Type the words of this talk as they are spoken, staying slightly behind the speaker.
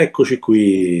Eccoci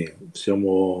qui,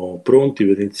 siamo pronti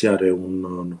per iniziare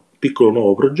un piccolo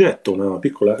nuovo progetto, una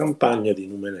piccola campagna di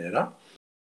NUMENERA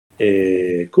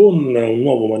con un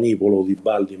nuovo manipolo di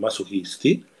baldi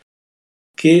masochisti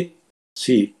che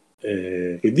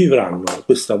vivranno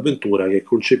questa avventura che è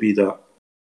concepita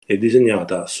e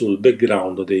disegnata sul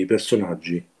background dei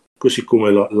personaggi così come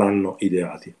l'hanno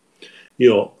ideati.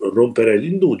 Io romperei gli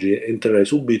indugi e entrerei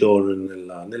subito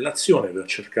nell'azione per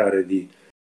cercare di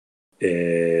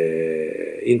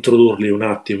introdurre un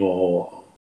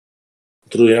attimo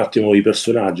i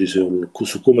personaggi su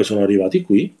come sono arrivati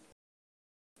qui,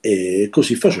 e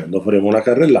così facendo faremo una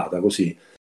carrellata, così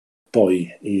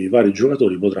poi i vari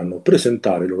giocatori potranno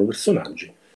presentare i loro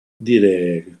personaggi,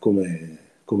 dire come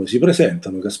si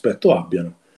presentano, che aspetto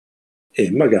abbiano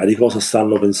e magari cosa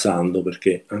stanno pensando,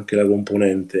 perché anche la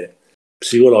componente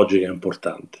psicologica è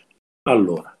importante.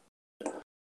 Allora,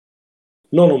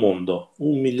 nono mondo,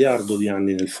 1 miliardo di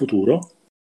anni nel futuro,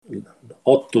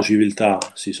 8 civiltà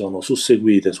si sono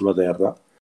susseguite sulla Terra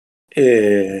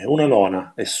e una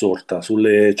nona è sorta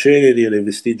sulle ceneri e le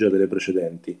vestigia delle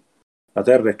precedenti. La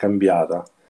Terra è cambiata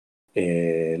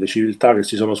e le civiltà che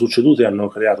si sono succedute hanno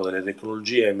creato delle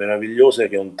tecnologie meravigliose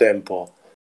che un tempo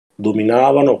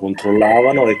dominavano,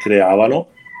 controllavano e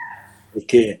creavano, e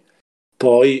che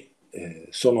poi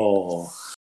sono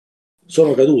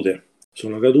cadute.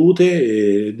 Sono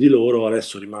cadute e di loro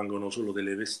adesso rimangono solo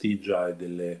delle vestigia e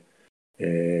delle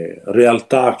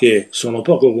realtà che sono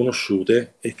poco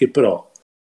conosciute e che però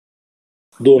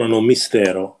donano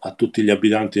mistero a tutti gli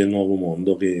abitanti del nuovo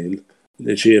mondo che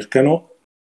le cercano.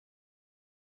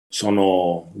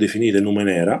 Sono definite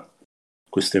NUMENERA,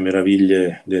 queste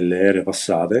meraviglie delle ere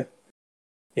passate,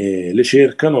 e le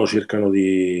cercano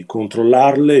di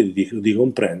controllarle, di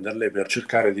comprenderle per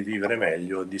cercare di vivere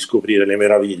meglio e di scoprire le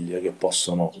meraviglie che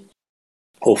possono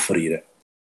offrire.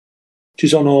 Ci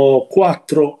sono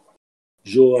 4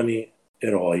 giovani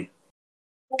eroi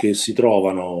che si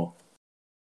trovano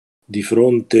di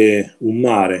fronte un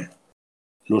mare,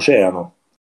 l'oceano.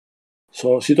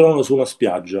 Si trovano su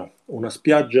una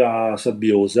spiaggia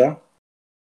sabbiosa,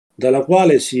 dalla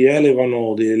quale si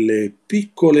elevano delle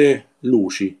piccole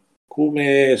luci,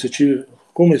 come se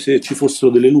ci fossero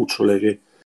delle lucciole che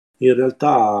in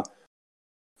realtà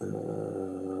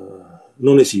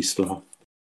non esistono.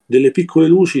 Delle piccole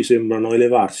luci sembrano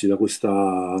elevarsi da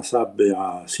questa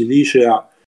sabbia silicea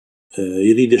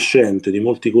iridescente di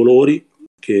molti colori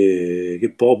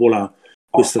che popola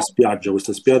questa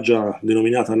spiaggia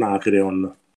denominata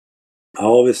Nacreon, a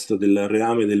ovest del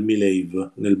reame del Milave,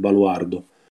 nel baluardo,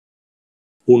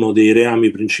 uno dei reami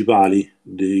principali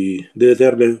delle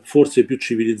terre forse più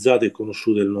civilizzate e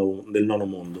conosciute del nono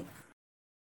mondo,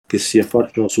 che si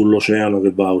affacciano sull'oceano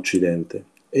che va a occidente.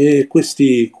 E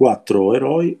questi 4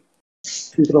 eroi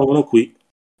si trovano qui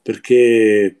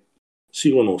perché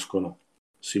si conoscono,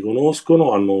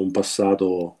 hanno un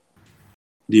passato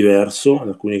diverso, in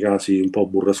alcuni casi un po'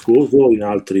 burrascoso, in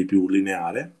altri più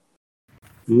lineare,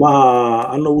 ma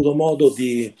hanno avuto modo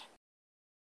di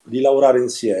lavorare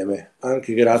insieme,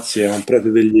 anche grazie a un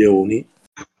prete degli Leoni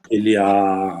che li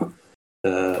ha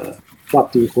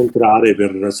fatti incontrare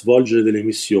per svolgere delle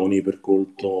missioni per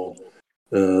conto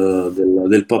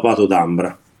del papato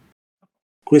d'Ambra.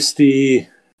 Questo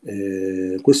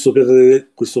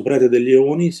prete degli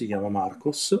Leoni si chiama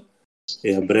Marcos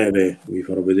e a breve vi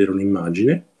farò vedere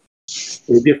un'immagine,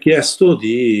 e vi ha chiesto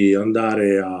di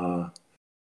andare a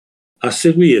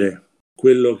seguire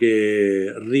quello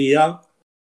che Ria,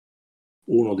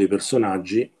 uno dei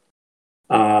personaggi,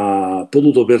 ha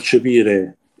potuto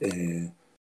percepire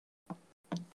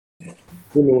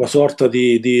come una sorta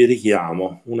di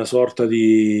richiamo, una sorta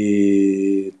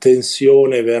di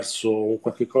tensione verso un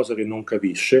qualche cosa che non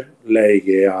capisce. Lei,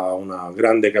 che ha una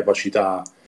grande capacità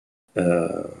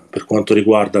per quanto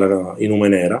riguarda i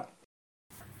NUMENERA,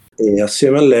 e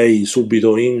assieme a lei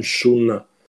subito Inshun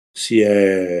si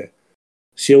è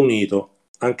unito,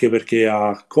 anche perché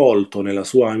ha colto nella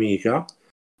sua amica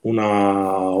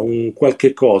un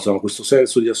qualche cosa, questo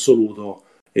senso di assoluto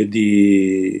e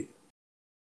di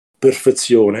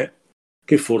perfezione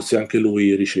che forse anche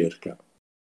lui ricerca.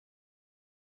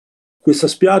 Questa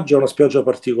spiaggia è una spiaggia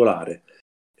particolare.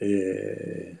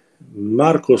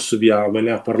 Marcos ve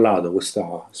ne ha parlato,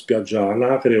 questa spiaggia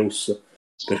Nacreus,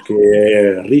 perché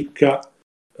è ricca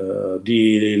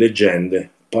di leggende.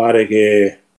 Pare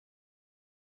che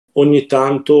ogni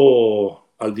tanto,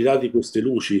 al di là di queste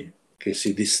luci che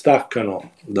si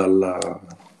distaccano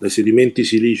dai sedimenti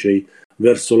silicei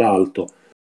verso l'alto,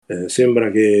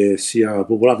 sembra che sia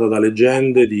popolata da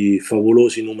leggende di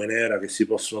favolosi NUMENERA che si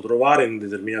possono trovare in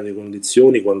determinate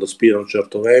condizioni quando spira un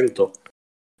certo vento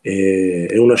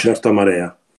e una certa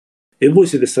marea. E voi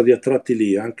siete stati attratti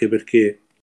lì anche perché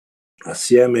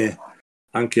assieme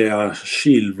anche a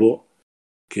Scilvo,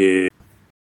 che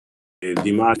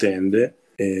di Matende,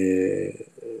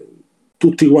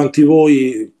 tutti quanti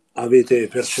voi avete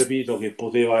percepito che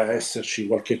poteva esserci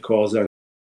qualche cosa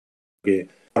che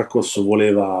Marcos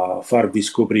voleva farvi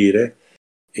scoprire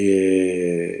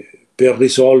per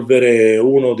risolvere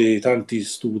uno dei tanti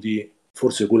studi,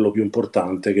 forse quello più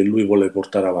importante, che lui vuole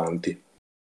portare avanti.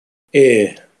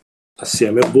 E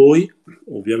assieme a voi,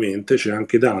 ovviamente, c'è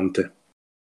anche Dante,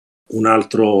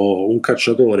 un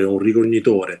cacciatore, un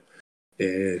ricognitore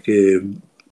che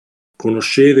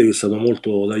conoscete, che è stato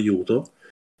molto d'aiuto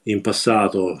in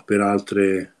passato per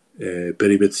altre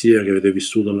peripezie che avete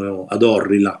vissuto ad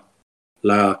Orrila,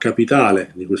 la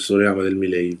capitale di questo reame del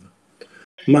Milave.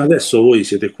 Ma adesso voi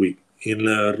siete qui,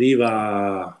 in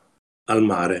riva al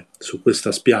mare, su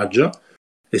questa spiaggia,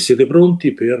 e siete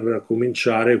pronti per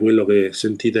cominciare quello che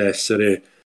sentite essere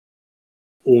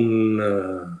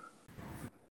un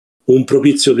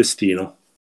propizio destino.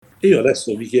 Io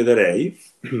adesso vi chiederei,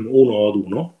 uno ad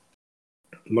uno,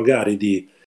 magari di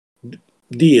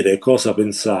dire cosa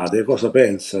pensate, cosa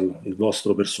pensa il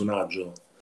vostro personaggio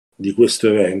di questo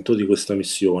evento, di questa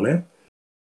missione,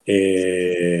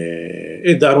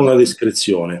 e dare una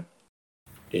descrizione,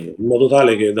 in modo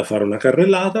tale che da fare una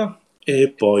carrellata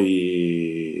e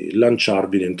poi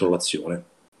lanciarvi dentro l'azione.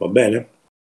 Va bene?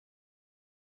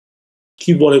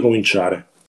 Chi vuole cominciare?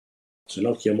 Se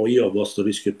no chiamo io a vostro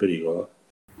rischio e pericolo.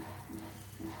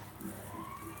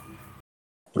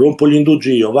 Rompo gli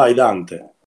indugi io, vai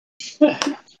Dante.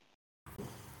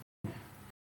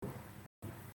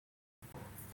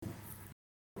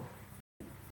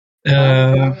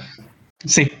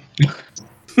 Sì,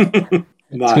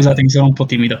 Vai. scusate, mi sono un po'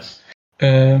 timido.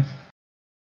 Allora,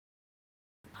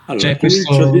 C'è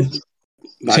comincio a questo...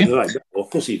 Vai, Sì? vai, bravo,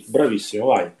 così, bravissimo,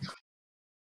 vai.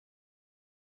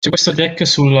 C'è questo deck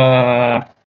su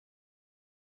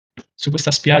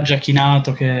questa spiaggia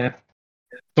chinato che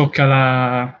tocca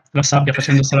la sabbia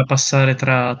facendosela passare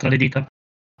tra le dita.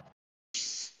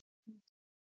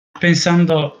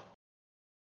 Pensando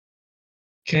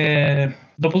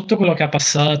che dopo tutto quello che ha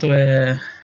passato e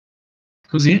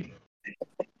così,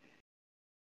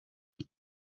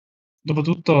 dopo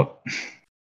tutto,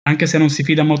 anche se non si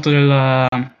fida molto della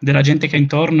gente che è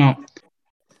intorno,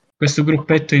 questo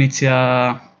gruppetto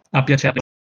inizia a piacere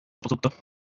dopo tutto.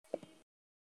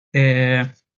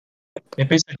 E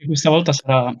penso che questa volta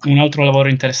sarà un altro lavoro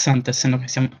interessante, essendo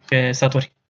che è stato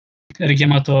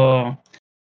richiamato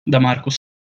da Marcus.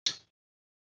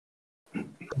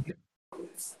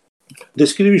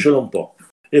 Descrivicelo un po'.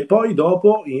 E poi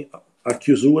dopo, a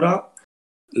chiusura,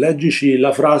 leggici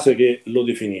la frase che lo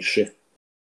definisce.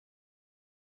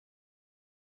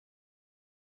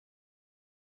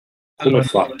 Come è Allora,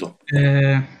 fatto?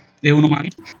 è un umano,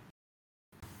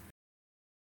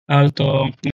 alto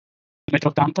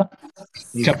 1,80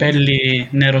 m, capelli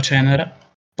nero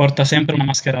cenere, porta sempre una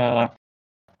maschera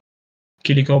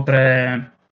che li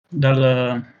copre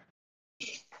dal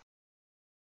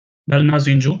naso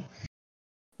in giù,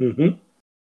 Mhm.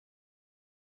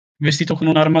 vestito con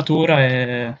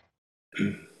un'armatura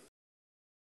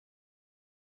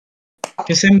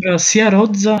che sembra sia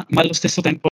rozza, ma allo stesso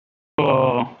tempo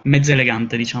mezza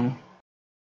elegante, diciamo.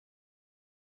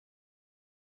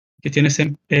 Che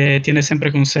tiene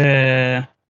sempre con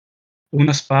sé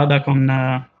una spada con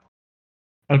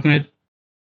alcune,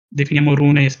 definiamo,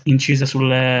 rune incise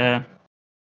sulla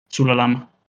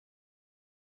lama.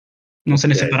 Non se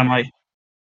ne Ok. separa mai.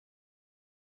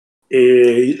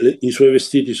 E i suoi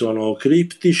vestiti sono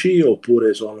criptici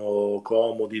oppure sono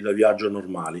comodi da viaggio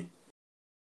normali?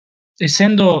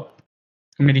 Essendo,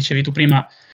 come dicevi tu prima,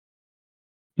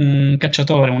 un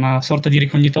cacciatore, una sorta di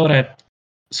ricognitore,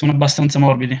 sono abbastanza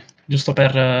morbidi, giusto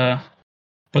per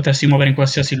potersi muovere in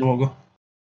qualsiasi luogo.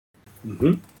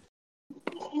 Mhm.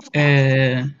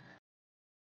 E,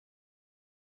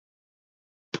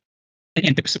 e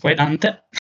niente, questo qua è Dante.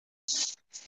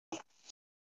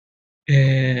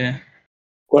 E,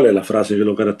 Qual è la frase che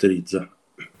lo caratterizza?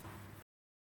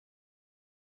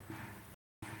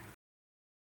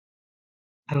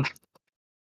 allora,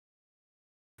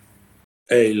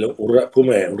 È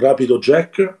com'è? Un rapido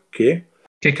jack che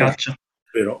caccia, caccia.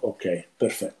 vero? Ok,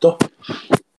 perfetto.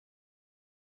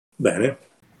 Bene,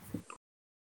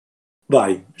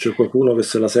 vai, c'è qualcuno che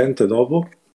se la sente dopo?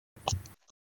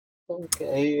 Ok,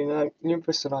 il mio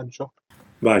personaggio.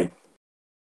 Vai.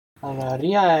 Allora,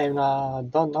 Ria è una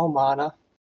donna umana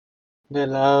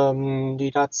di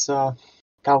razza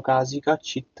caucasica,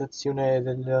 citazione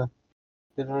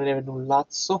dell'onorevole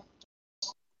Nullazzo.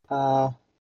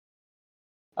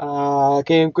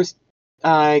 che in questo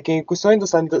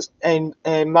momento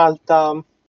è Malta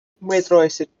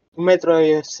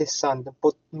 1,60 m,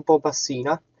 un po'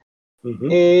 bassina,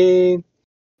 e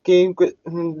che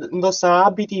indossa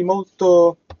abiti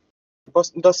molto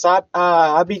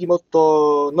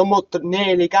non molto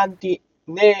né eleganti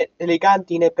né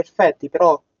perfetti,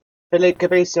 però per le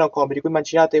capelli siano comodi. Qui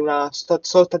immaginate una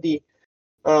sorta di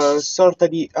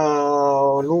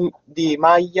di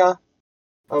maglie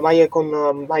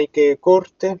con maniche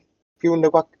corte, più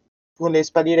con le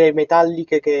spalliere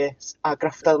metalliche che ha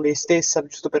craftato lei stessa,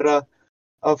 giusto per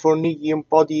fornirgli un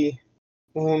po' di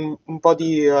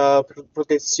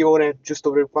protezione,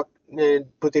 giusto per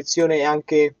protezione, e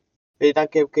anche vedete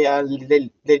anche che ha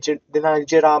della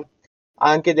leggera, ha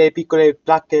anche delle piccole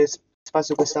placche sparse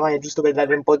su questa maglia, giusto per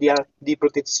dare un po' di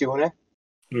protezione.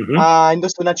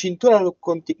 Indossa una cintura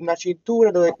con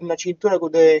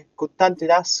tante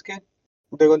tasche,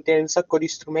 dove contiene un sacco di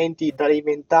strumenti da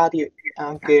alimentari,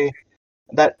 anche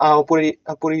oppure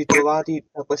ritrovati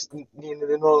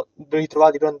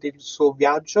durante il suo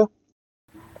viaggio.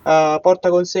 Porta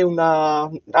con sé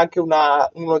anche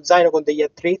uno zaino con degli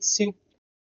attrezzi,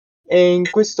 e in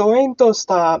questo momento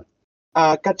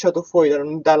ha cacciato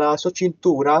fuori dalla sua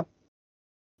cintura.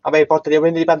 Vabbè, porta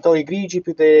ovviamente dei pantaloni grigi,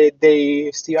 più dei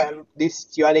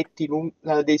stivaletti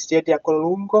a collo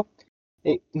lungo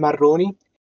e marroni.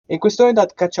 E in questo momento ha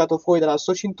cacciato fuori dalla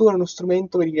sua cintura uno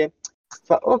strumento per dire: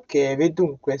 ok,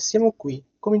 dunque, siamo qui.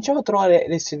 Cominciamo a trovare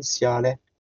l'essenziale.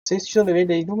 Se ci sono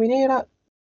delle NUMENERA,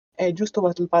 è giusto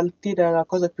partire dalla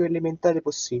cosa più elementare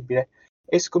possibile.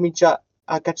 E comincia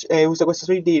usa questa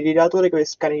sorta di rilevatore per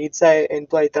scannerizzare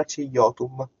eventuali tracce di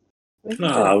Yotum.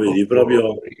 Vedi,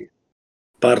 proprio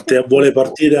vuole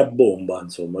partire a bomba,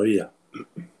 insomma, via.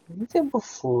 Venite un po'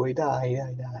 fuori, dai.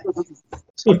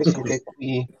 So che siete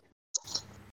qui.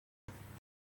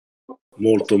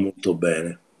 Molto, molto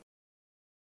bene.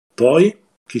 Poi,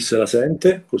 chi se la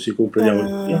sente? Così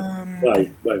comprendiamo il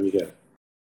Vai, Michele.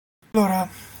 Allora,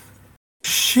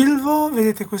 scelgo,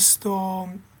 vedete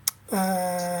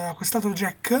quest'altro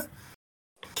Jack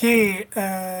che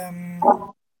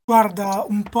guarda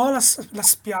un po' la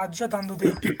spiaggia dando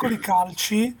dei piccoli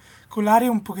calci con l'aria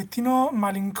un pochettino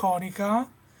malinconica,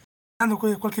 dando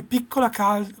qualche piccolo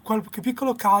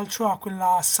calcio a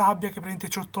quella sabbia che prende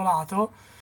ciottolato,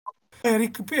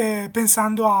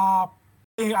 pensando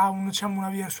diciamo,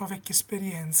 una sua vecchia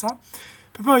esperienza,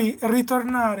 per poi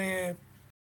ritornare,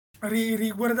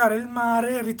 riguardare il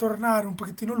mare, ritornare un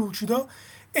pochettino lucido,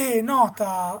 e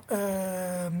nota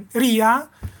Ria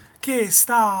che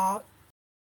sta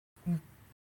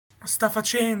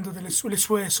facendo le sue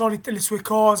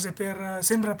cose,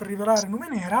 sembra per rivelare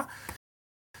Numenera,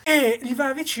 e gli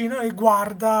va vicino e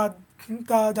guarda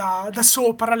da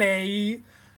sopra lei,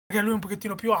 perché lui è un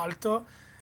pochettino più alto,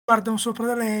 guarda sopra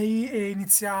da lei e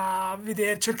inizia a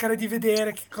cercare di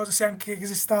vedere che cosa, che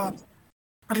si sta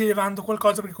rilevando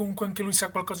qualcosa, perché comunque anche lui sa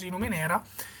qualcosa di Numenera,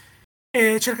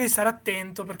 e cerca di stare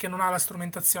attento perché non ha la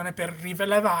strumentazione per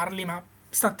rilevarli, ma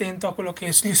sta attento a quello che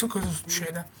cosa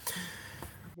succede.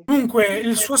 Comunque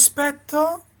il suo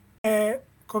aspetto è...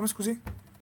 Come, scusi?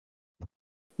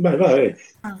 Vai.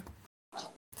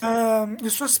 Il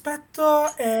suo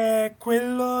aspetto è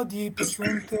quello di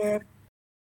praticamente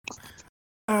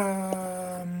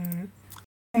un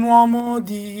uomo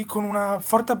con una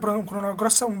forte con una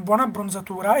buona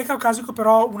abbronzatura, è caucasico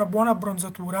però una buona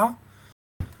abbronzatura,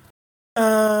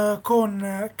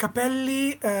 con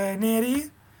capelli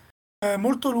neri,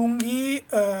 molto lunghi,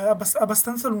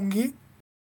 abbastanza lunghi,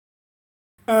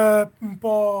 un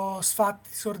po' sfatti,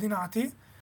 disordinati.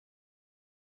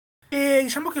 E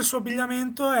diciamo che il suo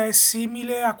abbigliamento è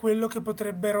simile a quello che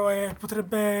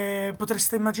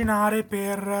potreste immaginare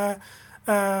per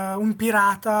un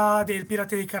pirata del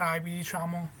Pirati dei Caraibi,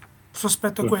 diciamo. Il suo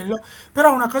aspetto è quello.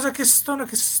 Però una cosa che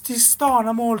ti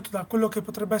stona molto da quello che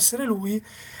potrebbe essere lui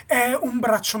è un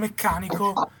braccio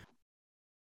meccanico,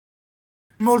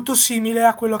 molto simile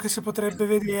a quello che si potrebbe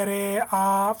vedere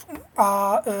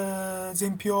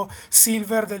esempio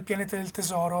Silver del Pianeta del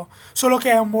Tesoro, solo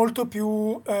che è molto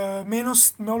più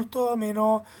molto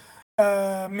meno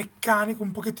meccanico,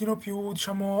 un pochettino più,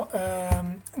 diciamo,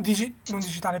 non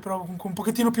digitale, però comunque un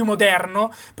pochettino più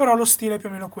moderno, però lo stile è più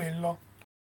o meno quello.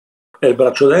 È il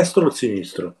braccio destro o il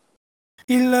sinistro?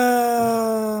 Il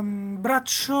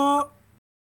braccio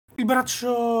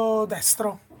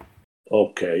destro.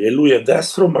 Ok, e lui è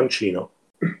destro o mancino?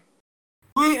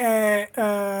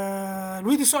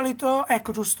 Lui di solito,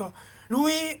 ecco, giusto,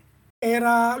 lui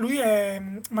è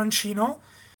mancino,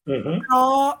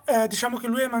 però diciamo che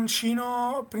lui è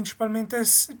mancino principalmente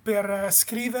per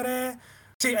scrivere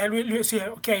Sì, lui sì,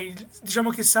 ok,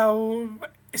 diciamo che sì,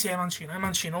 è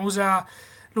mancino,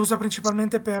 lo usa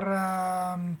principalmente per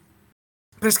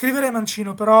scrivere è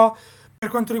mancino, però per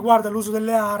quanto riguarda l'uso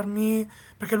delle armi,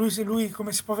 perché lui,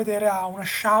 come si può vedere, ha una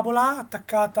sciabola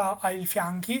attaccata ai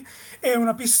fianchi e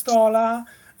una pistola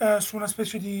su una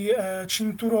specie di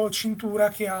cintura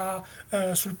che ha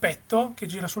sul petto, che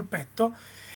gira sul petto.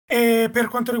 E per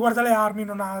quanto riguarda le armi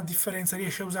non ha differenza,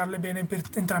 riesce a usarle bene per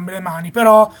entrambe le mani,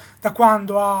 però da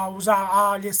quando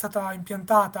gli è stata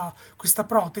impiantata questa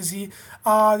protesi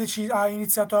ha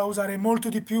iniziato a usare molto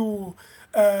di più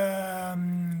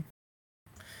ehm,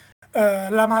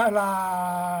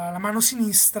 la mano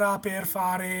sinistra per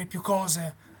fare più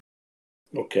cose.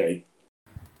 Ok.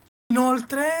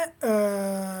 Inoltre,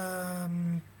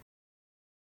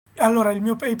 allora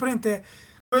il praticamente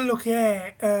quello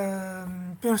che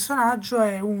è personaggio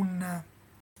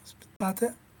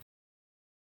aspettate,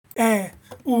 è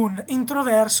un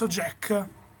introverso Jack,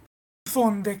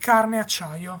 fonde carne e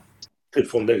acciaio. Il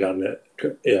fonde carne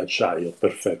e acciaio,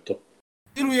 perfetto.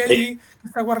 E lui è E, lì che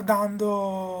sta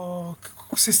guardando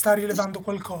se sta rilevando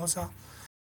qualcosa,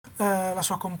 la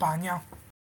sua compagna.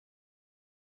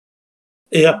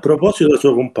 e a proposito della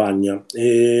sua compagna,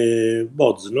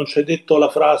 Boz, non ci hai detto la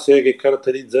frase che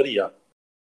caratterizza Ria?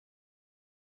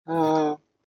 Ah,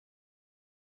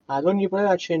 ad ogni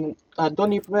problema c'è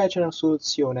una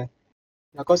soluzione.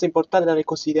 La cosa importante da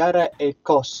considerare è il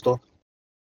costo.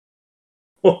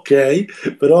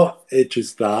 Ok, però ci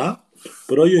sta,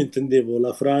 però io intendevo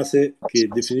la frase che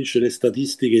definisce le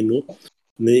statistiche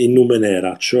in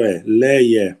Numenera, cioè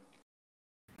lei è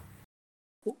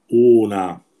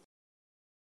una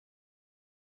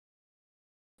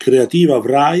creativa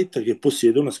Wright che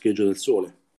possiede una scheggia del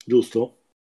sole, giusto?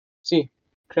 Sì,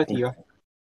 Ok. creativa.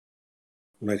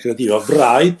 Una creativa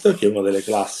Wright, che è una delle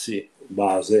classi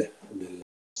base,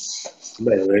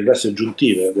 delle classi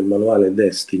aggiuntive del manuale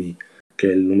Destiny, che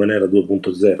è il Numenera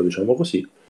 2.0, diciamo così.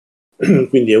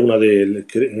 Quindi è una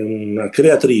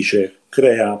creatrice,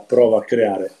 prova a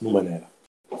creare Numenera.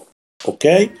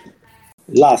 Ok?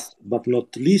 Last but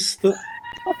not least,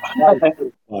 vai,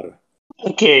 Omar.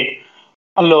 Ok,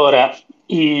 allora,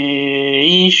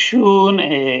 Ishun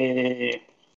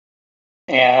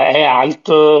è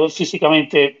alto,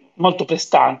 fisicamente molto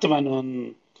prestante, ma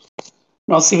non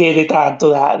si vede tanto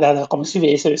da come si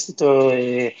vede, si è vestito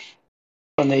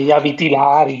con degli abiti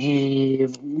larghi,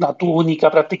 una tunica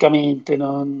praticamente,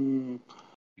 non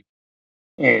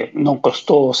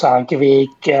costosa, anche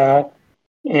vecchia,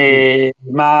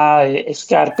 ma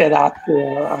scarpe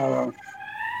adatte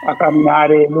a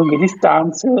camminare lunghe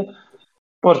distanze.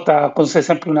 Porta con sé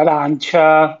sempre una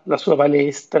lancia, la sua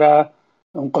balestra,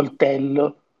 un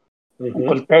coltello. Un Mhm,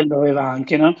 coltello aveva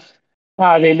anche, no?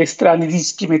 Ha delle strani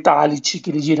dischi metallici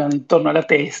che gli girano intorno alla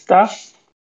testa.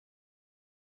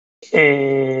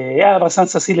 È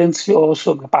abbastanza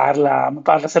silenzioso, ma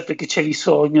parla sempre che c'è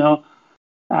bisogno,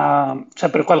 ha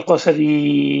sempre qualcosa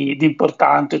di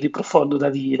importante, di profondo da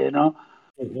dire, no?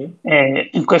 mhm.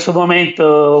 In questo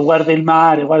momento guarda il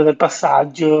mare, guarda il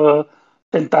passaggio,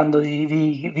 tentando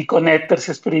di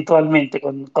connettersi spiritualmente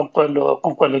con quello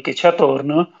che c'è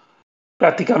attorno,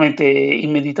 praticamente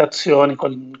in meditazione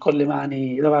con le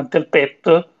mani davanti al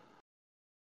petto.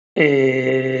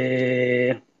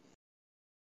 E,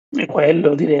 e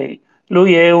quello direi.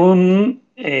 Lui è un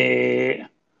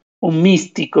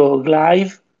mistico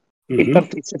Clive che Mhm.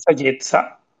 impartisce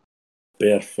saggezza.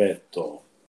 Perfetto.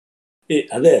 E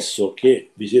adesso che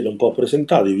vi siete un po'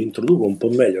 presentati, vi introduco un po'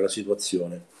 meglio la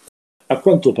situazione. A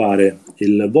quanto pare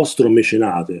il vostro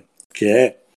mecenate, che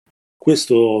è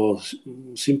questo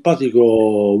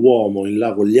simpatico uomo in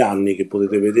là con gli anni che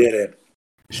potete vedere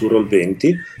su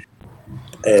Roll20,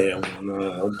 è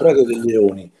un prete dei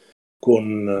leoni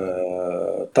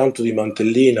con tanto di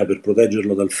mantellina per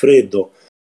proteggerlo dal freddo,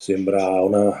 sembra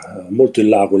molto in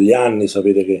là con gli anni,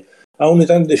 sapete che ha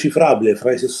un'età indecifrabile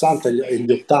fra i 60 e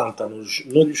gli 80, non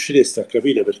riuscireste a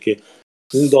capire perché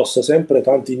indossa sempre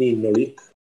tanti ninnoli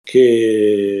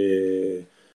che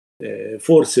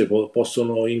forse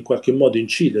possono in qualche modo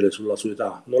incidere sulla sua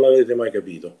età, non l'avete mai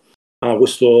capito. Ha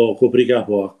questo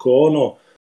copricapo a cono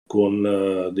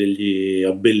con degli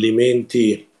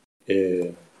abbellimenti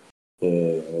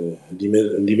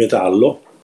di metallo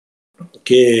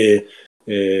che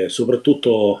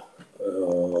soprattutto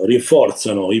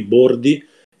rinforzano i bordi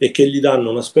e che gli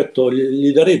danno un aspetto,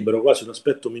 gli darebbero quasi un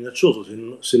aspetto minaccioso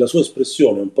se la sua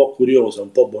espressione un po' curiosa,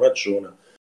 un po' bonacciona,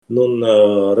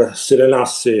 non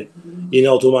rasserenasse in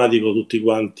automatico tutti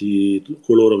quanti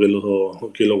coloro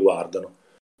che lo guardano.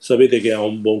 Sapete che ha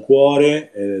un buon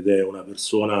cuore ed è una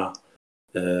persona,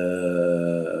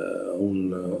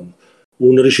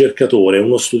 un ricercatore,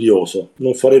 uno studioso,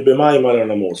 non farebbe mai male a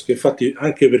una mosca. Infatti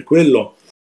anche per quello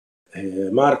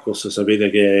Marcos sapete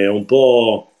che è un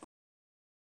po'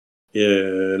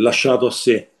 lasciato a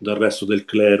sé dal resto del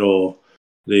clero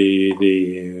dei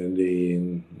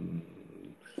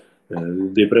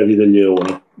preti degli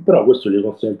eoni, però questo gli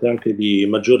consente anche di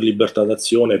maggior libertà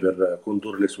d'azione per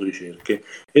condurre le sue ricerche.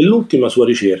 E l'ultima sua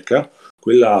ricerca,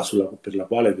 quella per la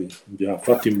quale vi ha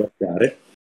fatto imbarcare,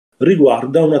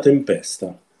 riguarda una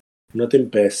tempesta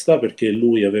perché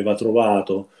lui aveva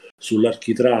trovato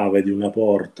sull'architrave di una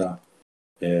porta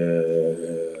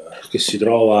che si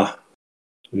trova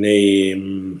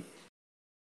in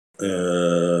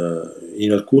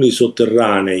alcuni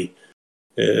sotterranei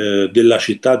della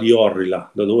città di Orrila,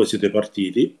 da dove siete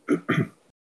partiti,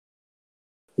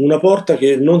 una porta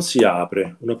che non si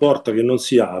apre,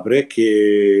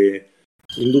 che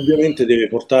indubbiamente deve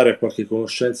portare a qualche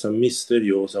conoscenza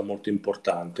misteriosa molto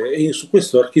importante. E su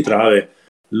questo architrave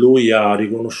lui ha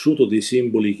riconosciuto dei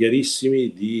simboli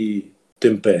chiarissimi di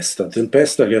tempesta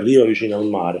che arriva vicino al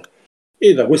mare.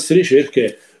 E da queste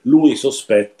ricerche lui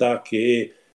sospetta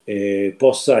che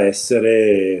possa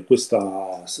essere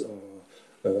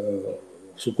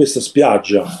su questa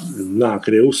spiaggia,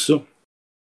 Nacreus,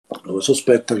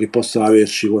 sospetta che possa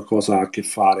averci qualcosa a che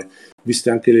fare, viste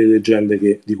anche le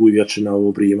leggende di cui vi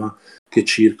accennavo prima, che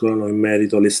circolano in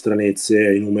merito alle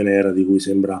stranezze in NUMENERA di cui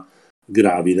sembra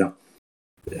gravida.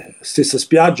 Stessa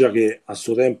spiaggia che a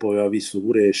suo tempo aveva visto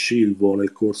pure Scilvo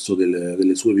nel corso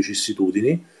delle sue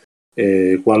vicissitudini,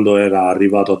 quando era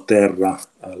arrivato a terra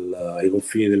ai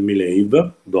confini del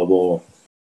Milave, dopo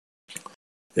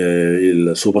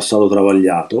il suo passato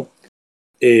travagliato.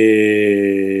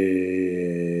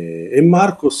 E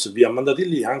Marcos vi ha mandati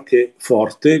lì anche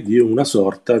forte di una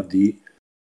sorta di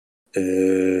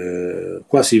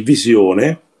quasi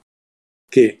visione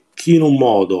che chi in un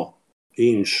modo,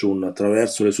 Inshun,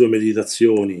 attraverso le sue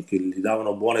meditazioni che gli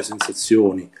davano buone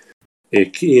sensazioni, e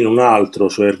chi in un altro,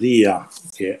 cioè Ria,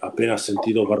 che appena ha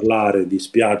sentito parlare di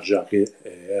Spiaggia che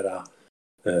era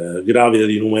gravida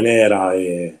di NUMENERA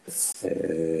e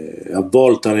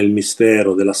avvolta nel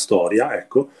mistero della storia,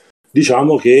 ecco,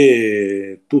 diciamo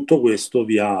che tutto questo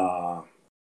vi ha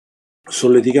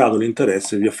solleticato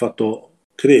l'interesse, vi ha fatto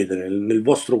credere nel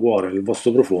vostro cuore, nel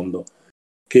vostro profondo,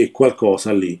 che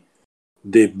qualcosa lì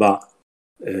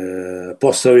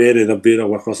possa avere davvero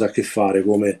qualcosa a che fare,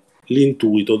 come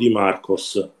l'intuito di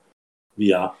Marcos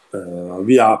vi ha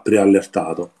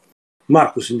preallertato.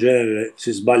 Marcos in genere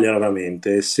si sbaglia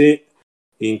raramente, e se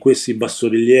in questi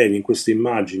bassorilievi, in queste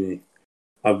immagini,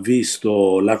 ha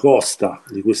visto la costa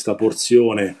di questa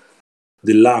porzione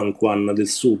dell'Anquan del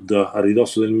sud a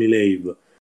ridosso del Milave,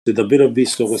 se davvero ha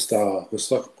visto questa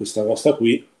costa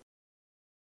qui,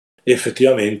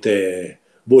 effettivamente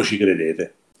voi ci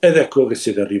credete. Ed ecco che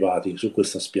siete arrivati su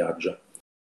questa spiaggia.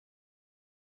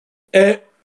 È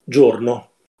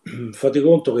giorno, fate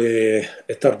conto che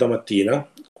è tarda mattina,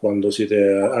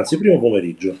 primo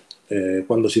pomeriggio,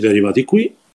 quando siete arrivati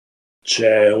qui.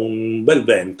 C'è un bel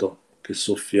vento che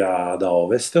soffia da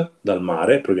ovest, dal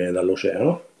mare, proviene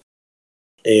dall'oceano,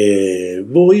 e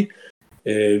voi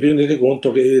vi rendete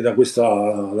conto che da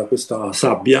questa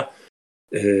sabbia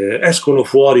escono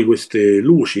fuori queste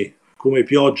luci, come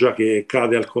pioggia che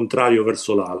cade al contrario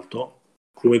verso l'alto,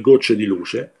 come gocce di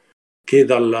luce, che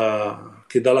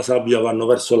dalla sabbia vanno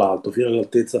verso l'alto, fino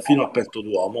all'altezza, fino al petto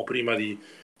d'uomo, prima di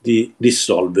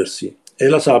dissolversi. E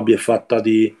la sabbia è fatta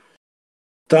di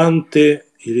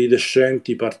tante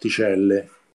iridescenti particelle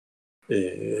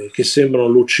che sembrano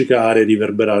luccicare e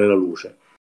riverberare la luce.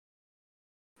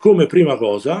 Come prima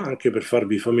cosa, anche per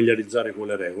farvi familiarizzare con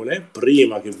le regole,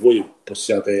 prima che voi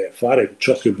possiate fare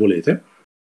ciò che volete,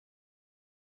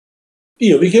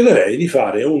 io vi chiederei di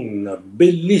fare un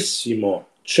bellissimo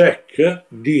check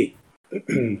di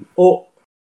o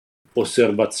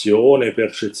osservazione,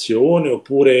 percezione,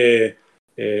 oppure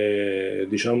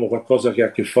diciamo qualcosa che ha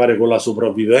a che fare con la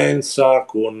sopravvivenza,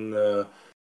 con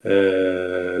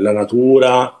la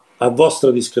natura, a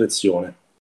vostra discrezione.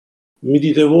 Mi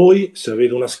dite voi se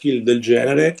avete una skill del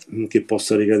genere che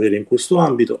possa ricadere in questo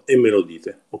ambito e me lo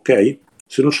dite, ok?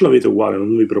 Se non ce l'avete uguale,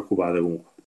 non vi preoccupate comunque.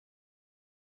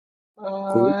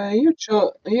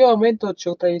 Io aumento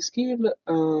tra le skill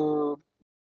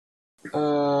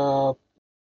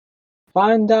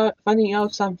finding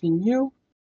out something new,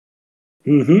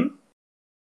 Mm-hmm.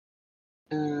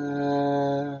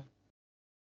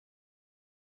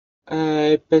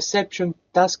 perception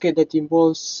task that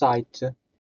involves sight.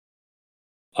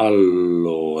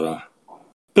 Allora,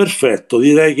 perfetto,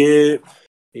 direi che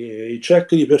i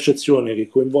check di percezione che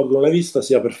coinvolgono la vista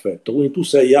sia perfetto, quindi tu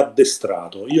sei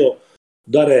addestrato. Io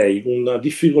darei una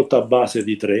difficoltà base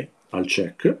di 3 al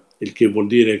check, il che vuol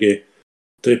dire che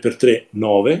 3x3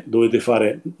 9, dovete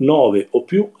fare 9 o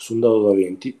più su un dado da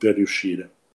 20 per riuscire.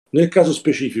 Nel caso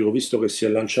specifico, visto che si è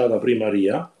lanciata prima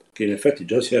Ria, che in effetti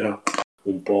già si era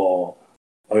un po',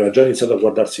 aveva già iniziato a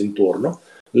guardarsi intorno,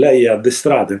 lei è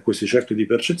addestrata in questi check di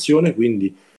percezione,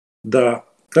 quindi da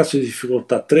classe di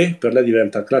difficoltà 3 per lei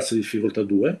diventa classe di difficoltà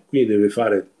 2, quindi deve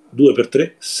fare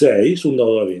 2x3 6 su un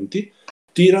dado da 20.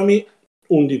 Tirami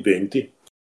un D20.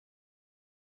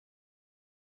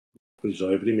 Questi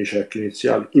sono i primi check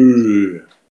iniziali.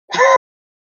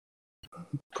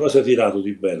 Cosa hai tirato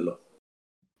di bello?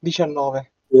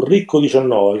 19. Un ricco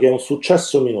 19, che è un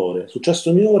successo minore.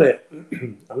 Successo minore,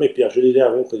 a me piace l'idea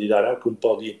comunque di dare anche un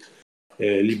po' di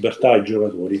libertà ai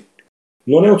giocatori.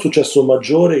 Non è un successo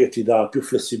maggiore che ti dà più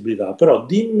flessibilità, però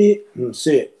dimmi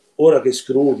se ora che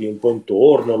scruti un po'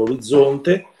 intorno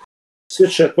all'orizzonte, se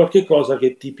c'è qualche cosa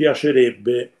che ti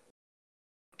piacerebbe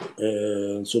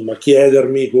insomma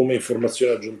chiedermi come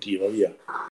informazione aggiuntiva, via.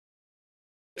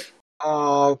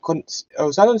 Ho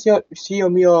usato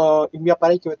il mio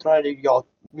apparecchio per trovare il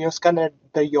mio scanner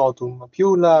per Yotun,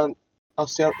 più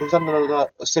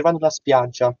osservando la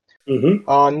spiaggia. Mhm.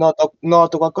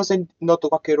 Noto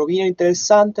qualche rovina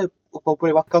interessante,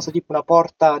 oppure qualcosa tipo una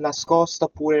porta nascosta,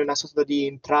 oppure una sorta di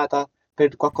entrata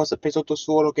per qualcosa per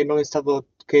sottosuolo che non è stato,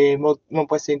 non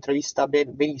può essere intravista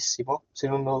benissimo, se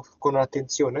non con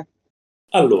attenzione.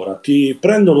 Allora, ti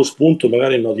prendo lo spunto,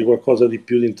 magari noti qualcosa di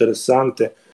più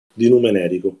interessante di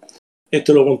numenerico e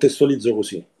te lo contestualizzo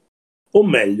così. O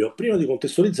meglio, prima di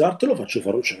contestualizzartelo faccio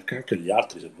fare un check anche agli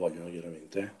altri se vogliono,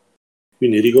 chiaramente.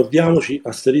 Quindi ricordiamoci,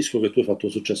 asterisco, che tu hai fatto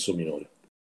un successo minore.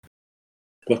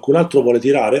 Qualcun altro vuole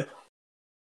tirare?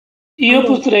 Io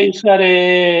Allora. potrei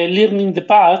usare Learning the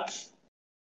Path.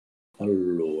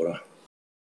 Allora,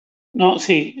 No,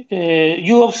 sì.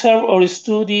 You observe or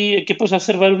study, che possa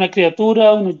osservare una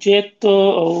creatura, un oggetto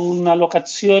o una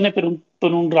locazione per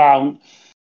un round.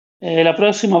 La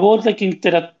prossima volta che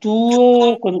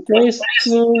interattuo con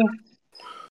questo...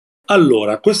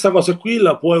 allora, questa cosa qui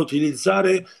la puoi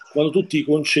utilizzare quando tu ti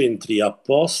concentri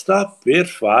apposta per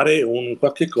fare un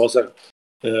qualche cosa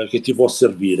che ti può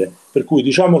servire. Per cui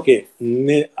diciamo che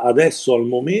adesso al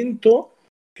momento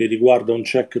che riguarda un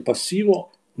check passivo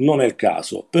non è il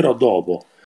caso, però dopo,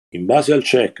 in base al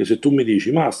check, se tu mi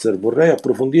dici Master, vorrei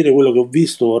approfondire quello che ho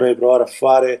visto, vorrei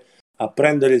provare a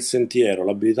prendere il sentiero,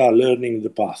 l'abilità Learning the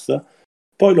Path,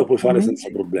 poi lo puoi fare senza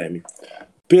problemi.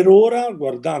 Per ora,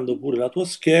 guardando pure la tua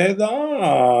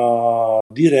scheda,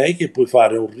 direi che puoi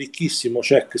fare un ricchissimo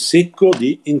check secco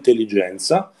di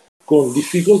intelligenza con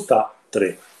difficoltà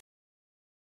 3.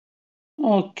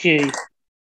 Ok.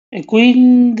 E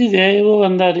quindi devo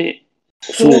andare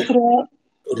Su sopra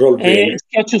e Roll20.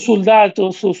 schiaccio sul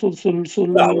dato,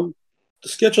 Bravo.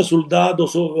 Schiaccia sul dado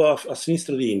a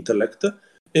sinistra di Intellect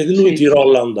e lui Sì. ti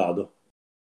rolla un dado.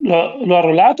 L'ho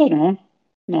arrollato, no?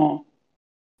 No.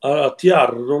 Allora, ti ha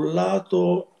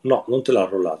rollato... No, non te l'ha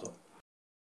rollato.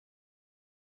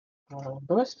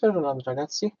 Dove sto tornando,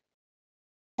 ragazzi?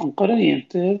 Ancora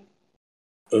niente?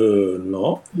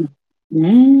 No.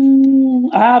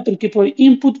 Perché poi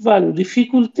input value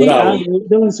difficulty, Bravo.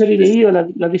 devo inserire io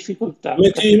la difficoltà.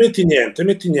 Metti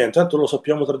niente, tanto lo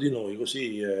sappiamo tra di noi,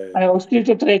 così... Ho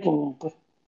scritto 3 comunque.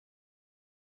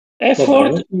 Va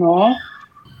Effort, bene. no.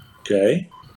 Ok.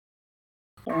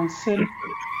 Cancel.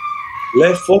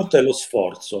 L'effort è lo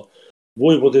sforzo.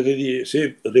 Voi potete dire,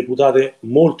 se reputate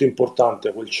molto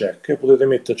importante quel check, potete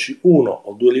metterci 1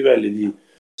 o 2 livelli di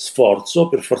sforzo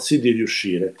per far sì di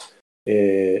riuscire.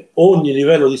 Ogni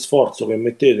livello di sforzo che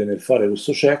mettete nel fare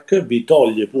questo check vi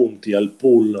toglie punti al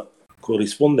pool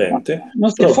corrispondente.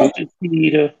 Non si è Però fatto il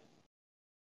tiro.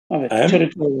 Vabbè, ci ho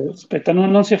riprovato. Aspetta,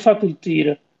 non si è fatto il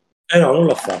tiro. no, non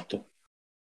l'ha fatto.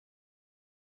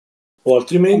 O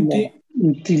altrimenti... Allora,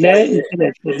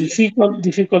 intelletto,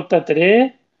 difficoltà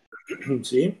 3,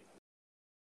 sì,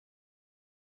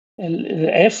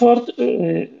 effort,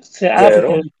 perché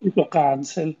 0. ho scritto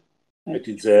cancel.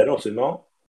 Metti 0, se no...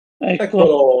 Ecco,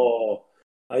 Eccolo,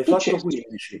 hai fatto successo.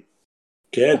 15,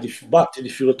 che è batti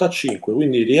difficoltà 5,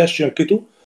 quindi riesci anche tu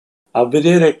a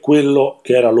vedere quello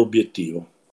che era l'obiettivo.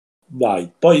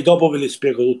 Vai, poi dopo ve li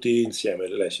spiego tutti insieme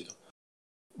l'esito.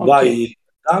 Ok. Vai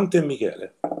Dante e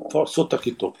Michele, sotto a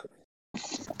chi tocca.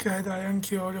 Ok, dai,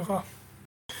 anch'io lo fa.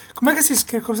 Com'è che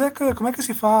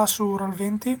si fa su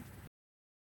Roll20?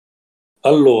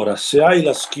 Allora, se hai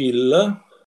la skill,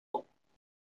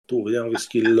 tu vediamo che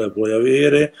skill puoi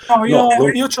avere. No, No,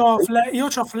 io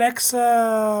c'ho flex,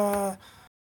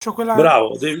 c'ho quella...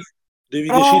 bravo, devi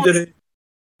Però decidere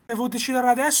Devo decidere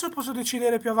adesso o posso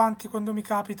decidere più avanti quando mi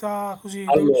capita così?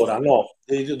 Allora, no,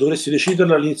 dovresti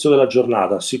deciderlo all'inizio della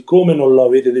giornata. Siccome non lo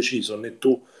avete deciso né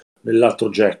tu né l'altro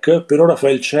Jack, per ora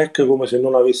fai il check come se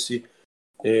non avessi...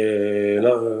 per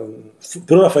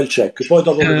ora fai il check, poi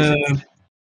dopo lo decidi.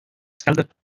 Skald,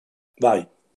 Vai.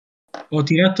 ho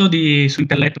tirato su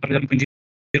intelletto per vedere un po' in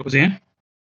giro così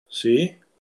Sì.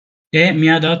 e mi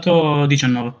ha dato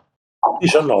 19.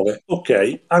 19,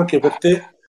 ok, anche per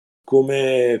te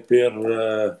come per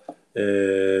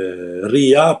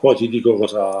Ria, poi ti dico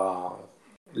cosa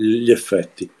gli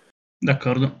effetti.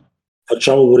 D'accordo.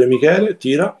 Facciamo pure Michele,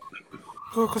 tira.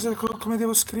 Come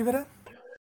devo scrivere?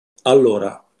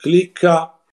 Allora,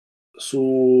 clicca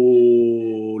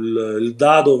sul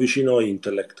dado vicino a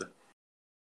Intellect.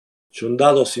 C'è un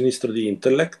dado a sinistra di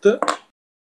Intellect,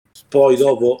 poi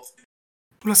dopo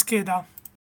Sulla scheda.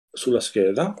 sulla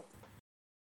scheda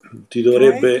ti Ok.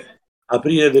 dovrebbe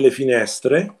aprire delle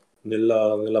finestre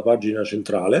nella pagina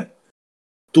centrale.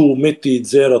 Tu metti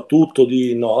 0 a tutto,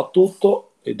 di no a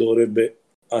tutto e dovrebbe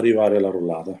arrivare la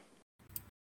rullata.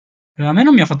 A me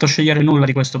non mi ha fatto scegliere nulla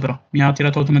di questo, però. Mi ha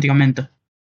tirato automaticamente.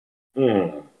 A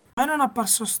me non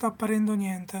sta apparendo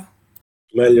niente.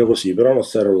 Meglio così, però non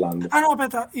stai rollando. Ah no,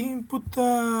 aspetta, input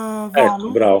Ecco,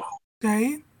 value. bravo.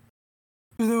 Ok.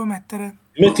 Cosa devo mettere?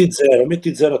 Metti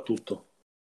 0 a tutto.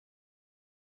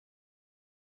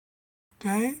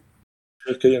 Ok.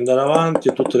 Cerca di andare avanti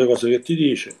a tutte le cose che ti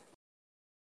dice.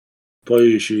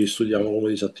 Poi ci studiamo come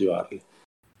disattivarli.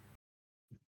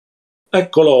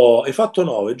 Eccolo, hai fatto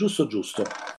 9, giusto giusto.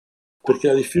 Perché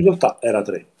la difficoltà era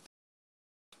 3.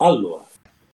 Allora.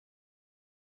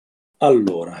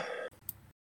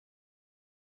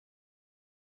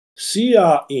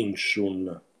 Sia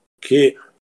Inshun che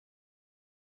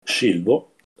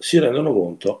Shilbo si rendono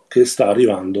conto che sta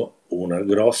arrivando una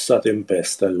grossa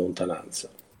tempesta in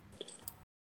lontananza.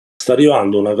 Sta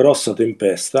arrivando una grossa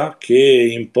tempesta che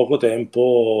in poco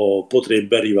tempo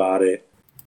potrebbe arrivare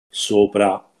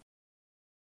sopra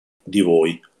di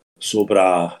voi,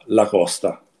 sopra la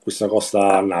costa, questa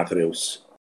costa Nacreus.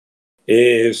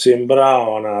 E sembra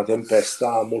una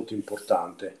tempesta molto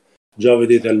importante. Già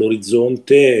vedete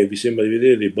all'orizzonte, vi sembra di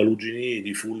vedere dei baluggini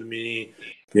di fulmini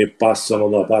che passano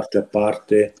da parte a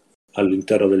parte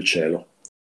all'interno del cielo.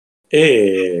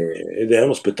 Ed è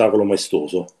uno spettacolo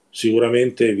maestoso.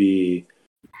 Sicuramente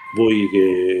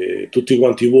tutti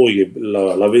quanti voi che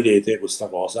la vedete questa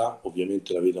cosa,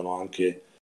 ovviamente la vedono anche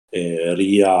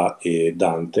Ria e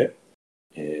Dante.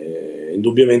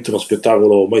 Indubbiamente uno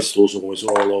spettacolo maestoso come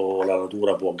solo la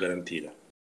natura può garantire.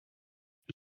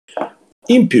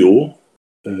 In più,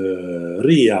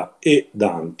 Ria e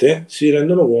Dante si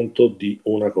rendono conto di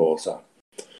una cosa.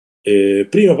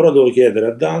 Prima però devo chiedere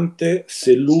a Dante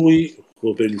se lui,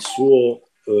 per il suo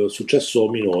successo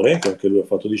minore, che anche lui ha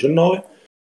fatto 19,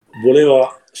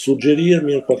 voleva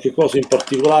suggerirmi qualche cosa in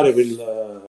particolare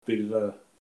per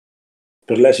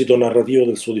l'esito narrativo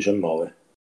del suo 19.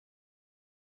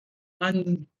 Ma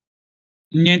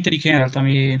niente di che, in realtà.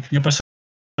 Il mio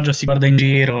personaggio si guarda in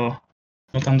giro,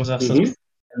 notando cosa sta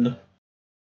succedendo.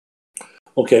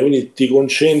 Ok, quindi ti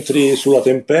concentri sulla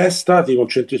tempesta, ti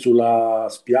concentri sulla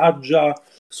spiaggia,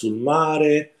 sul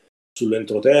mare,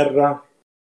 sull'entroterra?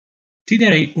 Ti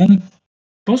direi un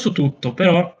po' su tutto,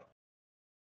 però...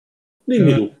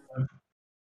 Dimmi tu.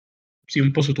 Sì,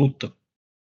 un po' su tutto.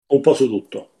 Un po' su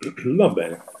tutto. Va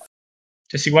bene.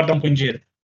 Cioè, si guarda un po' in giro.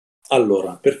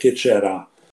 Allora, perché c'era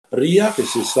Ria che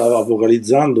si stava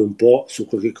focalizzando un po' su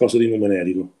qualche cosa di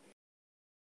numenerico.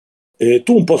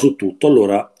 Tu un po' su tutto.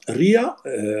 Allora, Ria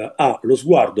ha lo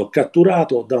sguardo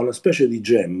catturato da una specie di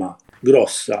gemma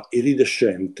grossa,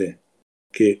 iridescente,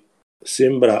 che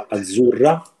sembra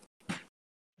azzurra,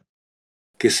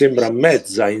 che sembra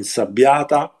mezza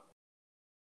insabbiata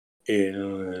e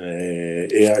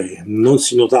non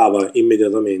si notava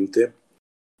immediatamente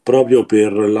proprio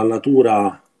per la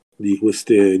natura di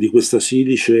questa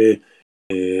silice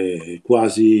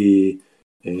quasi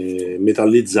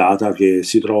metallizzata che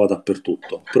si trova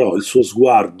dappertutto. Però il suo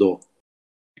sguardo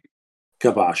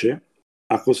capace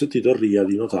ha consentito a Ria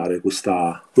di notare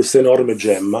questa enorme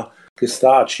gemma che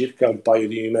sta a circa un paio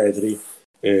di metri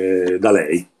da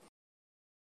lei.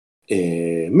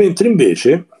 Mentre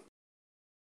invece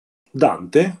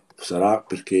Dante, sarà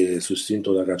perché il suo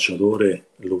istinto da cacciatore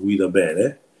lo guida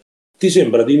bene, ti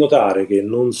sembra di notare che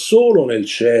non solo nel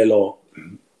cielo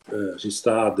si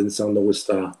sta addensando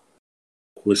questa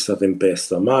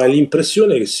tempesta, ma hai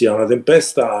l'impressione che sia una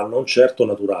tempesta non certo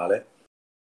naturale,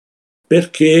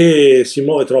 perché si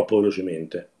muove troppo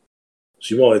velocemente.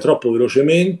 Si muove troppo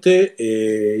velocemente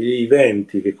e i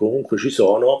venti che comunque ci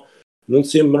sono non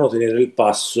sembrano tenere il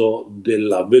passo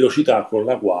della velocità con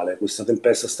la quale questa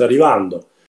tempesta sta arrivando,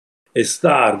 e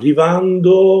sta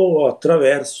arrivando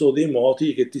attraverso dei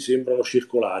moti che ti sembrano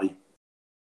circolari.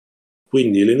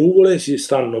 Quindi le nuvole si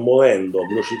stanno muovendo a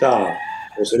velocità,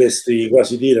 oseresti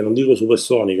quasi dire, non dico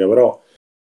supersonica, però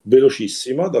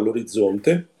velocissima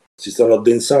dall'orizzonte, si stanno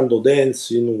addensando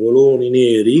densi nuvoloni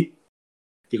neri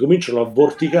che cominciano a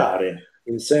vorticare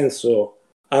in senso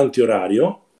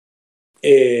antiorario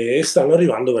e stanno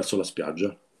arrivando verso la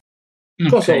spiaggia.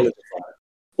 Cosa Ok. volete fare?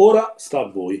 Ora sta a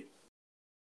voi.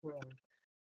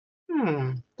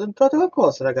 Trovate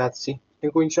qualcosa, ragazzi? E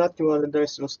comincio un attimo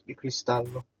attraverso il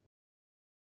cristallo.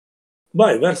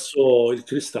 Vai verso il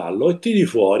cristallo e tiri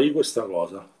fuori questa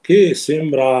cosa che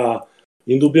sembra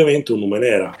indubbiamente un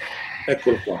numenera.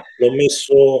 Eccolo qua, l'ho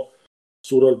messo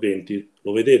su Roll20,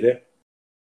 lo vedete?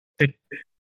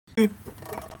 Sì.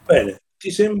 Bene, ti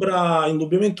sembra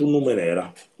indubbiamente un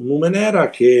numenera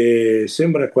che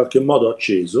sembra in qualche modo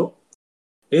acceso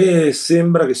e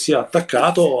sembra che sia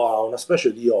attaccato a una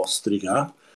specie di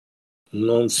ostrica,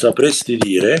 non sapresti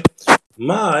dire,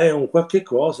 ma è un qualche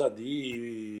cosa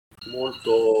di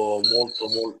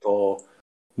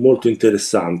molto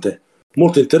interessante.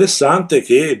 Molto interessante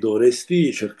che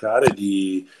dovresti cercare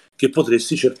che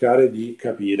potresti cercare di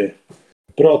capire.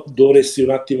 Però dovresti un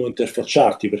attimo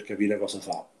interfacciarti per capire cosa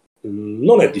fa.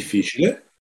 Non è difficile,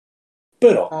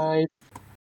 però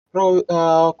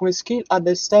Come skill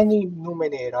understanding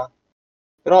numenera.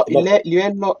 Però il vabbè.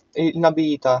 livello è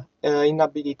inabilità.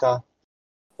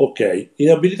 Ok,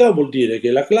 inabilità vuol dire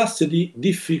che la classe di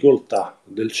difficoltà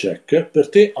del check per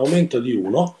te aumenta di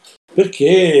 1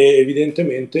 perché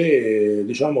evidentemente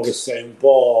diciamo che sei un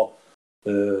po'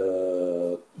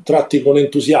 tratti con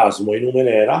entusiasmo in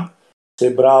Numenera,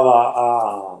 sei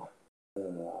brava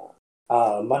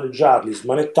a maneggiarli,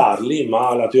 smanettarli,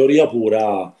 ma la teoria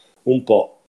pura un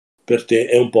po' per te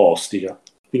è un po' ostica.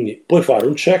 Quindi puoi fare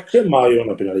un check, ma hai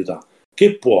una penalità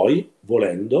che puoi,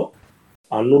 volendo,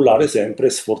 annullare sempre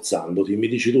sforzandoti. Mi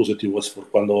dici tu se ti vuoi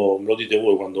quando me lo dite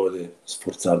voi quando volete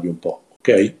sforzarvi un po',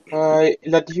 ok?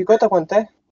 La difficoltà quant'è?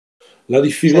 La Senza...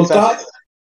 difficoltà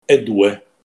è 2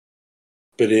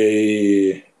 per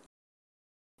i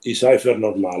cipher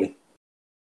normali.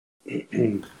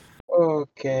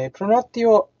 Ok, per un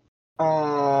attimo...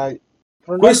 per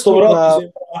un Questo attimo... però ti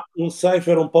sembra un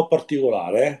cipher un po'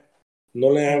 particolare, eh?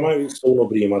 Non ne hai mai visto uno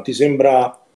prima, ti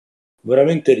sembra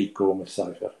veramente ricco come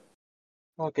cipher.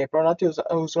 ok, per un attimo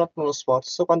uso un attimo lo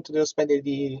sforzo. Quanto devo spendere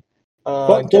di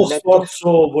Quanto intelletto?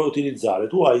 sforzo vuoi utilizzare?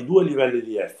 Tu hai 2 livelli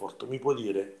di effort, mi puoi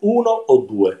dire 1 o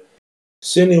 2.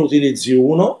 Se ne utilizzi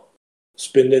 1,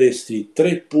 spenderesti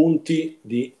 3 punti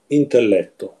di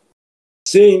intelletto.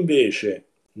 Se invece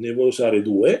ne vuoi usare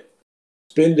 2,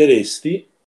 spenderesti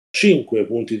 5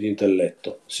 punti di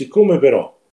intelletto. Siccome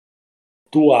però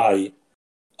tu hai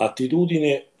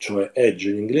attitudine, cioè edge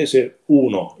in inglese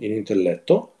 1 in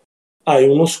intelletto, hai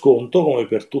uno sconto come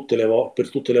per tutte le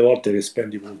volte che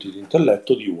spendi punti di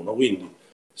intelletto di 1. Quindi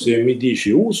se mi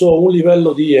dici uso un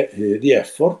livello di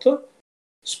effort,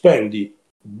 spendi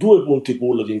 2 punti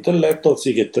pool di intelletto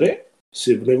anziché 3,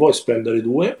 se ne vuoi spendere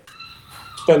 2,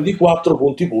 spendi 4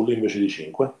 punti pool invece di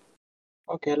 5.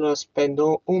 Ok, allora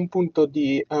spendo un punto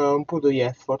di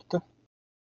effort.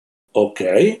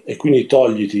 Ok, e quindi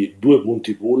togliti 2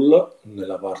 punti pool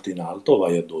nella parte in alto,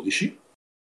 vai a 12,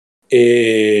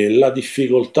 e la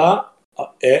difficoltà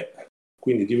è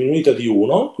quindi diminuita di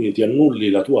 1, quindi ti annulli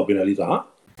la tua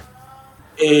penalità,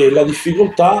 e la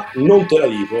difficoltà non te la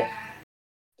dico,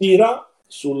 tira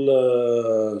sul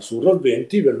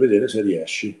Roll20 per vedere se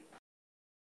riesci.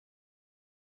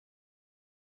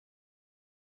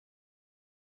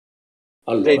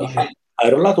 Allora, 13. hai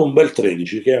rollato un bel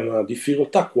 13, che è una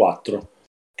difficoltà 4,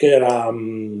 che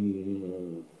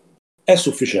è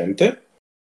sufficiente.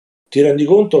 Ti rendi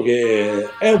conto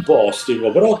che è un po'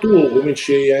 ostico, però tu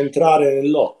cominci a entrare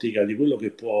nell'ottica di quello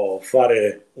che può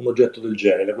fare un oggetto del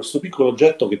genere. Questo piccolo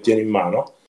oggetto che tieni in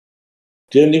mano,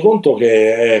 ti rendi conto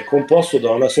che è composto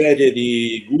da una serie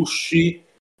di gusci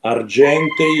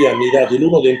argentei annidati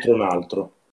l'uno dentro un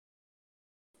altro.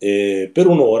 E per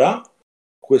un'ora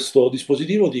questo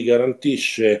dispositivo ti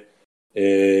garantisce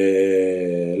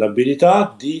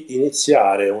l'abilità di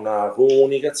iniziare una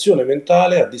comunicazione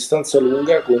mentale a distanza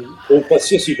lunga con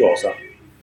qualsiasi cosa,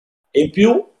 e in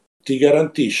più ti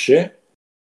garantisce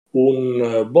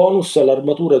un bonus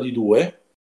all'armatura di 2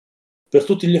 per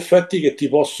tutti gli effetti che ti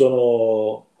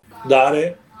possono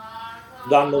dare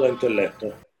danno da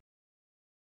intelletto.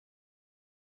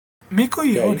 Mi Ok?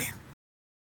 coglioni.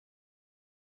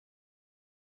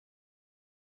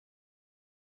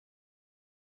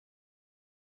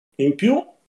 In più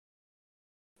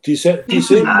ti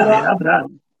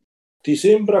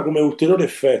sembra come ulteriore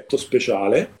effetto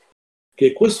speciale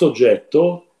che questo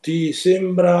oggetto ti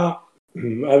sembra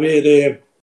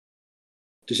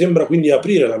quindi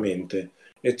aprire la mente,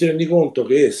 e ti rendi conto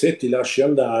che se ti lasci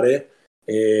andare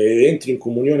e entri in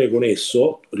comunione con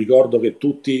esso. Ricordo che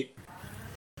tutti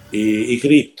i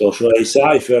crypto, cioè i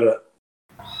cipher,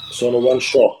 sono one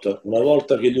shot, una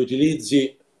volta che li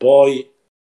utilizzi poi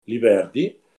li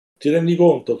perdi. Ti rendi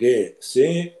conto che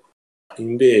se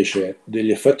invece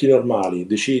degli effetti normali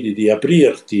decidi di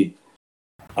aprirti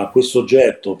a questo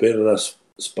oggetto per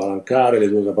spalancare le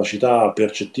tue capacità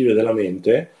percettive della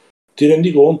mente, ti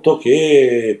rendi conto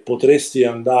che potresti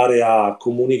andare a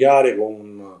comunicare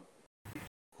con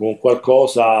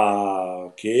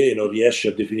qualcosa che non riesci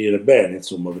a definire bene,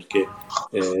 insomma, perché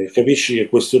capisci che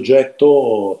questo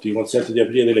oggetto ti consente di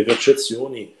aprire delle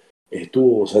percezioni e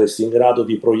tu saresti in grado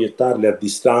di proiettarle a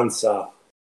distanza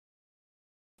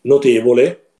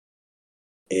notevole,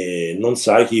 e non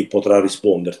sai chi potrà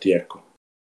risponderti, ecco.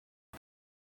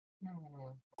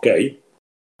 Ok?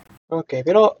 Ok,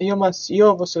 però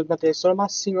io posso battere solo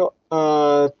massimo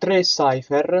 3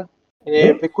 cipher,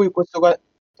 per cui questo qua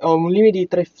ho un limite di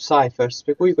 3 ciphers,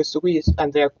 per cui questo qui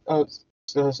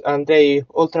andrei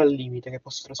oltre al limite che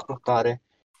posso trasportare.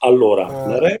 Allora,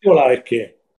 la regola è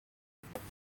che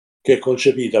è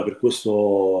concepita per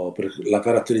questo, per la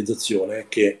caratterizzazione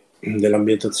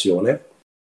dell'ambientazione,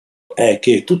 è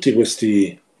che tutti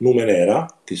questi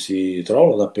numenera che si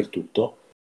trovano dappertutto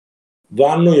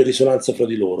vanno in risonanza fra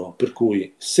di loro, per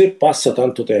cui se passa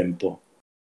tanto tempo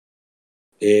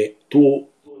e tu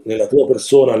nella tua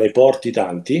persona ne porti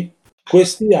tanti,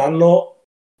 questi hanno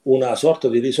una sorta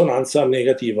di risonanza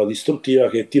negativa, distruttiva,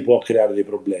 che ti può creare dei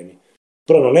problemi.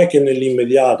 Però non è che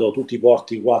nell'immediato tu ti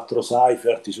porti 4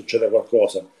 cipher, ti succede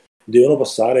qualcosa. Devono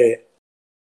passare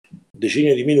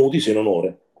decine di minuti, se non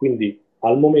ore. Quindi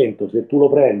al momento, se tu lo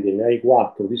prendi e ne hai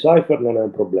 4 di cipher, non è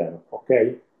un problema,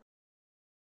 ok?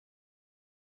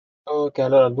 Ok,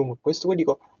 allora dunque, questo qui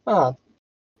dico,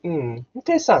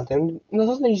 interessante, è una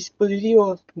sorta di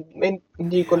dispositivo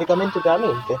di collegamento della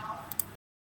mente.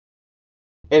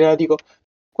 E allora dico,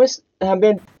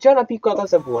 c'è una piccola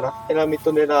cosa buona, e la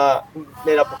metto nella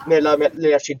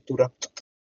cintura.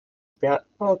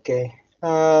 Ok,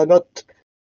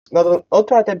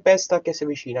 oltre alla tempesta che si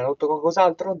avvicina, noto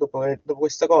qualcos'altro dopo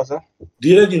questa cosa?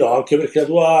 Direi di no, anche perché la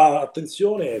tua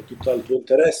attenzione e tutto il tuo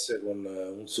interesse, con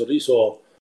un sorriso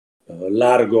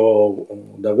largo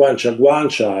da guancia a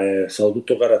guancia, è stato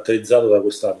tutto caratterizzato da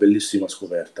questa bellissima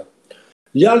scoperta.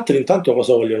 Gli altri intanto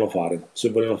cosa vogliono fare? Se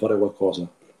vogliono fare qualcosa.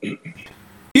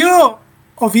 Io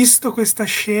ho visto questa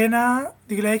scena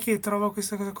di lei che trova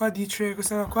questa cosa qua, dice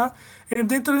questa cosa qua, e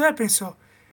dentro di me penso,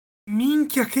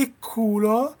 minchia che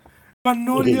culo, ma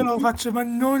non glielo faccio, ma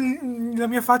non, la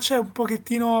mia faccia è un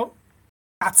pochettino,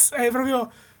 cazzo, è proprio,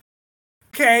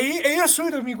 ok, e io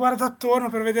subito mi guardo attorno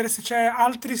per vedere se c'è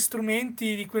altri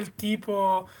strumenti di quel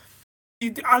tipo,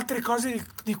 di altre cose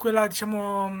di quella,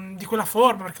 diciamo, di quella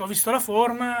forma, perché ho visto la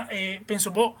forma e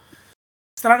penso, boh,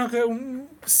 strano che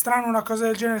strano una cosa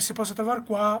del genere si possa trovare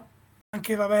qua,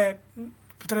 anche vabbè,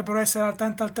 potrebbero essere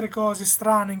tante altre cose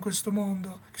strane in questo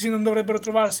mondo, che non dovrebbero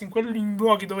trovarsi in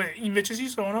luoghi dove invece ci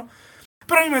sono,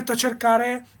 però mi metto a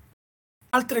cercare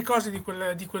altre cose di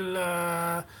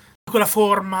quella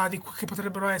forma che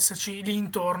potrebbero esserci lì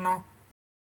intorno.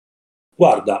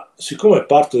 Guarda, siccome è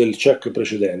parte del check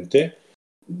precedente,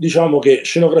 diciamo che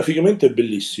scenograficamente è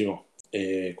bellissimo,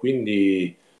 e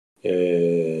quindi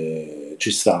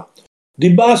ci sta. Di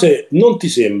base non ti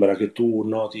sembra che tu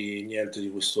noti niente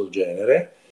di questo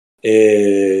genere,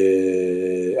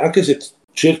 anche se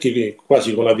cerchi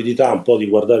quasi con avidità un po' di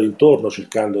guardare intorno,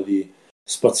 cercando di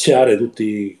spaziare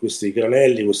tutti questi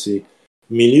granelli, questi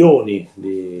milioni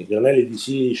di granelli di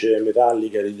silice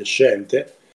metallica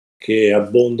iridescente che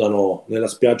abbondano nella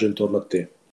spiaggia intorno a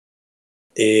te.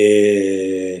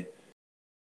 E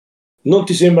non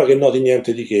ti sembra che noti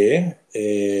niente di che,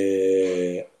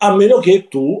 a meno che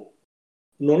tu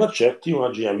non accetti una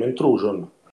GM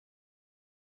intrusion.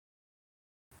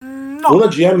 No, Una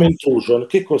GM intrusion,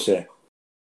 che cos'è?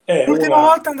 È l'ultima una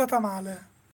volta è andata male.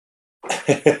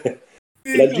 la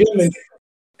Sì, GM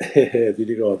ti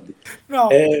ricordi? no,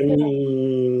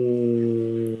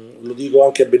 Lo dico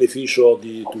anche a beneficio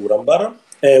di Turambar,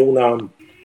 è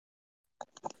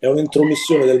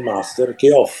un'intromissione del master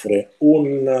che offre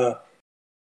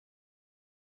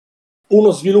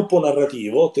uno sviluppo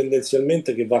narrativo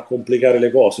tendenzialmente che va a complicare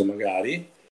le cose magari,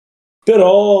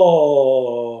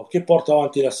 però che porta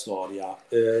avanti la storia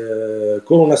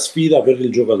con una sfida per il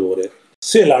giocatore.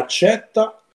 Se la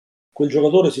accetta, quel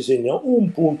giocatore si segna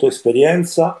un punto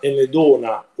esperienza e ne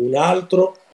dona un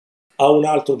altro a un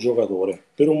altro giocatore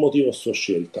per un motivo a sua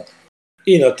scelta.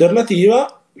 In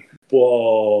alternativa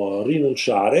può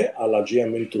rinunciare alla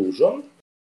GM Intrusion,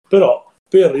 però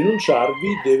per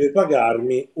rinunciarvi deve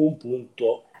pagarmi un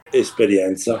punto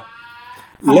esperienza.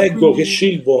 Leggo che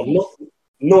Scilvo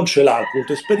non ce l'ha il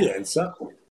punto esperienza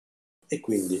e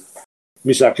quindi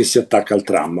mi sa che si attacca al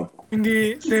tram.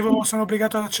 Quindi sono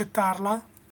obbligato ad accettarla?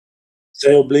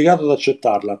 Sei obbligato ad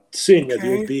accettarla. Segnati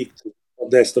un Ok. PX a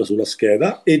destra sulla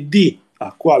scheda e di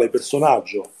a quale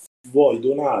personaggio vuoi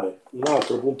donare un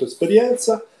altro punto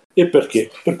esperienza e perché,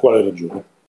 per quale ragione.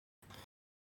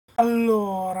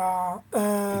 Allora,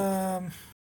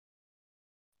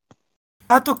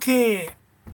 dato che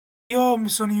io mi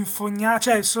sono infognato,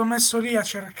 cioè sono messo lì a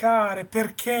cercare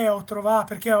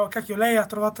cacchio, lei ha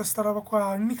trovato sta roba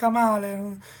qua, mica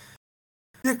male.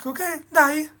 Dico, ok,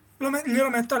 dai, glielo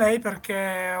metto a lei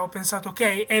perché ho pensato,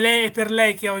 ok, è per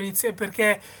lei che ho iniziato, perché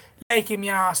è lei che mi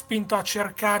ha spinto a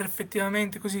cercare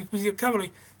effettivamente così,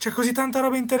 cavoli, c'è così tanta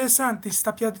roba interessante in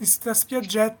sta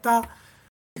spiaggetta,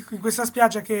 in questa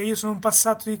spiaggia che io sono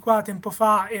passato di qua tempo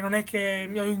fa e non è che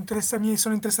mi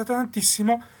sono interessato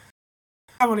tantissimo.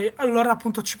 Cavoli, allora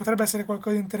appunto ci potrebbe essere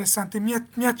qualcosa di interessante. Mi ha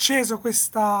acceso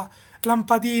questa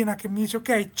lampadina che mi dice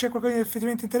ok, c'è qualcosa di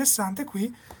effettivamente interessante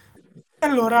qui. E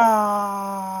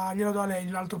allora glielo do a lei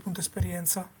l'altro punto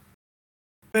esperienza.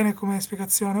 Bene come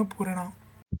spiegazione oppure no?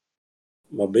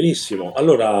 Va benissimo.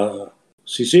 Allora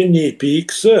si segni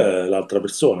PX l'altra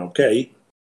persona, ok?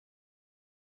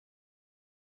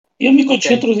 Io mi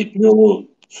concentro di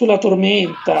più sulla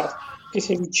tormenta che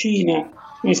si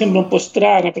avvicina, mi sembra un po'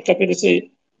 strana per capire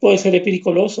se può essere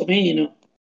pericoloso o meno.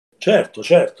 Certo,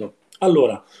 certo.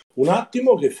 Allora, un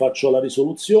attimo che faccio la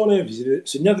risoluzione,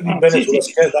 segnatevi Ah, bene sì, sì, sulla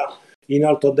sì. scheda in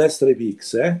alto a destra i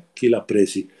PX, chi l'ha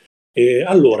presi. E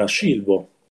allora, Scilvo,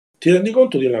 ti rendi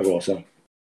conto di una cosa?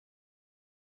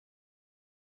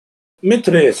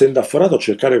 Mentre sei indaffarato a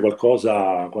cercare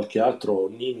qualcosa, qualche altro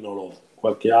ninnolo,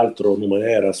 qualche altro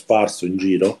numenera sparso in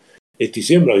giro, e ti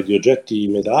sembra che di oggetti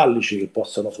metallici che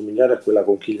possano somigliare a quella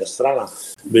conchiglia strana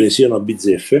ve ne siano a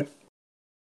bizzeffe,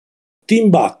 ti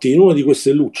imbatti in una di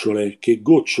queste lucciole che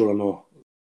gocciolano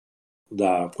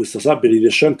da questa sabbia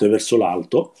iridescente verso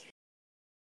l'alto,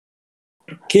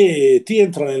 che ti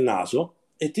entra nel naso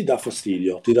e ti dà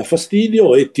fastidio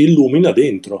e ti illumina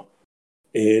dentro.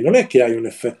 E non è che hai un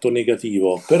effetto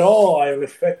negativo, però hai un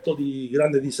effetto di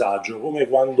grande disagio, come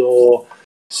quando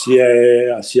si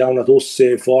ha una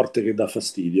tosse forte che dà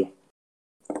fastidio.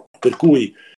 Per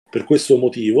cui, per questo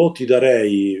motivo, ti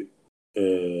darei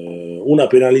una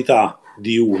penalità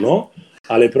di 1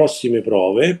 alle prossime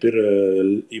prove per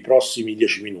i prossimi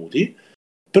 10 minuti,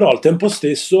 però al tempo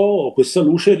stesso questa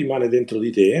luce rimane dentro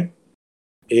di te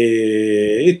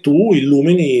e tu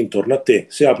illumini intorno a te.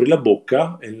 Se apri la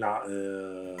bocca e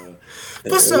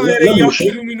Posso avere la gli occhi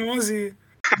luce, luminosi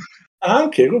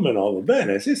anche come no, va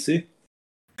bene, sì, sì,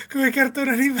 come i cartoni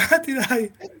animati,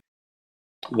 dai.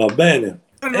 va bene.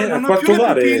 A Non ho più quanto le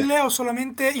pare, pupille, ho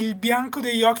solamente il bianco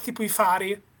degli occhi tipo i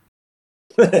fari.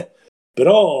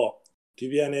 però ti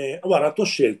viene, guarda, a tua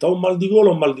scelta, un mal di gola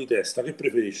o un mal di testa, che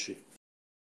preferisci?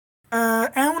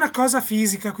 È una cosa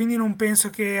fisica, quindi non penso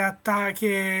che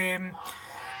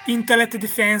Intellect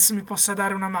Defense mi possa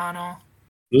dare una mano.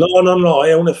 No, no, no,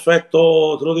 è un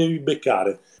effetto, te lo devi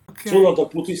beccare. Ok. Solo dal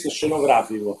punto di vista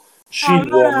scenografico. No,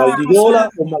 Scilvo a mal di gola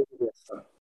o mal di testa?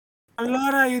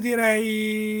 allora io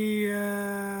direi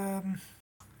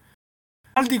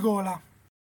mal di gola.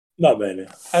 Va bene,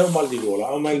 hai un mal di gola,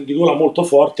 hai un mal di gola molto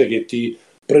forte che ti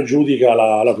pregiudica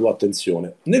la tua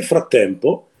attenzione. Nel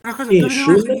frattempo, Una cosa,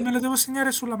 Inshun, me lo devo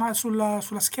segnare sulla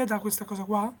scheda questa cosa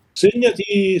qua?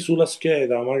 segnati sulla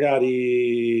scheda,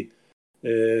 magari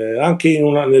anche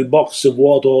nel box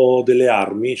vuoto delle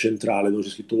armi centrale dove c'è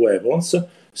scritto weapons,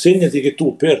 segnati che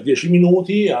tu per 10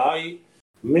 minuti hai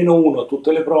 -1 a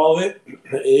tutte le prove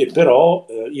e però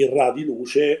irradi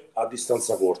luce a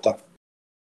distanza corta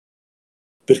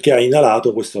perché hai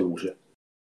inalato questa luce,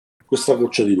 questa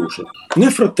goccia di luce.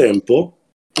 Nel frattempo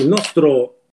il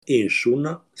nostro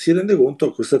Inshun si rende conto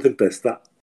che questa tempesta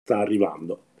sta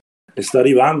arrivando e sta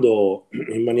arrivando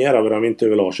in maniera veramente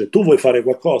veloce. Tu vuoi fare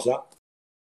qualcosa,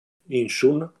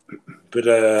 Inshun, per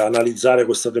analizzare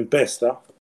questa tempesta?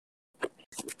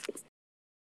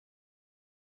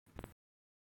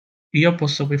 Io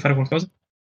posso poi fare qualcosa?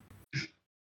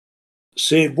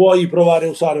 Se vuoi provare a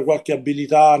usare qualche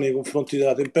abilità nei confronti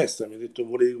della tempesta, mi hai detto che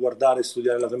volevi guardare e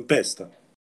studiare la tempesta.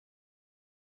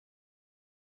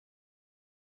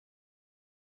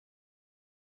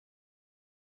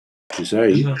 Ci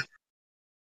sei? Esatto.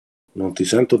 Non ti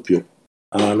sento più.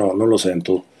 Ah no, non lo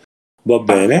sento. Va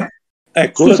bene.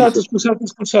 Ecco, ora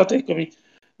Scusate, eccomi.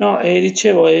 No,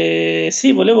 dicevo,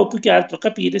 sì, volevo più che altro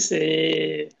capire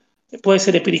se può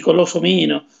essere pericoloso o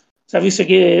meno. Sa, visto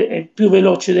che è più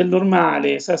veloce del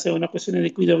normale, sa se è una questione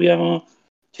di cui dobbiamo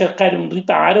cercare un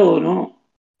riparo o no.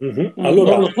 Mhm. Non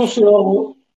Allora, lo so se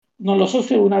non lo so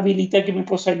se è un'abilità che mi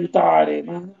possa aiutare,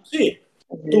 ma sì,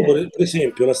 tu per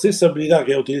esempio la stessa abilità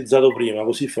che hai utilizzato prima,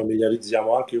 così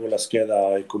familiarizziamo anche con la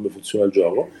scheda e come funziona il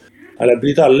gioco, hai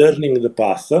l'abilità Learning the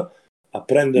Path,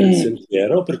 apprendere il mm,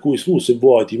 sentiero, per cui tu se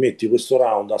vuoi ti metti questo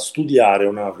round a studiare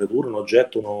una creatura, un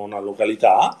oggetto, una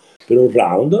località per un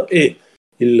round e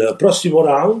il prossimo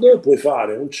round puoi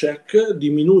fare un check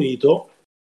diminuito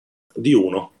di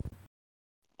 1.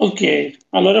 ok,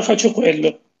 allora faccio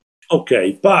quello.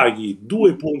 Ok, paghi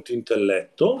 2 punti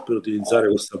intelletto per utilizzare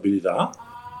questa abilità,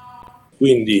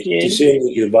 quindi ti Ok,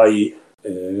 segni che vai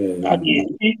a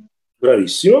 10.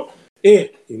 bravissimo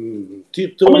e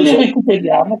ti Come trovi li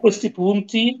recuperiamo questi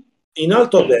punti? in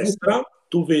alto a Per- destra,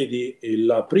 tu vedi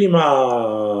la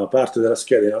prima parte della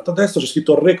scheda, in alto a destra c'è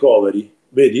scritto recovery,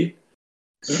 vedi?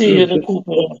 Sì,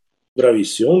 recupero.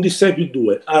 Bravissimo, un D6 più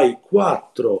 2, hai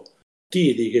 4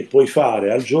 tiri che puoi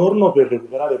fare al giorno per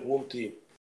recuperare punti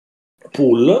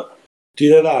pool,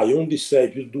 tirerai un D6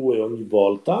 più 2 ogni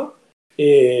volta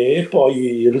e poi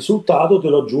il risultato te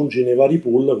lo aggiungi nei vari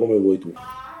pool come vuoi tu.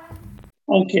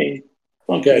 Ok,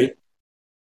 Ok? ok.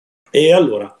 E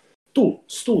allora tu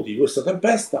studi questa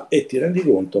tempesta e ti rendi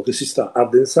conto che si sta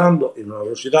addensando in una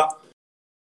velocità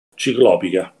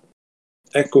ciclopica.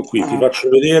 Ecco qui, ti Ah, faccio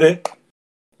vedere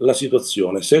la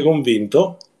situazione. Sei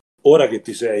convinto? Ora che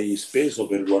ti sei speso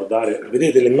per guardare,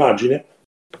 vedete l'immagine?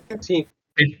 Sì,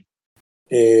 Sì.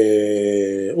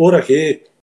 Ora che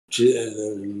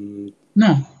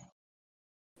No,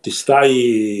 ti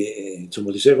stai,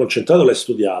 insomma, ti sei concentrato, l'hai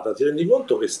studiata, ti rendi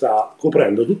conto che sta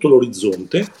coprendo tutto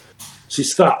l'orizzonte, si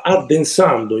sta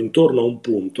addensando intorno a un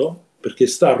punto perché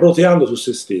sta roteando su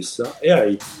se stessa e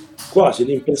hai quasi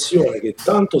l'impressione che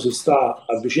tanto si sta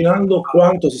avvicinando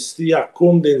quanto si stia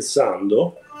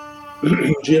condensando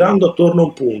girando attorno a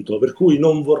un punto, per cui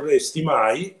non vorresti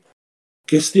mai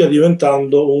che stia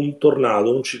diventando un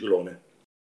tornado, un ciclone.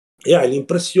 E hai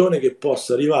l'impressione che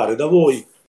possa arrivare da voi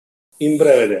in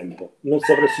breve tempo, non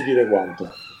sapresti dire quanto.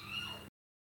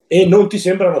 E non ti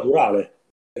sembra naturale,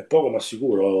 è poco ma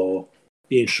sicuro,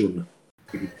 Inshun.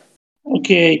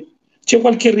 ok. C'è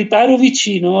qualche riparo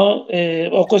vicino?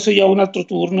 O questo io ho un altro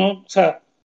turno? Sa,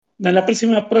 nella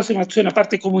prossima azione, a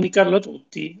parte comunicarlo a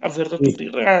tutti, avverto a tutti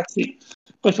i ragazzi,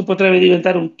 questo potrebbe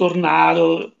diventare un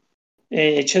tornado,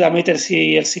 c'è da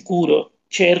mettersi al sicuro.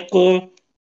 Cerco,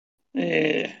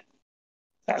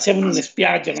 siamo in una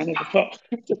spiaggia, ma non lo so.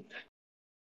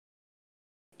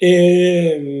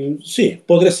 E, sì,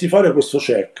 potresti fare questo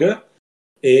check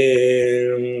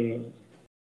e,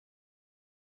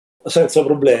 senza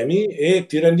problemi e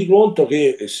ti rendi conto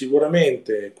che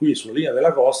sicuramente qui sulla linea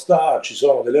della costa ci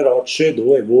sono delle rocce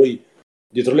dove voi,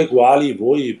 dietro le quali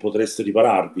voi potreste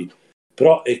ripararvi.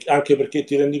 Però anche perché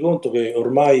ti rendi conto che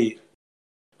ormai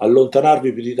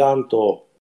allontanarvi più di tanto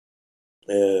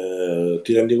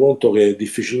ti rendi conto che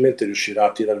difficilmente riuscirà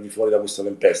a tirarvi fuori da questa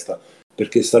tempesta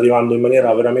perché sta arrivando in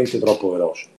maniera veramente troppo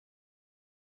veloce.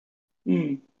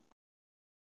 Mm.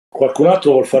 Qualcun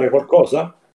altro vuol fare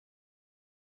qualcosa?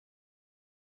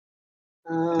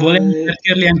 volevo eh,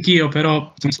 avvertirli anch'io,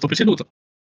 però sono stato preceduto.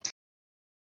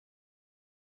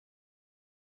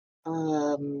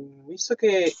 visto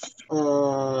che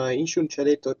Ishun ci ha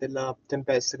detto della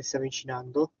tempesta che si sta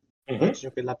avvicinando, Mhm.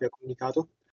 immagino che l'abbia comunicato,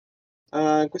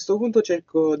 a questo punto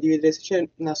cerco di vedere se c'è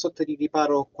una sorta di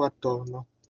riparo qua attorno.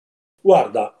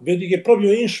 Guarda, vedi che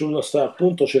proprio Inshun sta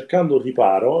appunto cercando un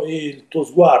riparo e il tuo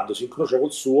sguardo si incrocia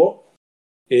col suo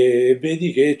e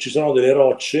vedi che ci sono delle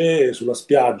rocce sulla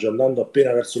spiaggia andando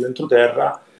appena verso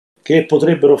l'entroterra che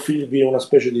potrebbero offrirvi una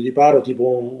specie di riparo, tipo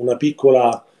una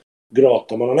piccola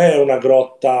grotta, ma non è una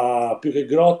grotta, più che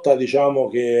grotta, diciamo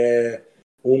che è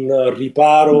un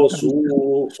riparo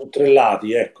su 3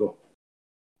 lati, ecco,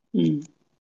 Mm.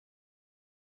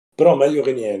 però meglio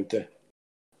che niente.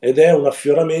 Ed è un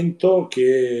affioramento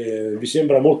che vi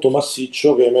sembra molto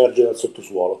massiccio che emerge dal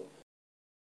sottosuolo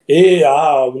e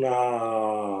ha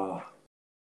una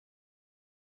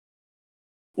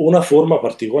forma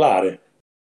particolare,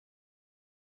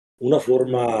 una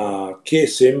forma che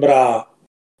sembra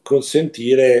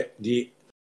consentire di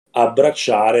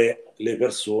abbracciare le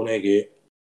persone che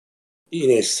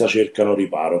in essa cercano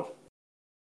riparo.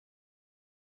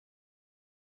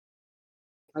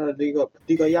 Allora dico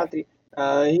agli altri,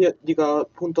 io dico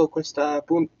appunto quella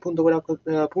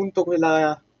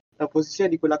la posizione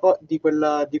di quella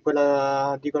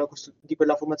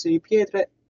formazione di pietre,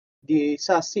 di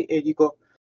sassi, e dico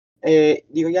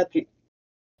agli altri: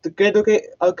 credo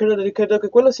che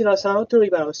quello sia la notte dove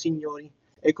arrivano, signori,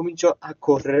 e comincio a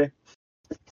correre.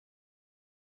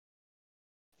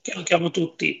 Chiamo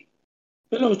tutti.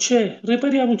 Veloce,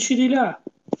 ripariamoci di là.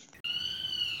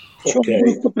 C'è un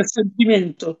brutto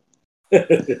presentimento.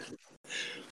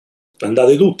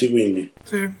 Andate tutti, quindi.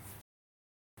 Sì.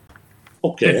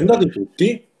 Ok, andate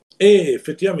tutti e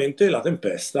effettivamente la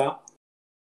tempesta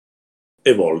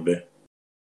evolve.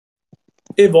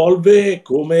 Evolve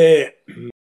come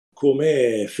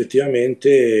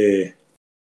effettivamente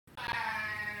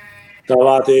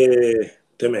stavate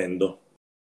temendo.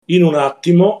 In un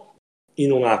attimo,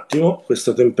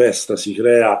 questa tempesta si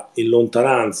crea in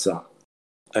lontananza,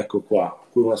 ecco qua,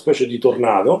 una specie di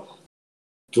tornado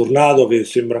che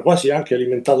sembra quasi anche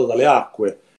alimentato dalle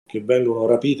acque che vengono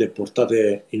rapite e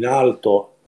portate in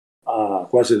alto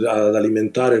quasi ad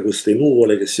alimentare queste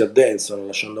nuvole che si addensano,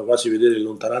 lasciando quasi vedere in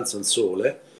lontananza il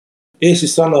sole, e si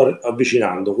stanno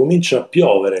avvicinando. Comincia a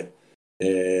piovere,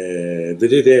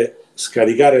 vedete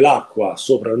scaricare l'acqua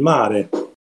sopra il mare.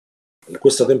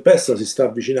 Questa tempesta si sta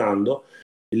avvicinando,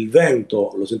 il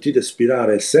vento lo sentite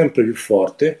spirare sempre più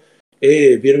forte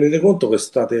e vi rendete conto che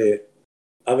siete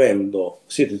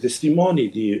testimoni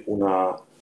di una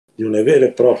vera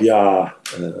e propria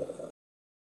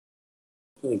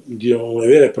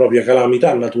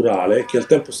calamità naturale che al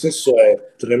tempo stesso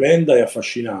è tremenda e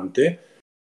affascinante,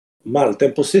 ma al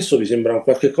tempo stesso vi sembra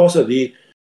qualche cosa di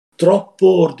troppo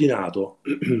ordinato,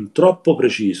 troppo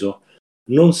preciso,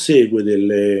 non segue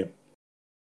dei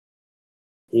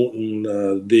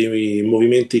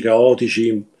movimenti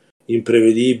caotici,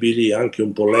 imprevedibili, anche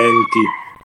un po' lenti.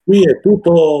 Qui è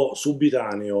tutto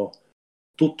subitaneo,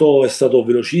 tutto è stato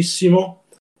velocissimo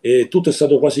e tutto è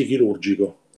stato quasi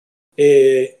chirurgico.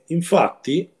 E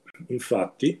infatti,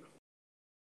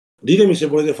 ditemi se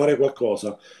volete fare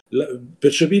qualcosa.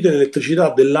 Percepite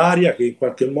l'elettricità dell'aria che in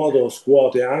qualche modo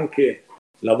scuote anche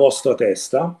la vostra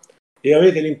testa e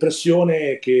avete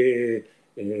l'impressione che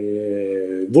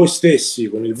voi stessi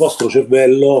con il vostro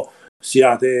cervello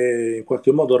siate in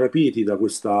qualche modo rapiti da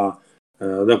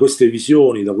queste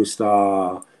visioni, da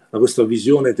questa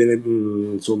visione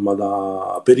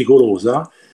insomma pericolosa,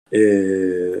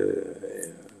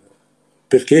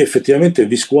 perché effettivamente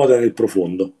vi scuote nel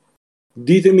profondo.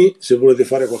 Ditemi se volete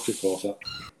fare qualche cosa.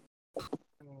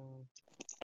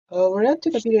 Vorrei un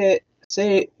attimo capire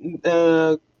se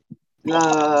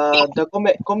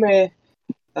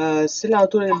se la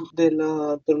natura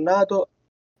del tornado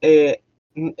è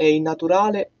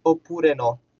innaturale oppure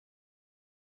no.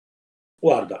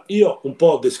 Guarda, io un po'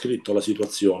 ho descritto la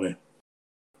situazione.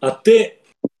 A te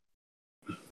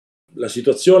la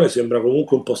situazione sembra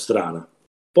comunque un po' strana.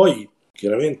 Poi,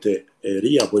 chiaramente,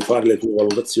 Ria, puoi fare le tue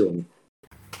valutazioni.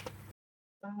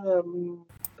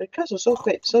 Per caso so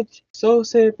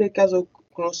se per caso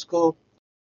conosco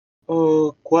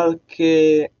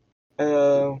qualche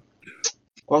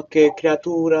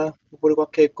creatura oppure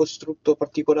qualche costrutto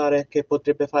particolare che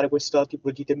potrebbe fare questo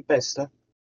tipo di tempesta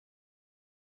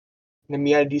nel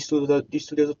mio area di studio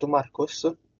sotto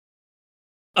Marcos.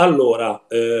 Allora,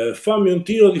 fammi un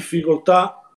tiro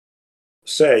difficoltà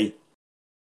 6.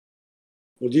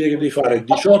 Vuol dire che devi fare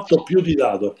 18 più di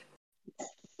dado.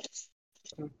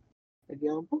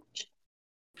 Vediamo un po'.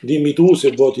 Dimmi tu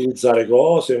se vuoi utilizzare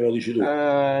cose, me lo dici tu.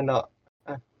 No,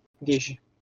 10.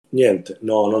 Niente,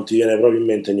 no, non ti viene proprio in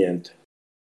mente niente.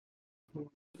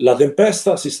 La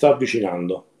tempesta si sta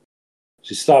avvicinando.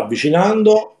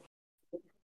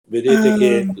 Vedete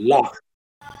che là...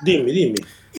 Dimmi.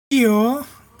 Io,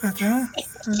 aspetta,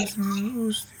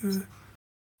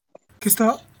 che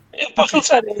sto... Posso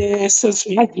usare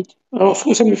oh,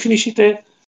 scusami, finisci te.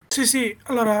 Sì,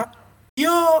 allora,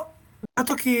 io,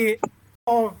 dato che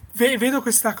vedo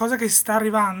questa cosa che sta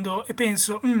arrivando e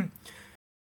penso, è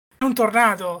un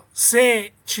tornado,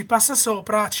 se ci passa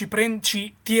sopra ci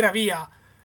tira via,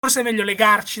 forse è meglio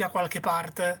legarci da qualche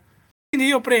parte. Quindi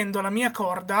io prendo la mia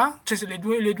corda, cioè le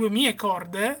due mie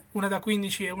corde, una da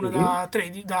 15 e una da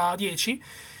 13, da 10,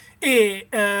 e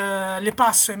le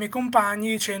passo ai miei compagni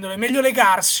dicendole meglio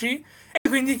legarsi, e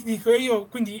quindi dico io,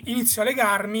 quindi inizio a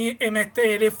legarmi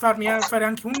e farmi fare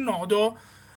anche un nodo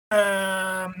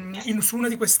su una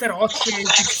di queste rocce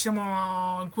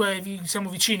in cui siamo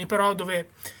vicini, però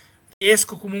dove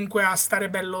riesco comunque a stare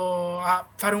bello, a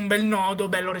fare un bel nodo,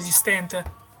 bello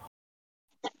resistente.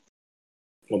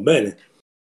 Va bene.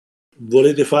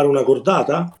 Volete fare una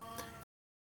cordata?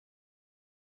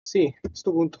 Sì, a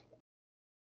questo punto.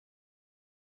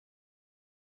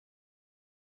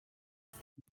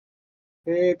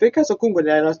 Per caso comunque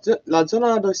la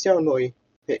zona dove siamo noi,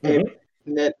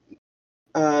 le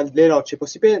rocce, è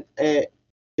possibile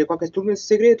c'è qualche tunnel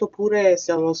segreto oppure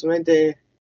siamo solamente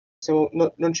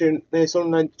non c'è c'è solo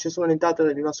un'entrata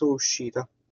e una sola uscita?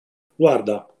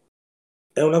 Guarda,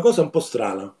 è una cosa un po'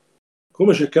 strana.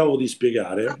 Come cercavo di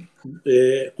spiegare,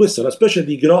 questa è una specie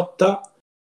di grotta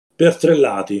per 3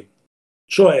 lati,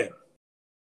 cioè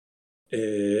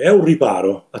è un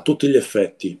riparo a tutti gli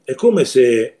effetti. È come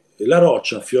se la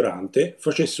roccia affiorante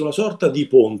facesse una sorta di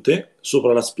ponte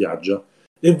sopra la spiaggia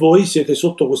e voi siete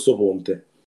sotto questo ponte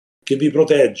che vi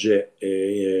protegge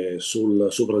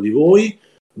sopra di voi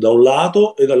da un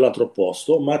lato e dall'altro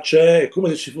opposto, ma è come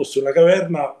se ci fosse una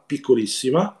caverna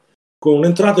piccolissima con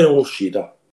un'entrata e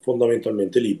un'uscita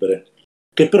fondamentalmente libere,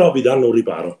 che però vi danno un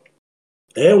riparo.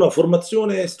 È una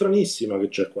formazione stranissima che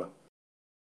c'è qua.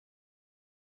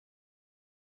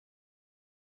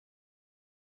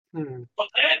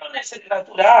 Potrebbe non essere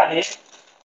naturale.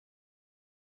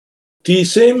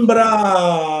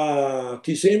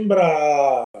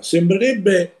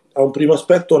 Sembrerebbe a un primo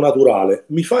aspetto naturale.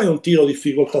 Mi fai un tiro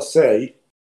difficoltà 6?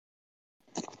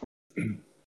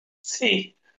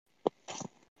 Sì.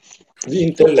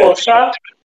 Di Tu cosa?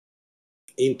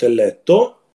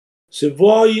 intelletto, se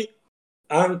vuoi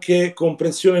anche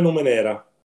comprensione numenera.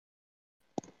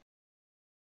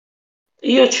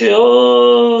 Io ci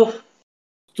ho...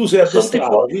 Tu sei Sono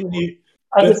addestrato, tipo quindi per te,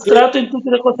 addestrato in tutte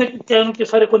le cose che hanno a che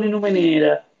fare con il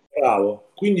NUMENERA.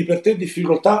 bravo, quindi per te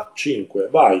difficoltà 5,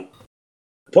 vai.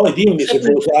 Poi dimmi se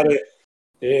vuoi Sempre,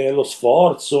 usare lo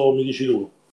sforzo, mi dici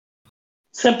tu.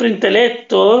 sempre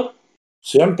intelletto,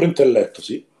 Sempre intelletto,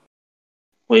 sì.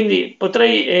 quindi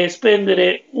potrei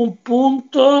spendere un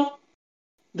punto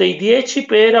dei 10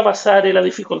 per abbassare la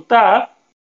difficoltà.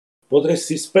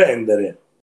 Potresti spendere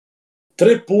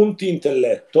 3 punti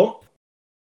intelletto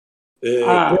per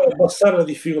Ah, abbassare la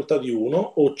difficoltà di 1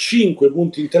 o 5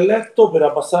 punti intelletto per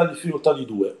abbassare la difficoltà di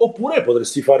 2. Oppure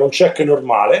potresti fare un check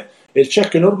normale e il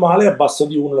check normale abbassa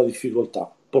di 1 la difficoltà,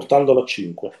 portandolo a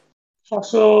 5.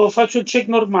 faccio il check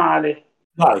normale.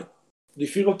 Vai,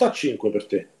 difficoltà 5 per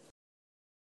te.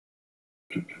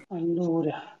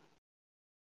 Allora,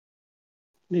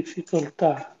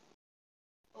 difficoltà.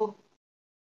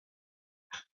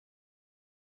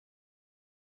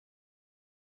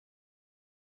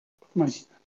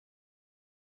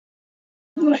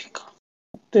 Ecco,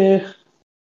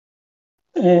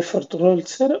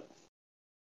 Fortrolzer,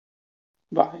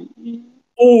 vai,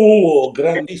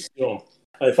 Grandissimo.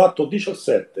 Hai fatto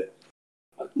 17.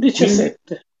 Quindi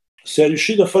 17. sei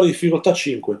riuscito a fare difficoltà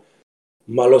 5.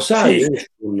 Ma lo Sì, sai,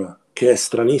 Inchun, che è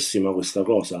stranissima questa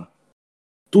cosa?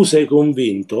 Tu sei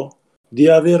convinto di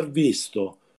aver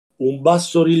visto un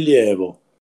bassorilievo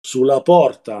sulla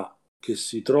porta che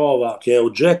si trova, che è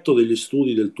oggetto degli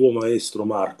studi del tuo maestro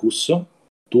Marcus,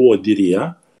 tuo e di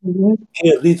Ria,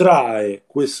 che ritrae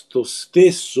questo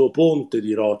stesso ponte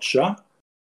di roccia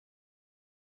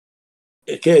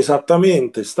e che è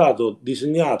esattamente stato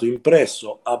disegnato,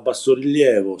 impresso a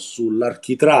bassorilievo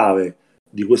sull'architrave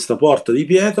di questa porta di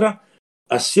pietra,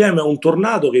 assieme a un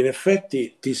tornado che in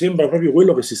effetti ti sembra proprio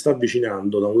quello che si sta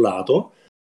avvicinando da un lato,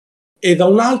 e da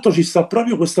un altro ci sta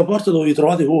proprio questa porta dove vi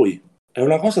trovate voi. È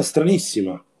una cosa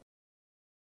stranissima.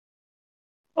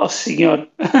 oh signor,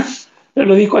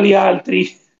 lo dico agli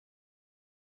altri.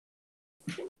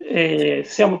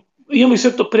 Io mi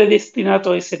sento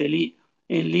predestinato a essere lì,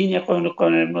 in linea con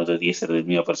il modo di essere del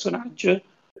mio personaggio.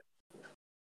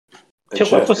 C'è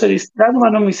Certo. qualcosa di strano, ma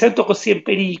non mi sento così in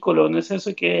pericolo, nel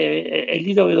senso che è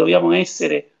lì dove dobbiamo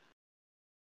essere.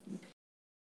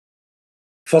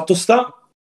 Fatto sta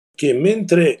che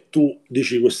mentre tu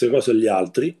dici queste cose agli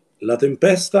altri, la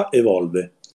tempesta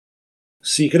evolve.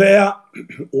 Si crea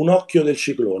un occhio del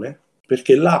ciclone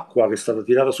perché l'acqua che è stata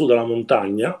tirata su dalla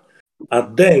montagna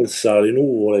addensa le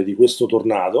nuvole di questo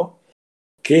tornado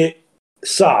che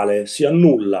sale, si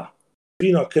annulla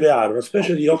fino a creare una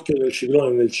specie di occhio del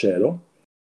ciclone nel cielo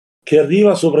che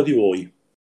arriva sopra di voi,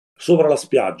 sopra la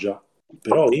spiaggia.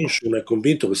 Però Inshun è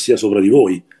convinto che sia sopra di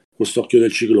voi questo occhio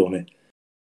del ciclone.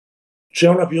 C'è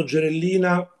una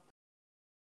pioggerellina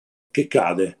che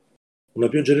cade, una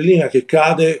pioggerellina che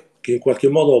cade che in qualche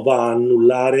modo va a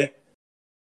annullare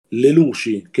le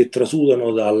luci che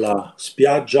trasudano dalla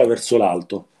spiaggia verso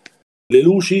l'alto. Le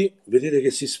luci vedete che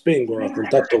si spengono a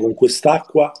contatto con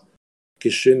quest'acqua che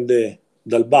scende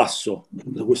dal basso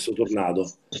da questo tornado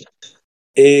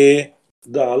e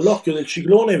dall'occhio del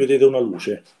ciclone vedete una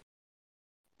luce,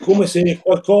 come se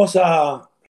qualcosa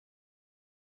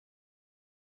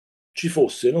ci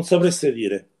fosse, non sapreste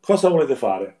dire. Cosa volete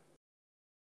fare?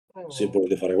 Se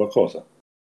volete fare qualcosa.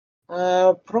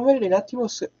 Provo a vedere un attimo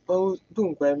se...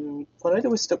 dunque, quando vedo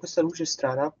questa luce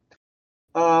strana,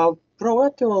 provo un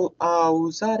attimo a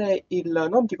usare il...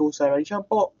 non dico usare, ma diciamo un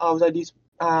po' a usare...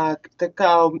 a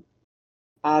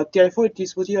tirare fuori il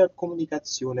dispositivo di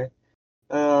comunicazione.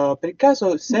 Per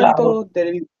caso Bravo.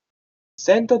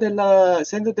 sento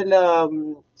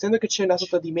che c'è una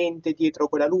sorta di mente dietro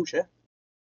quella luce?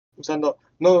 Non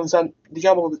usando,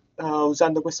 diciamo,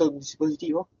 usando questo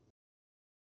dispositivo?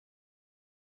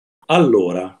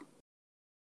 Allora,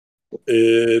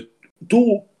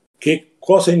 tu che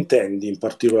cosa intendi in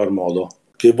particolar modo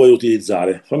che vuoi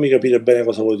utilizzare? Fammi capire bene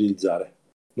cosa vuoi utilizzare.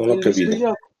 Non ho Il capito.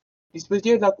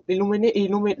 dispositivo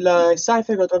la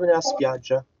Cypher lo trovi nella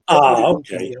spiaggia. Cosa mi Ah, ok,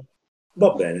 consigli?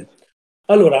 va bene.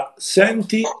 Allora,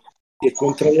 senti che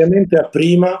contrariamente a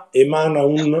prima emana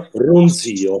un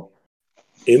ronzio.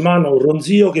 Emana un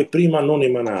ronzio che prima non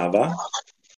emanava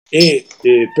e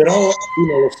però tu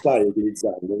non lo stai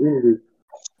utilizzando, quindi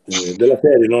della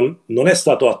serie non è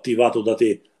stato attivato da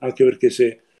te, anche perché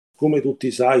se come tutti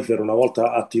i cipher una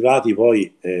volta attivati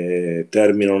poi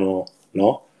terminano,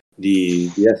 no,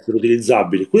 di essere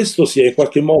utilizzabili. Questo si è in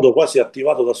qualche modo quasi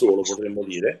attivato da solo, potremmo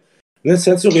dire, nel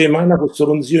senso che emana questo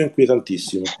ronzio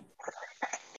inquietantissimo.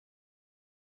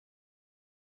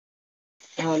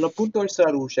 Lo punto verso la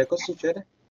luce, cosa succede?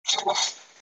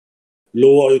 Lo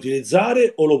vuoi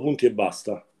utilizzare o lo punti e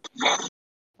basta?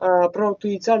 Provo a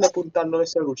utilizzarlo e puntarlo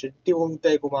verso la luce, tipo un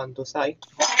telecomando, sai?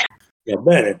 Va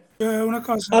bene. Una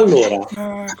cosa, Allora,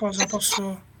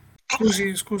 posso...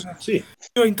 Scusa. sì,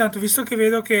 Io intanto, visto che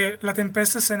vedo che la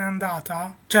tempesta se n'è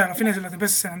andata, cioè alla fine se la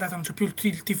tempesta se n'è andata non c'è più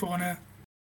il tifone.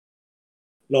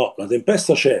 no, la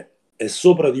tempesta c'è, è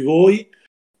sopra di voi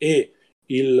e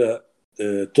il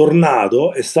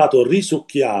tornado è stato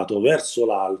risucchiato verso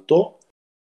l'alto,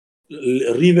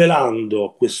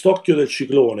 rivelando quest'occhio del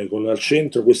ciclone con al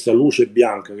centro questa luce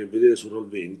bianca che vedete sul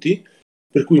Roll20,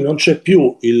 per cui non c'è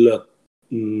più il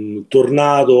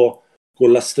tornado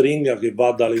con la stringa che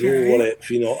va dalle Ok. nuvole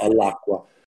fino all'acqua.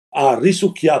 Ha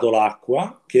risucchiato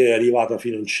l'acqua che è arrivata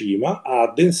fino in cima, ha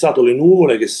addensato le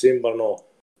nuvole che sembrano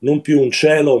non più un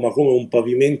cielo ma come un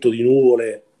pavimento di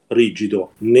nuvole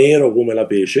rigido, nero come la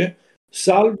pece,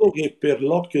 salvo che per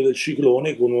l'occhio del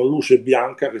ciclone con una luce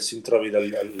bianca che si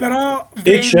intravede Però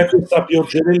e c'è vento, questa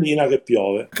pioggerellina che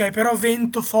piove. ok, però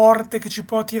vento forte che ci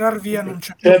può tirar via non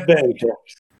c'è più. C'è vento,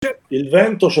 il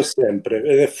vento c'è sempre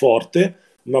ed è forte,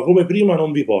 ma come prima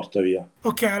non vi porta via.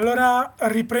 Ok, allora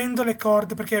riprendo le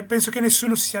corde perché penso che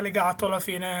nessuno si sia legato alla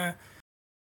fine.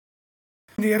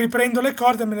 Quindi riprendo le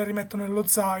corde e me le rimetto nello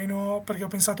zaino perché ho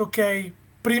pensato, ok,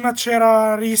 prima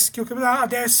c'era rischio,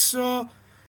 adesso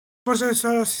forse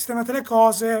sono sistemate le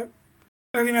cose,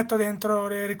 le rimetto dentro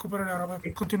e recupero le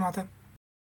robe. Continuate.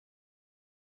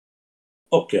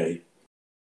 Ok,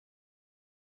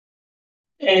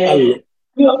 allora,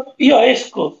 Io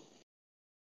esco,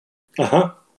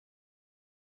 ah,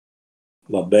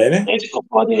 va bene. esco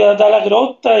fuori dalla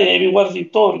grotta e mi guardo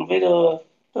intorno, vedo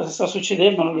cosa sta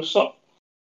succedendo, non lo so.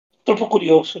 Troppo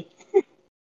curioso.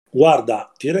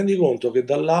 Guarda, ti rendi conto che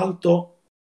dall'alto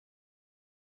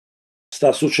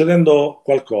sta succedendo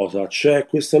qualcosa, c'è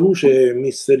questa luce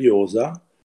misteriosa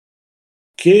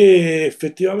che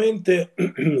effettivamente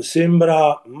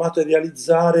sembra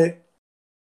materializzare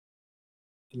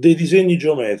dei disegni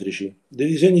geometrici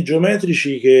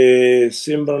che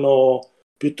sembrano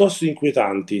piuttosto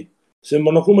inquietanti,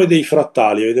 sembrano come dei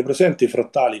frattali. Avete presente i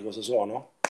frattali cosa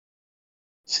sono?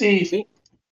 Sì, Sì.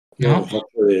 Ve lo No?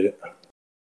 faccio vedere.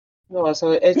 No, è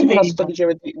tipo una sorta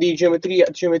vento. di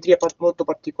geometria molto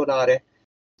particolare.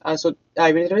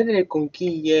 Vedete vedere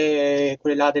conchiglie,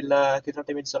 quelle là che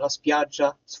trovate in mezzo alla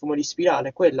spiaggia, sfumo di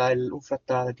spirale, quella è un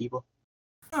frattale tipo.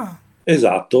 Ah,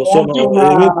 Esatto, C'è anche sono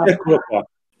una... elementi, eccolo qua.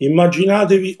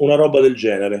 Immaginatevi una roba del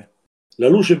genere. La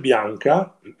luce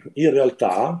bianca in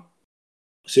realtà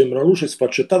sembra una luce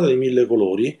sfaccettata di mille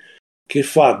colori che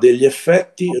fa degli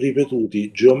effetti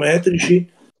ripetuti geometrici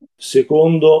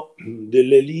secondo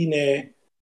delle linee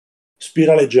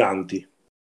spiraleggianti.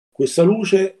 Questa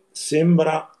luce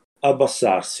sembra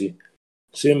abbassarsi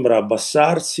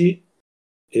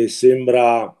e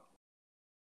sembra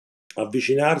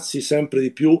avvicinarsi sempre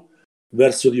di più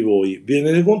verso di voi. Vi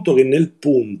rendete conto che nel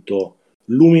punto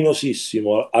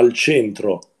luminosissimo al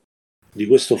centro di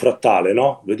questo frattale,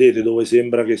 no? Vedete dove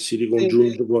sembra che si Sì.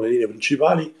 ricongiungono le linee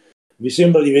principali? Vi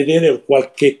sembra di vedere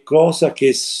qualche cosa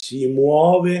che si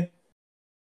muove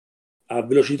a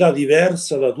velocità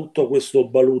diversa da tutto questo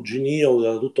baluginio,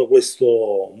 da tutto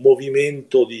questo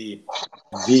movimento di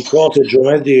cose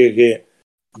geometriche che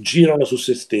girano su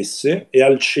se stesse e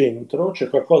al centro c'è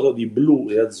qualcosa di blu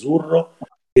e azzurro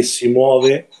che si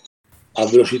muove a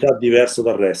velocità diversa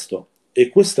dal resto, e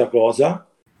questa cosa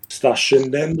sta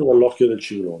scendendo dall'occhio del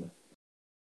ciclone.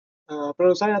 Però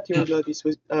lo sai un attimo io sto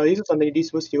usando il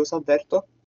dispositivo, cosa avverto?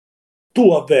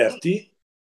 Tu avverti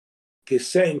che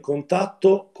sei in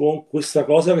contatto con questa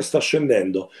cosa che sta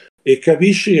scendendo e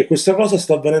capisci che questa cosa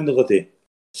sta venendo da te,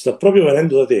 sta proprio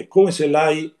venendo da te, come se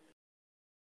l'hai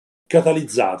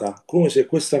catalizzata, come se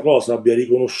questa cosa abbia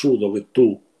riconosciuto che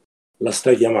tu la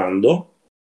stai chiamando,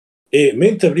 e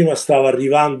mentre prima stava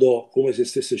arrivando come se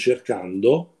stesse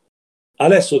cercando,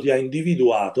 adesso ti ha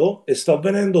individuato e sta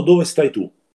venendo dove stai tu.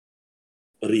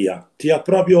 Ria, ti ha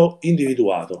proprio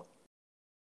individuato.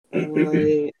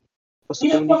 Posso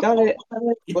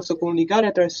comunicare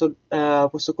attraverso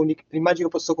immagino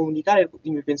che posso comunicare i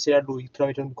miei pensieri a lui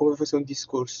tramite come fosse un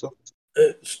discorso.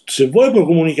 Se vuoi puoi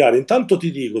comunicare, intanto ti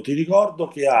ricordo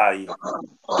che hai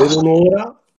per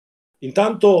un'ora,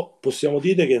 intanto possiamo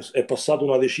dire che è passato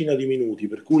una decina di minuti,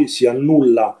 per cui si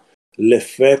annulla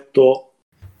l'effetto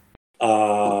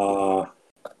a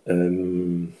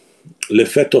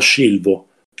l'effetto a Scilvo,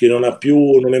 che non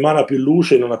emana più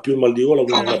luce, non ha più il mal di gola,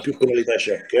 quindi non ha più penalità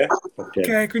cieche.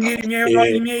 Ok, quindi i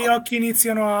miei occhi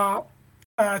iniziano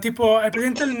tipo, è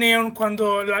presente il neon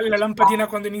quando la lampadina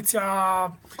quando inizia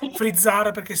a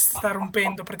frizzare perché si sta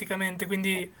rompendo praticamente,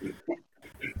 quindi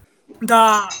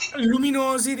da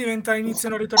luminosi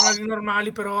iniziano a ritornare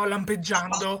normali, però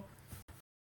lampeggiando.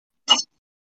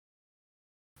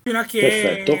 Fino a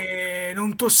Perfetto, che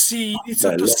non inizio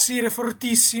a bello. tossire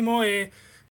fortissimo e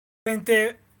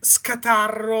veramente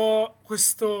scatarro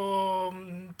questo.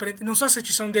 Non so se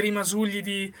ci sono dei rimasugli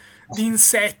di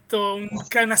insetto,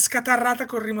 una scatarrata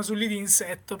con rimasugli di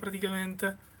insetto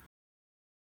praticamente.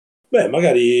 Beh,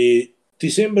 magari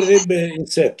ti sembrerebbe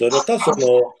insetto, in realtà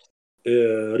sono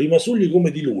rimasugli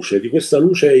come di luce, di questa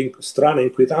luce strana e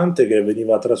inquietante che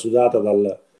veniva trasudata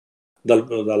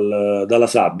dalla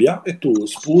sabbia, e tu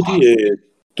sputi e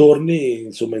torni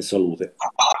insomma in salute.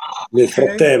 Nel Ok.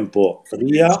 frattempo,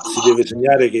 Ria si deve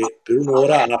segnare che per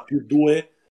un'ora ha più 2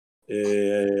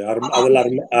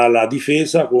 alla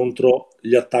difesa contro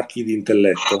gli attacchi di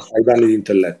intelletto, ai danni di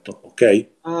intelletto, ok?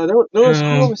 Dove lo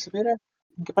scrivo per sapere?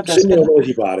 In che parte della Segnalo scheda? dove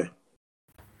ti pare.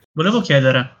 Volevo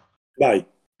chiedere, Vai.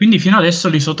 quindi fino adesso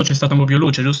lì sotto c'è stata un po' più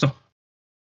luce, giusto?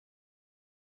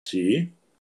 Sì.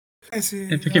 Eh sì,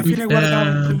 Perché alla fine guardavo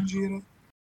un po' in giro.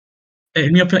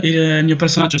 il mio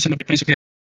personaggio, essendo che penso che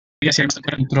sia rimasto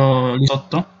ancora dentro lì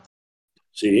sotto,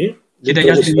 Sì, chiede agli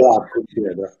dentro altri questo arco di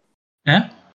pietra.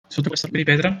 sotto questo arco di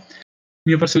pietra, il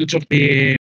mio personaggio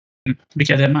vi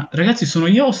chiede, ma ragazzi sono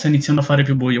io o sta iniziando a fare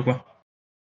più buio qua?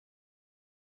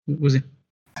 Così.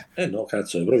 No,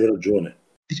 cazzo, hai proprio ragione.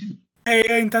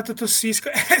 E intanto tossisco.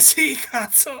 Sì,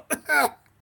 cazzo.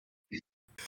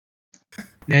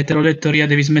 Te l'ho detto, Ria,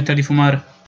 devi smettere di fumare.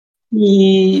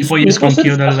 Mi, E poi mi esco può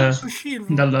anch'io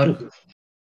Scilvo. dall'arco.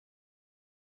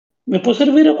 mi può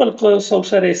servire qualcosa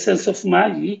usare Sense of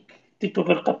Magic, tipo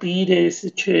per capire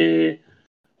se c'è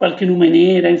qualche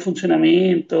numenera in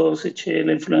funzionamento, se c'è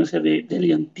l'influenza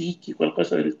degli antichi,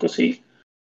 qualcosa del così,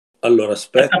 Allora, per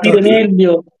aspetta, capire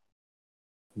meglio.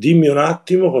 dimmi un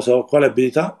attimo quale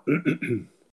abilità.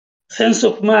 Sense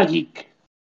of Magic.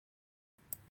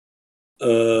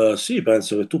 Sì,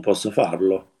 penso che tu possa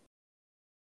farlo.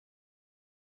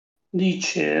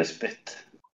 Dice, aspetta.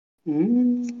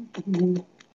 Mm.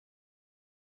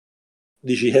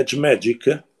 Dici Hedge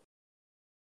Magic?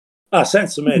 Ah,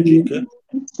 Sense Magic?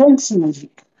 Sense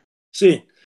Magic. Sì,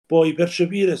 puoi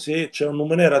percepire se c'è un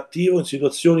numenera attivo in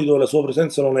situazioni dove la sua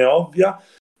presenza non è ovvia.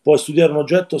 Puoi studiare un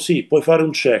oggetto? Sì, puoi fare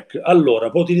un check. Allora,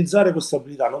 puoi utilizzare questa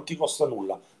abilità, non ti costa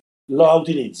nulla. La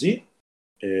utilizzi,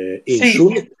 Sì,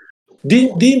 Inshul.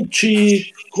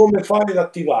 Dici come fai ad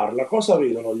attivarla, cosa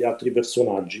vedono gli altri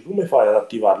personaggi, come fai ad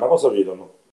attivarla, cosa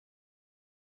vedono?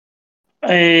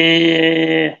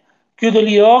 chiudo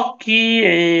gli occhi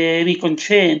e mi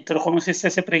concentro come se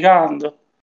stesse pregando.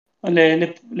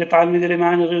 Le palme delle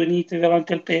mani riunite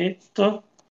davanti al petto,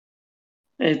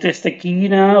 testa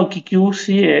china, occhi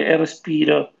chiusi e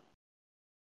respiro.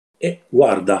 E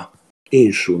guarda,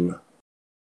 Inshul,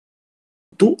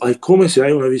 tu hai come se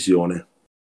hai una visione.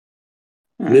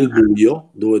 Nel buio,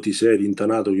 dove ti sei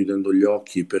rintanato chiudendo gli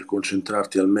occhi per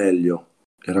concentrarti al meglio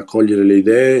e raccogliere le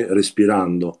idee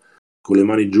respirando con le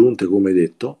mani giunte, come hai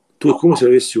detto, tu è come se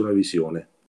avessi una visione.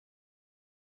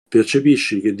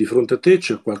 Percepisci che di fronte a te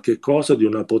c'è qualche cosa di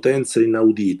una potenza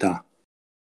inaudita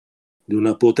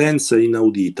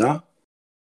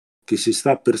che si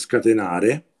sta per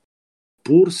scatenare,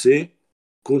 pur se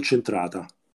concentrata.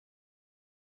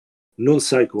 Non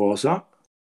sai cosa,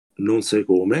 non sai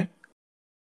come,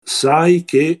 sai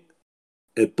che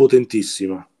è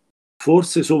potentissima,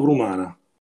 forse sovrumana,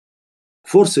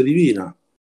 forse divina,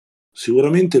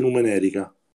 sicuramente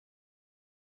numenerica,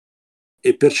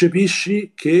 e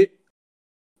percepisci che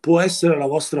può essere alla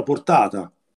vostra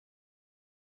portata,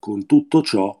 con tutto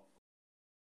ciò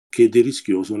che di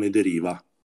rischioso ne deriva.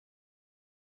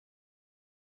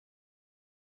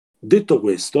 Detto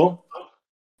questo,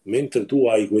 mentre tu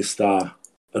hai questa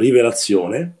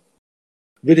rivelazione,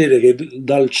 vedete che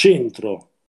dal centro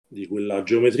di quella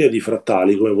geometria di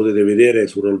frattali, come potete vedere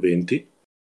su Roll20,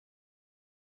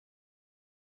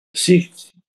 si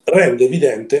rende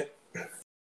evidente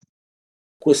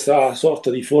questa sorta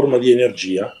di forma di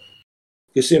energia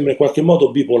che sembra in qualche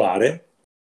modo bipolare,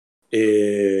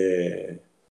 e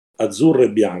azzurra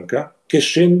e bianca, che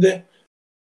scende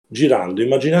girando.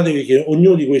 Immaginatevi che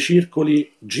ognuno di quei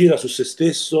circoli gira su se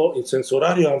stesso in senso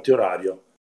orario e antiorario.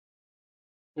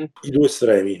 I due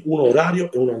estremi, uno orario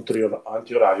e uno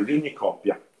antiorario di ogni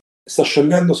coppia. Sta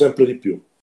scendendo sempre di più.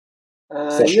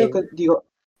 Dico,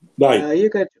 Vai. io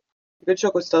che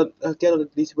ho questo attivato di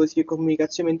dispositivi di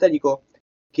comunicazione mentale, dico,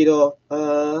 chiedo,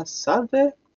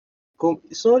 salve,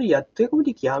 sono Ria, te come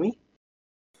ti chiami?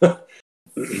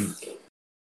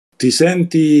 Ti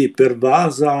senti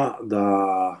pervasa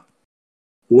da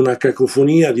una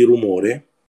cacofonia di rumore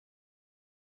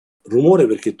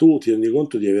perché tu ti rendi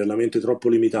conto di avere la mente troppo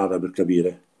limitata per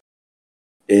capire,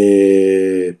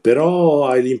 però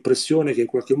hai l'impressione che in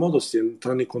qualche modo stia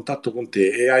entrando in contatto con te,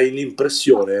 e hai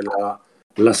l'impressione,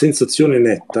 la sensazione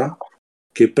netta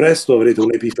che presto avrete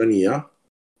un'epifania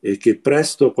e che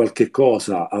presto qualche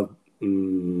cosa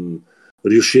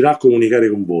riuscirà a comunicare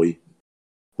con voi,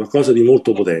 qualcosa di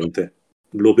molto potente.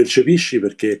 Lo percepisci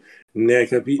perché ne hai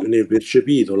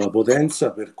percepito la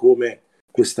potenza per come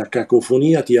questa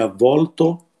cacofonia ti ha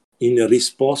avvolto in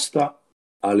risposta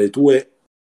alle tue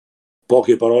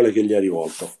poche parole che gli hai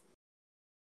rivolto.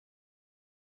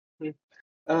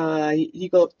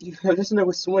 Dico, adesso da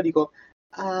questo modo dico,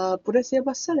 potresti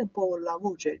abbassare un po' la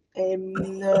voce. Hai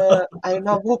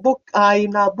una bocca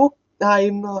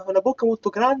molto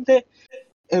grande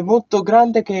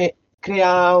che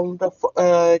crea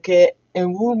che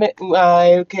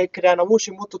crea una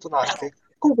voce molto tonante.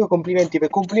 Comunque complimenti.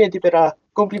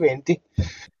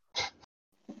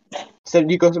 Se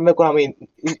dico in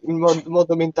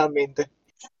modo mentalmente.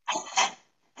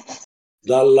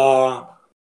 Da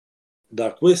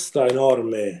questa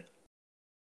enorme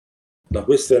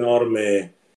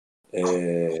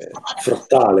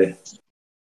frattale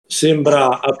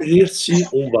sembra aprirsi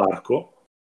un varco,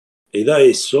 e da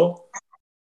esso,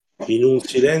 in un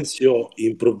silenzio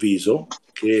improvviso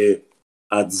che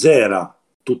azzera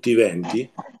tutti i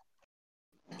venti,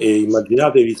 e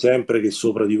immaginatevi sempre che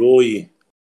sopra di voi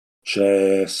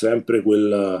c'è sempre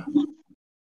quella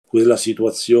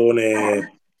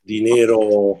situazione di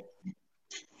nero,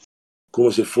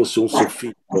 come se fosse un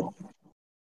soffitto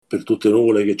per tutte le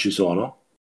nuvole che ci sono.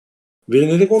 Vi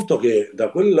rendete conto che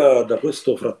da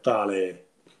questo frattale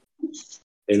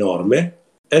enorme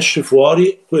esce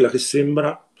fuori quella che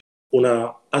sembra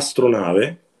una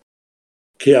astronave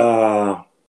che ha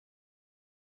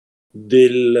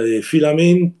dei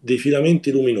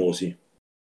filamenti luminosi.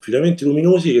 Filamenti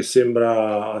luminosi che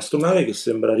sembra astronave, che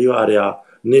sembra arrivare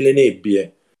nelle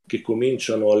nebbie che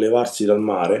cominciano a levarsi dal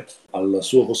mare al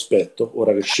suo cospetto,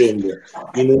 ora che scende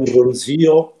in un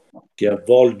ronzio che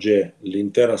avvolge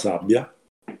l'intera spiaggia,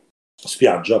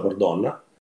 perdona.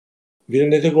 Vi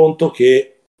rendete conto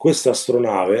che questa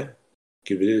astronave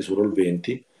che vedete su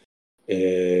Roll20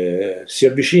 si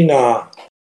avvicina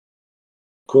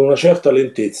con una certa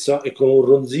lentezza e con un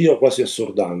ronzio quasi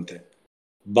assordante,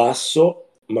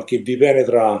 basso, ma che vi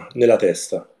penetra nella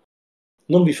testa.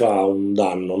 Non vi fa un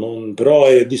danno, però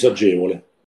è disagevole.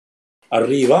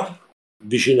 Arriva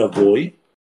vicino a voi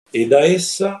e da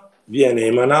essa viene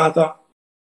emanata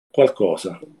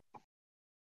qualcosa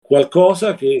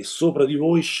che sopra di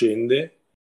voi scende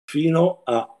fino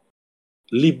a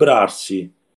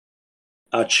librarsi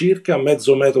a circa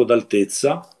mezzo metro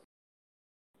d'altezza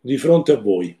di fronte a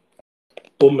voi,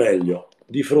 o meglio,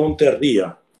 di fronte a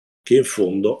Ria, che in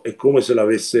fondo è come se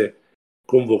l'avesse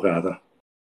convocata.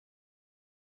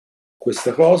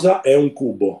 Questa cosa è un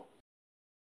cubo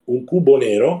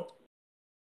nero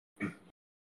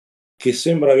che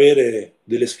sembra avere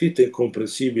delle scritte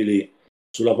incomprensibili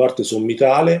sulla parte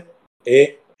sommitale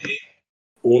e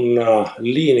una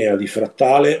linea di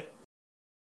frattale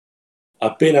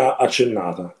appena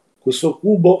accennata. Questo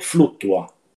cubo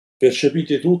fluttua,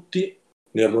 percepite tutti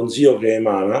nel ronzio che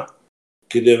emana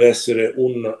che deve essere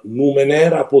un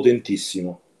numenera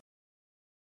potentissimo.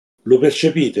 Lo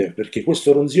percepite perché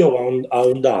questo ronzio ha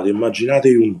ondate,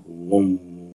 immaginatevi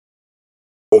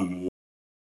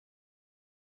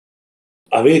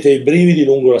avete i brividi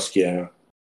lungo la schiena.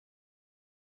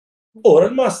 Ora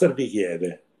il master vi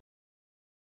chiede: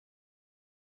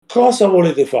 cosa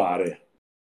volete fare?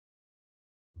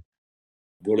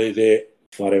 Volete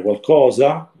fare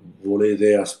qualcosa?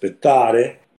 Volete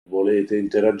aspettare? Volete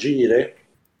interagire?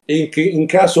 E in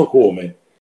caso come?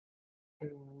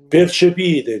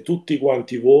 Percepite tutti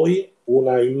quanti voi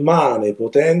una immane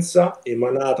potenza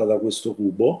emanata da questo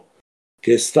cubo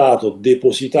che è stato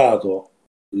depositato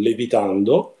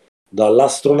levitando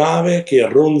dall'astronave che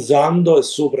ronzando è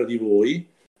sopra di voi,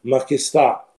 ma che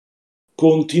sta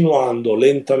continuando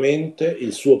lentamente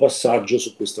il suo passaggio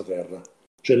su questa terra.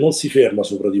 Cioè non si ferma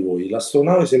sopra di voi,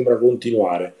 l'astronave sembra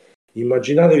continuare.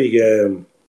 Immaginatevi che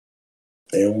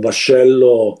è un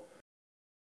vascello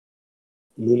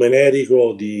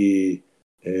numenerico di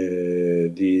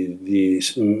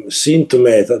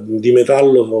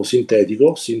metallo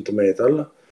sintetico, synth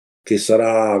metal, che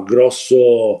sarà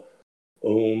grosso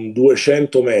un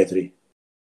 200 metri,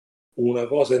 una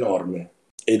cosa enorme.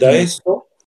 E da esso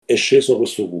è sceso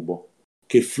questo cubo,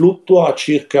 che fluttua a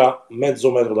circa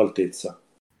mezzo metro d'altezza.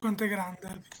 Quanto è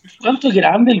grande? Quanto è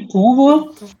grande il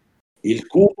cubo? Il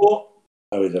cubo,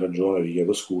 avete ragione, vi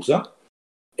chiedo scusa,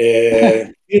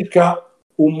 è circa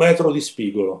un metro di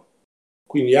spigolo,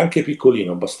 quindi anche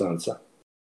piccolino abbastanza.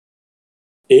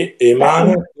 E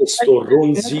emana questo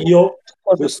ronzio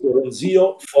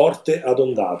forte ad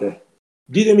ondate.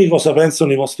 Ditemi cosa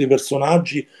pensano i vostri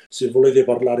personaggi, se volete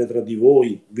parlare tra di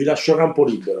voi. Vi lascio campo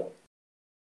libero.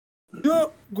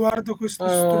 Io guardo questo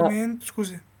strumento,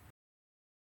 scusi.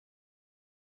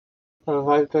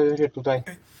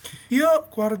 Io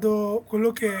guardo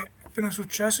quello che è appena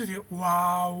successo e dico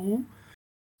wow.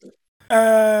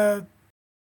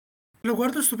 Lo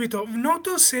guardo stupito.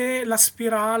 Noto se la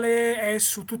spirale è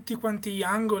su tutti quanti gli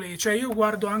angoli. Cioè io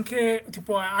guardo anche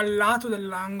tipo al lato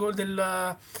dell'angolo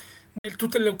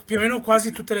più o meno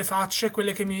quasi tutte le facce,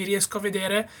 quelle che mi riesco a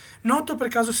vedere. Noto per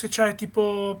caso se c'è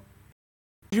tipo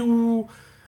più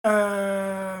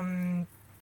ehm,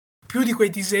 più di quei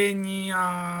disegni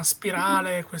a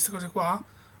spirale, queste cose qua?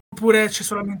 Oppure c'è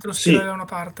solamente lo spirale da una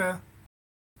parte?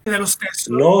 Ed è lo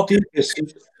stesso?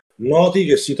 Noti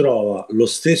che si trova lo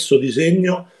stesso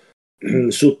disegno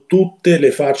su tutte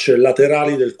le facce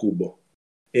laterali del cubo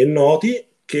e noti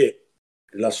che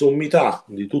la sommità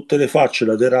di tutte le facce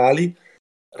laterali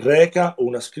reca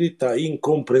una scritta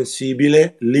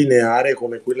incomprensibile lineare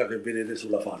come quella che vedete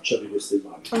sulla faccia di queste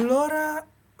immagini.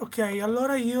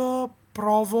 Allora io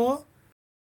provo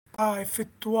a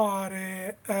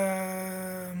effettuare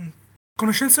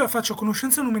faccio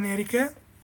conoscenze numeriche,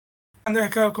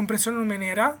 comprensione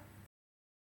numenera,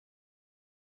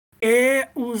 e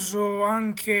uso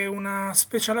anche una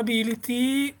special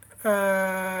ability,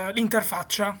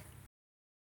 l'interfaccia.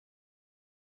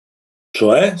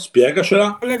 Cioè,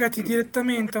 spiegacela. Collegati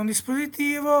direttamente a un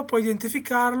dispositivo, puoi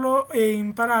identificarlo e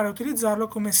imparare a utilizzarlo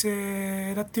come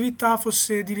se l'attività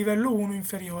fosse di livello 1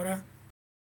 inferiore.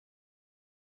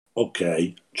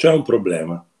 Ok, c'è un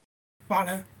problema.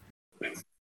 Vale.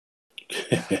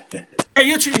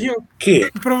 Io Che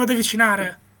mi provo ad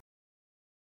avvicinare.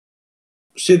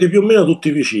 siete più o meno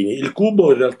tutti vicini. Il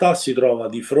cubo in realtà si trova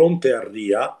di fronte a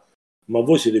Ria, ma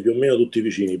voi siete più o meno tutti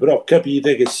vicini, però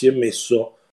capite che si è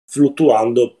messo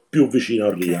fluttuando più vicino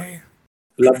a Ria. Ok.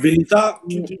 L'abilità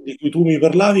di cui tu mi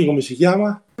parlavi, come si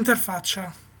chiama?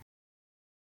 Interfaccia.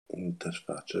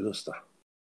 Interfaccia, dove sta?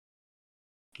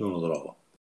 Non lo trovo.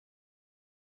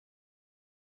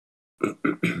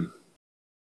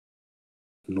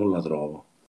 Non la trovo.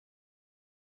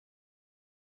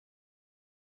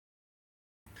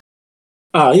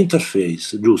 Ah,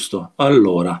 interface, giusto.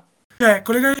 Allora, Cioè,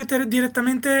 collegare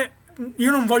direttamente,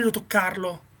 io non voglio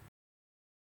toccarlo.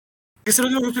 Perché se lo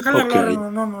devo toccare ok. allora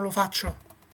non lo faccio.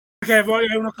 Perché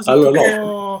è una cosa Allora,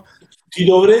 no, proprio... ti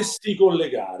dovresti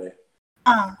collegare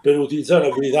Ah, per utilizzare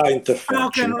l'abilità ok,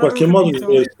 interfaccia. In non l'avevo qualche modo ti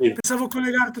capito. dovresti... Pensavo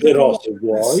collegarti tipo Però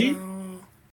wireless.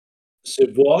 se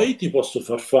vuoi ti posso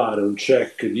far fare un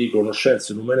check di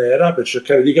conoscenze numenera per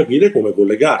cercare di capire come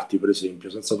collegarti, per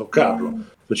esempio, senza toccarlo,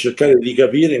 per cercare di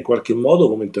capire in qualche modo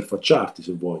come interfacciarti,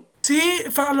 se vuoi. Sì,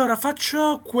 allora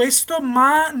faccio questo,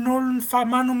 ma non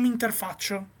mi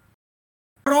interfaccio.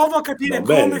 Provo a capire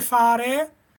Va come bene.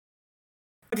 fare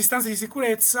a distanza di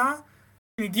sicurezza,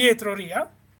 quindi dietro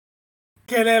Ria,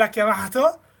 che lei l'ha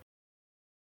chiamato,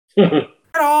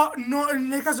 però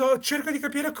nel caso cerco di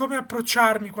capire come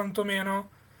approcciarmi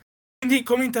quantomeno. Quindi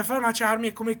come interfacciarmi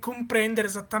e come comprendere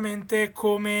esattamente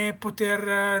come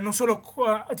poter non solo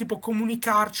tipo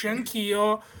comunicarci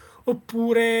anch'io,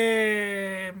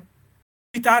 oppure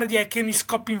evitare che mi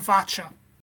scoppi in faccia.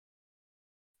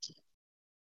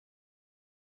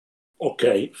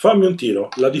 Ok, fammi un tiro.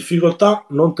 La difficoltà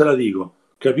non te la dico.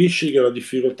 Capisci che è una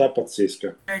difficoltà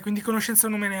pazzesca. Quindi conoscenza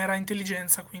numenera,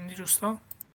 intelligenza, quindi, giusto?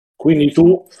 Quindi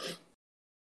tu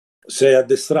sei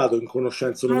addestrato in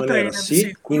conoscenza Sono numenera, trained,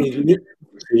 sì.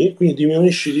 quindi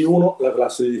diminuisci di 1 la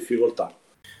classe di difficoltà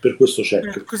per questo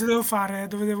check. Cosa devo fare?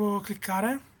 Dove devo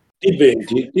cliccare? Di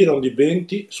 20, tira un di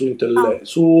 20 sul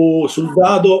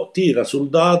dado, tira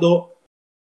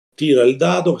il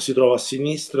dado che si trova a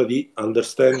sinistra di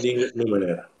Understanding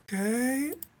Numenera.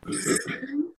 Ok.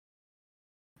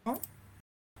 Oh.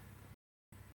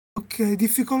 Ok,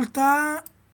 difficoltà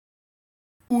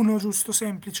 1, giusto,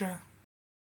 semplice.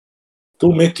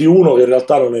 Tu metti 1 che in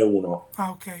realtà non è 1. Ah,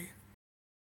 ok.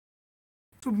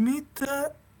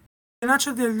 Submit.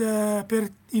 Tenacia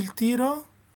per il tiro.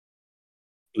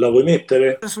 La vuoi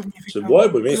mettere? Cosa significa? Se vuoi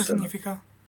puoi Cosa metterla. significa?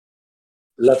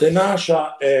 La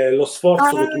tenacia è lo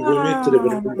sforzo che tu puoi mettere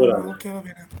per migliorare. Ok, va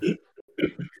bene.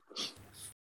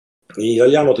 In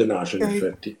italiano tenace, in Ok.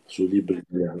 effetti, sul libro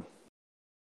italiano.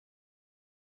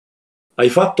 Hai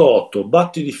fatto 8,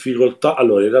 batti difficoltà.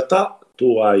 Allora, in realtà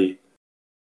tu hai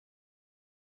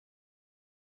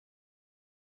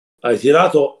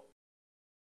tirato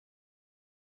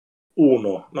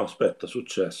 1. No, aspetta,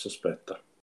 successo, aspetta.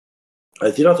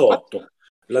 Hai tirato 8.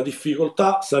 La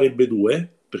difficoltà sarebbe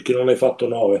 2, perché non hai fatto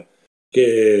 9,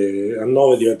 che a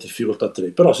 9 diventa difficoltà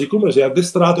 3. Però siccome sei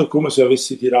addestrato è come se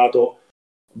avessi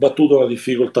battuto la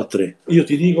difficoltà 3. Io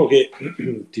ti dico che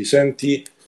ti senti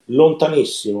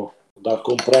lontanissimo dal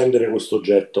comprendere questo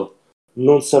oggetto.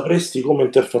 Non sapresti come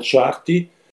interfacciarti,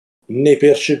 ne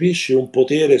percepisci un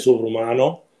potere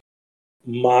sovrumano,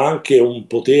 ma anche un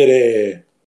potere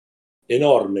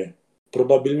enorme,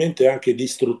 probabilmente anche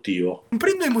distruttivo.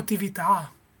 Comprendo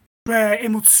emotività, cioè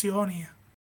emozioni.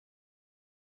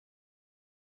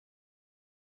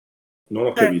 Non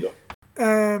ho capito.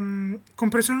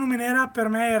 Comprensione numenera per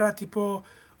me era tipo,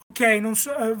 ok, non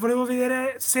so, volevo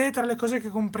vedere se tra le cose che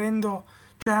comprendo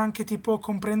c'è anche tipo,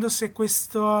 comprendo se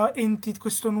questo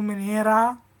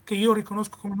numenera, che io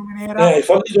riconosco come numenera. Hai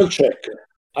fallito il check.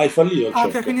 Hai fallito il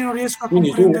Ok, check. quindi non riesco a Quindi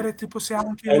tu... comprendere tipo se ha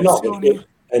anche No, emozioni.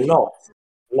 perché... no,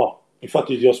 no.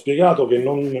 Infatti ti ho spiegato che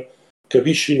non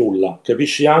capisci nulla.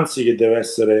 Capisci anzi che deve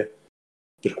essere,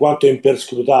 per quanto è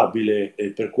imperscrutabile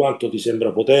e per quanto ti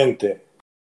sembra potente,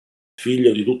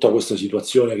 figlio di tutta questa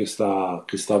situazione che sta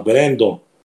avvenendo,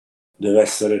 deve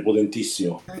essere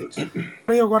potentissimo.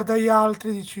 Poi io guardo gli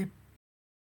altri, dici,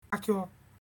 cacchio,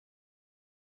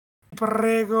 ti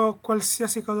prego,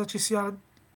 qualsiasi cosa ci sia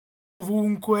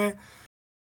ovunque,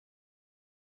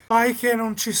 fai che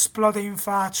non ci esplode in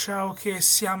faccia o che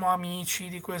siamo amici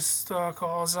di questa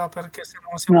cosa, perché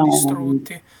sennò siamo No,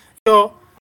 distrutti. Io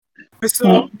no,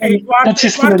 non ci guardo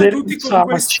esplodere tutti in con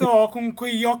faccia. con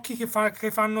quegli occhi che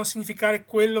fanno significare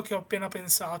quello che ho appena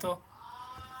pensato.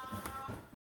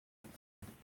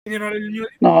 Quindi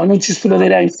No, non ci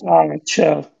esploderà in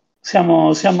faccia.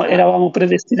 Eravamo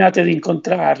predestinati ad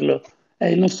incontrarlo. È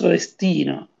il nostro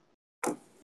destino.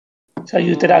 Ci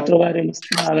aiuterà a trovare la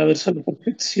strada verso la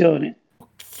perfezione.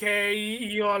 Ok,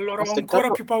 io allora ho ancora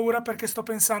Aspettato, più paura perché sto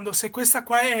pensando, se questa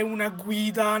qua è una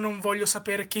guida, non voglio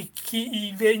sapere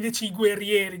invece i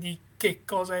guerrieri di che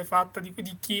cosa è fatta, di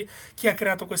chi ha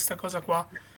creato questa cosa qua.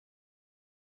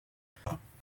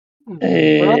 un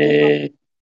attimo, E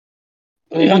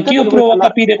intanto anch'io devo provo a ritornare.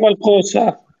 capire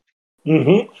qualcosa.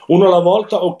 Mhm. Uno alla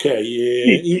volta, ok.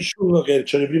 Sì, Insciun, che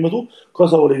c'eri prima tu,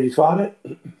 cosa volevi fare?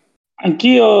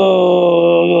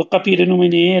 anch'io capire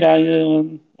numenera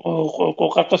o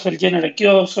qualcosa del genere.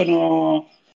 Anch'io sono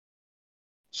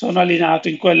allineato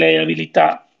in quelle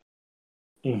abilità.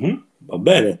 Mhm. Va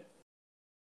bene,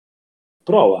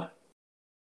 prova.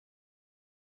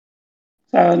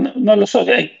 Non lo so,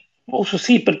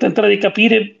 sì, per tentare di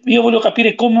capire, io voglio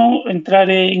capire come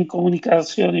entrare in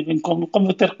comunicazione, come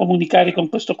poter comunicare con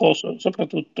questo coso,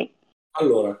 soprattutto,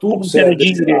 Allora, tu come sei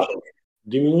interagire. addestrato,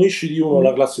 diminuisci di 1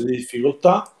 la classe di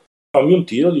difficoltà, fammi un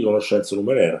tiro di conoscenza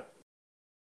numenera.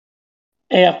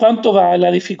 E a quanto va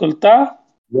la difficoltà?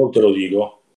 Non te lo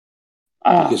dico,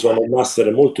 perché Ah, sono un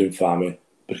master molto infame,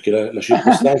 perché la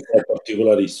circostanza è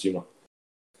particolarissima.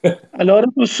 allora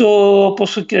posso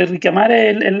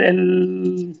richiamare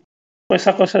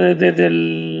questa cosa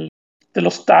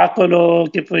dell'ostacolo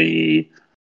che poi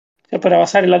cioè per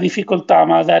abbassare la difficoltà,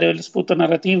 ma dare lo spunto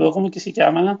narrativo, come che si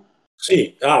chiama?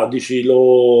 Sì, dici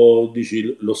lo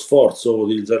sforzo,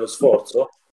 utilizzare lo sforzo?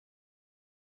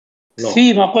 No.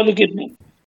 Sì, ma quello che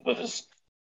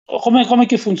come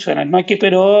che funziona? Ma che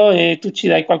però tu ci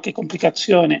dai qualche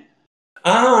complicazione.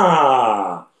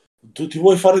 Ah, tu ti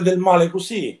vuoi fare del male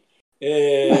così?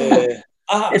 È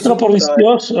troppo Allora,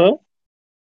 rischioso?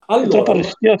 È troppo Allora,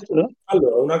 rischioso?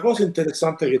 una cosa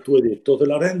interessante che tu hai detto, te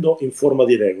la rendo in forma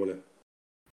di regole.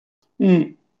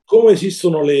 Mm. Come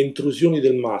esistono le intrusioni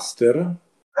del master?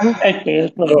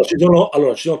 Ecco, Ci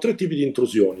sono tre tipi di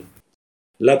intrusioni.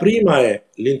 La prima è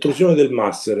l'intrusione del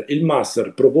master. Il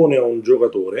master propone a un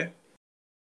giocatore,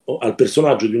 o al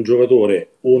personaggio di un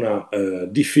giocatore, una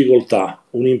difficoltà,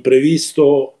 un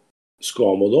imprevisto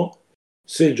scomodo.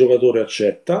 Se il giocatore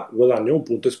accetta, guadagna un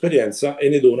punto esperienza e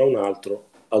ne dona un altro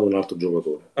ad un altro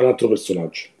giocatore, ad un altro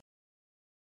personaggio.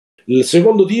 Il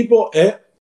secondo tipo è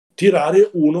tirare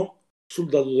uno sul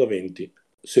dado da 20.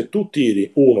 Se tu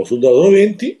tiri uno sul dado da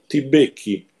 20, ti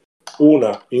becchi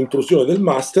una intrusione del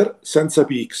master senza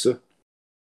PX.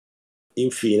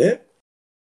 Infine,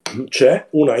 c'è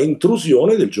una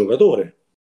intrusione del giocatore.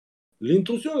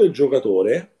 L'intrusione del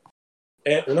giocatore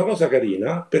è una cosa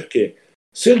carina perché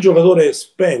se il giocatore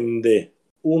spende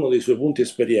uno dei suoi punti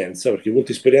esperienza, perché i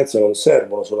punti esperienza non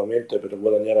servono solamente per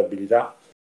guadagnare abilità,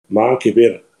 ma anche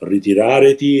per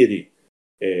ritirare tiri,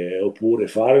 oppure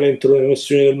fare le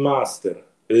intromissioni del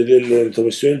master, le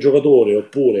intromissioni del giocatore,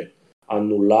 oppure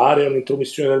annullare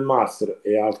un'intromissione del master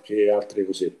e anche altre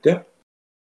cosette.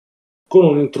 Con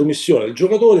un'intromissione del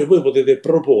giocatore voi potete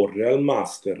proporre al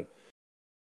master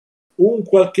un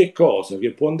qualche cosa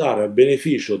che può andare a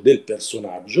beneficio del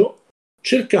personaggio,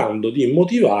 cercando di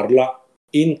motivarla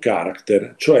in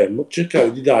character, cioè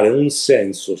cercare di dare un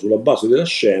senso sulla base della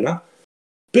scena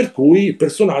per cui il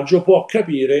personaggio può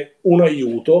capire un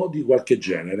aiuto di qualche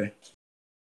genere.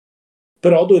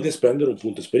 Però dovete spendere un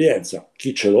punto esperienza.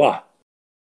 Chi ce lo ha?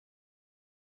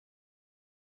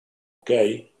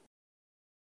 Ok?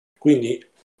 Quindi,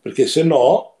 perché se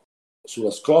no,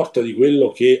 sulla scorta di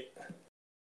quello che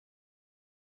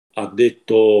ha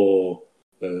detto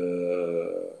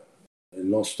il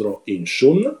nostro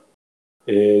Inshun,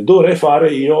 dovrei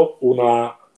fare io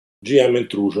una GM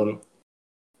intrusion,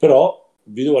 però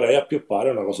vi dovrei appioppare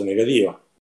una cosa negativa,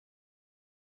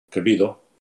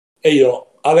 capito? E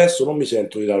io adesso non mi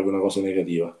sento di darvi una cosa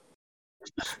negativa.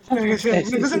 Una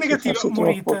cosa negativa, forse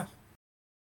morite. troppo.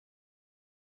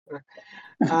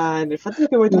 Nel frattempo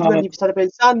che voi tutti No, quanti state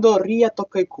pensando, Ria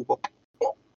tocca il cubo.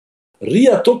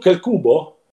 Ria tocca il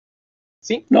cubo?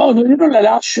 Sì? no, io non la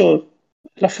lascio,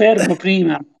 la fermo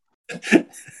prima.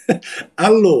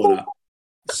 Allora,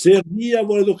 se Ria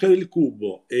vuole toccare il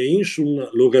cubo e Inshun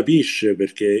lo capisce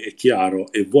perché è chiaro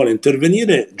e vuole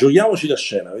intervenire, giochiamoci la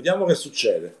scena, vediamo che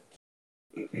succede.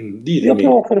 Io provo Ditemi.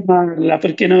 a fermarla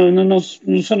perché non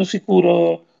sono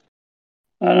sicuro,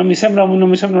 non mi sembra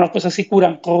una cosa sicura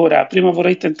ancora. Prima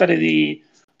vorrei tentare di,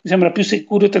 mi sembra più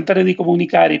sicuro tentare di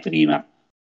comunicare prima.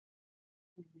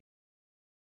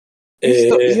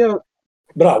 Visto io...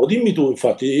 Bravo, dimmi tu,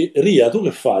 infatti, Ria, tu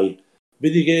che fai?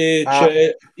 Vedi che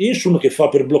c'è Inshun che fa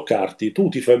per bloccarti, tu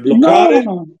ti fai bloccare.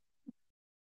 No,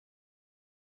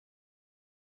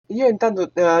 Io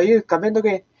intanto, io capendo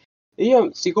che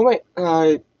io, siccome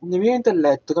nel mio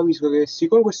intelletto capisco che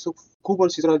siccome questo cubo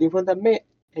si trova di fronte a me,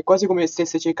 è quasi come se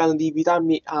stesse cercando di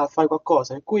invitarmi a fare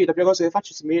qualcosa. Per cui la prima cosa che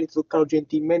faccio è semplicemente toccarlo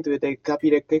gentilmente per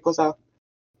capire che cosa,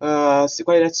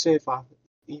 quale reazione fa,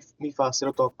 mi fa se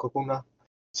lo tocco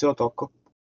se lo tocco.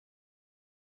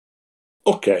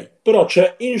 Ok, però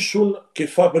c'è Inshun che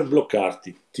fa per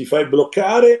bloccarti. Ti fai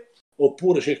bloccare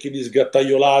oppure cerchi di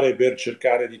sgattaiolare per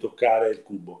cercare di toccare il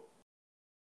cubo?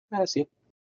 Sì.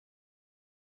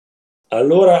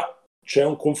 Allora c'è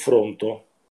un confronto.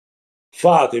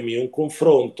 Fatemi un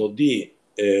confronto di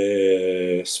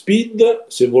speed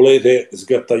se volete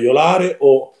sgattaiolare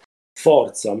o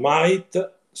forza,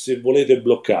 might se volete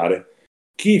bloccare.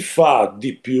 Chi fa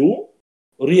di più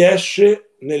riesce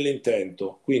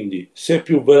nell'intento. Quindi se è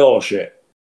più veloce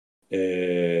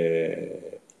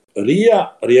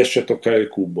Ria riesce a toccare il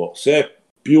cubo, se è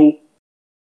più,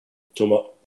 insomma,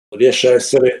 riesce a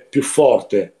essere più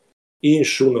forte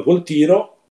Inshun col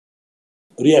tiro,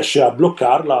 riesce a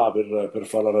bloccarla per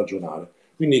farla ragionare.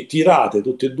 Quindi tirate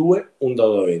tutti e due un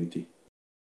dado da 20.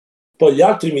 Poi gli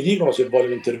altri mi dicono se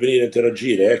vogliono intervenire e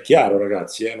interagire, è chiaro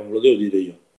ragazzi, non ve lo devo dire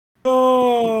io.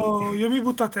 Io mi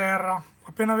butto a terra.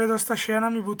 Appena vedo sta scena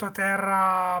mi butto a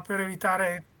terra per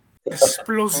evitare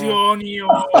esplosioni o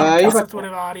Io incazzature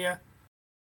varie.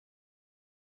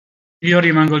 Io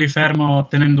rimango lì fermo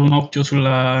tenendo un occhio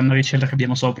sulla navicella che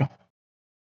abbiamo sopra.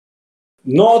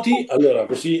 Noti, allora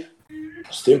così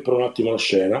stempero un attimo la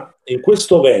scena, in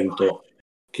questo vento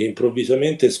che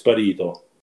improvvisamente è sparito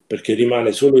perché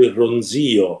rimane solo il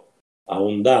ronzio a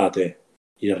ondate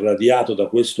irradiato da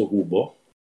questo cubo,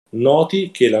 noti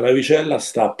che la navicella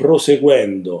sta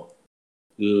proseguendo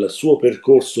il suo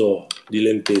percorso di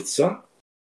lentezza,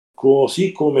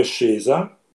 così come è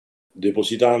scesa,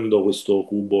 depositando questo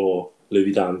cubo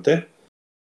levitante,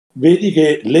 vedi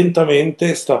che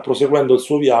lentamente sta proseguendo il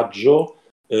suo viaggio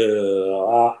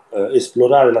a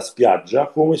esplorare la spiaggia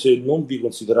come se non vi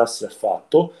considerasse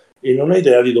affatto e non ha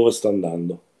idea di dove sta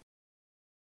andando.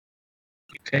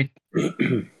 Ok.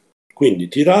 Quindi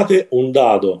tirate un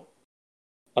dado.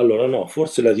 Allora no,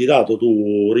 forse l'hai tirato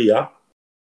tu, Ria?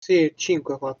 Sì,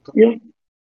 5 ho fatto.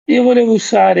 Io volevo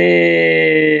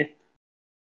usare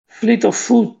Fleet of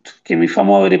Foot, che mi fa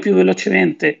muovere più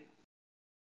velocemente,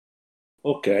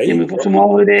 Ok. che mi posso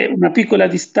muovere una piccola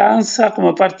distanza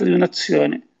come parte di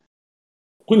un'azione.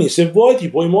 Quindi se vuoi ti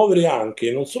puoi muovere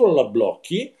anche, non solo la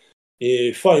blocchi,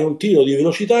 fai un tiro di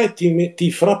velocità e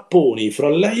ti frapponi fra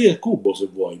lei e il cubo se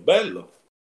vuoi. Bello.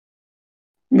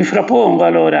 Mi frappongo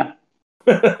allora.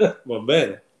 Va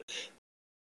bene.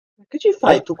 Che ci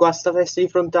fai tu qua sta festa di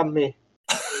fronte a me?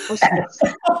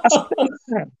 Aspetta,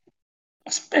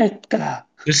 aspetta.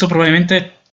 Adesso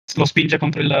probabilmente lo spinge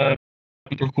contro il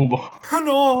cubo. Oh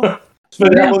no, Non è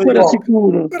Speriamo di ancora no.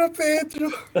 sicuro. era peggio.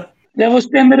 Devo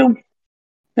spendere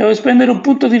un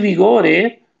punto di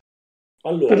vigore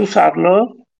per Allora,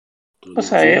 usarlo?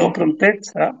 Cosa è? Ho introduzione.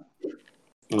 prontezza?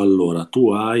 Allora,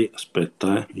 tu hai,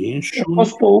 aspetta, Ho Inshun.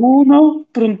 posto 1,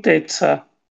 prontezza.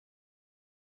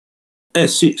 Eh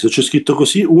sì, se c'è scritto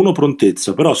così, uno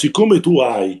prontezza, però siccome tu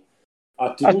hai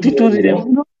attitudine Attitudine 1,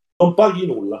 1, non paghi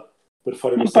nulla per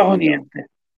fare non questa pago abilità. niente.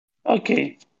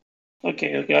 Ok,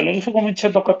 ok, allora sto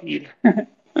cominciando a capire.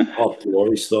 Ottimo, hai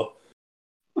visto?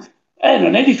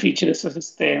 Non è difficile questo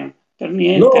sistema, per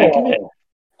niente, anche per... No,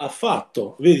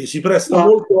 affatto. Vedi, si presta No,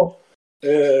 molto,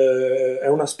 è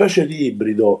una specie di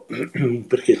ibrido,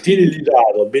 perché tiri di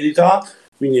dado, abilità,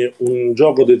 quindi un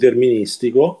gioco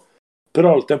deterministico,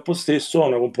 però al tempo stesso ha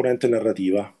una componente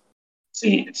narrativa.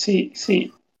 sì,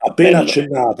 Appena bello.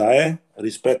 accennata,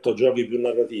 rispetto a giochi più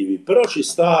narrativi, però ci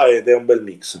sta ed è un bel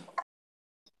mix.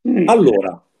 Mm.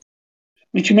 Allora,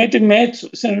 Mi ci metto in mezzo,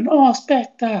 se no, no,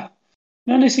 aspetta,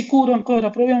 non è sicuro ancora,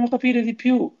 proviamo a capire di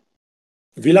più.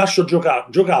 vi lascio giocare,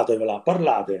 giocatevela,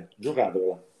 parlate,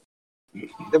 giocatevela.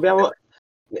 Dobbiamo...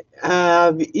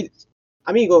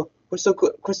 amico, questo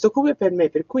cubo è per me,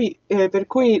 per cui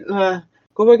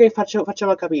come che facciamo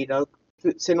a capire?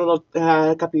 Se non ho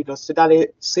capito, se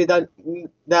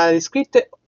dalle scritte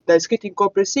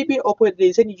incomprensibili oppure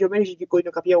dei segni geometrici di cui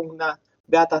non capiamo una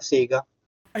beata sega.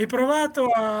 Hai provato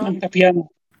a... Non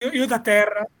capiamo, Io da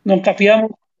terra. non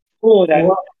capiamo ora,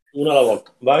 Una alla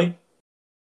volta, vai.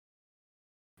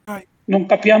 Vai. non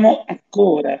capiamo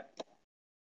ancora.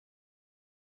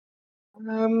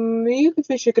 Io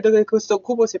invece credo che questo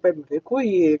cubo sia per me, per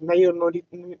cui meglio non...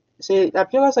 Se la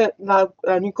prima cosa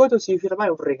mi incontro si rifiuta mai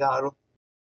un regalo.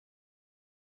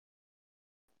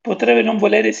 Potrebbe non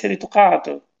voler essere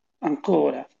toccato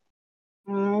ancora.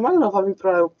 Ma allora fammi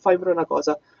provare una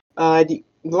cosa.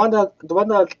 Domanda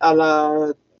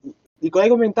il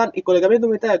collegamento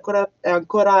mentale è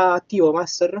ancora attivo,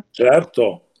 Master?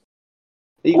 Certo.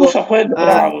 Dico, Usa quello,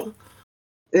 bravo.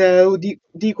 Esatto.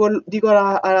 dico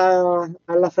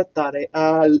all'affrattare,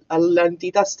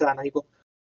 all'entità strana, dico,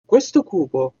 questo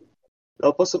cubo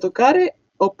lo posso toccare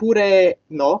oppure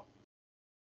no?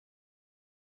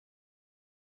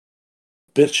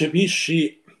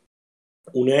 Percepisci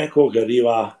un eco che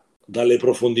arriva dalle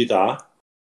profondità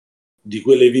di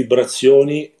quelle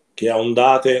vibrazioni che a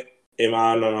ondate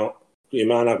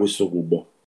emana questo cubo.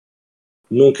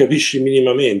 Non capisci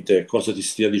minimamente cosa ti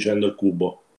stia dicendo il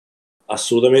cubo,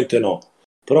 assolutamente no,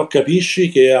 però capisci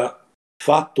che ha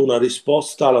fatto una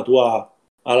risposta alla tua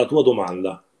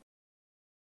domanda.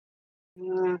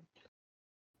 Mm,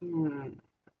 mm.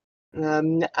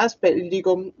 Aspetta,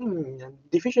 dico,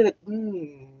 difficile,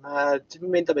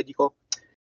 mentalmente dico,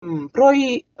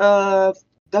 provi,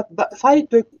 fai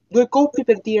due colpi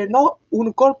per dire no,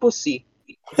 un colpo sì,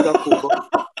 dico al cubo.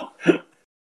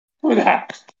 Ora,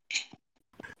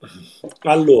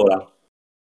 Allora,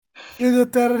 Io da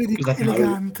terra dico Scusate,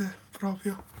 elegante,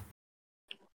 proprio.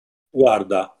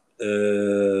 guarda,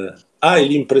 hai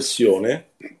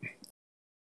l'impressione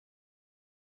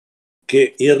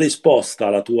che in risposta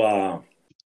alla tua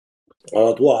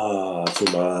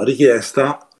insomma,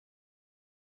 richiesta,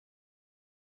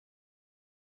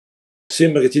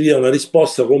 sembra che ti dia una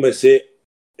risposta come se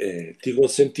ti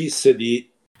consentisse di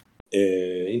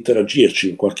interagirci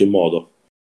in qualche modo,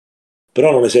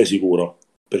 però non ne sei sicuro,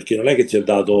 perché non è che ti ha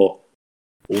dato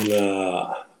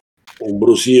un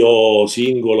brusio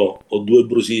singolo o due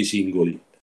brusii singoli.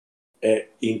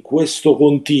 In questo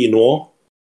continuo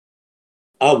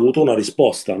ha avuto una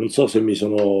risposta. Non so se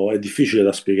è difficile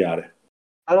da spiegare.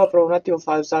 Allora provo un attimo a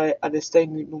far usare ad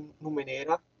esterni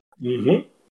numenera. Mhm.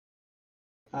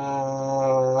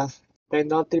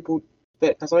 Prendo altri punti.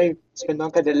 Casomai spendo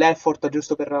anche dell'effort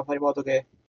giusto per fare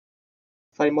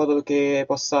in modo che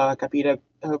possa capire,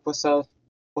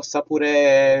 possa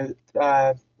pure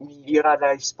migliorare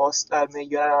la risposta,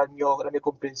 migliorare la mia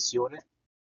comprensione.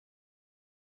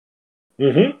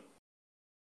 Mhm.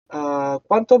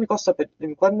 Quanto mi costa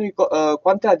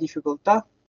quanta è la difficoltà?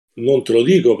 Non te lo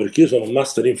dico perché io sono un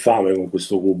master infame con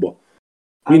questo cubo.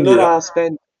 Quindi Allora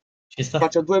Ci sta.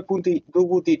 faccio due punti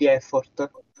di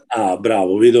effort.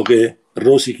 bravo, vedo che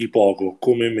rosichi poco,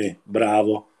 come me.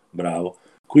 Bravo, bravo.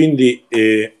 Quindi,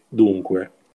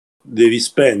 dunque, devi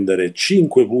spendere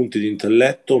 5 punti di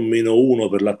intelletto, meno 1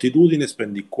 per l'attitudine,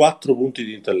 spendi 4 punti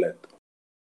di intelletto.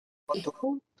 8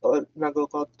 punti, rimangono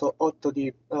 8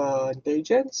 di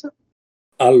intelligenza.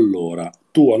 Allora,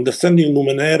 tu, understanding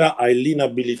numenera, hai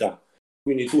l'inabilità.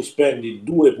 Quindi tu spendi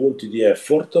 2 punti di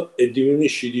effort e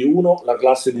diminuisci di 1 la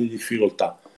classe di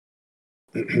difficoltà.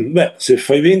 Beh, se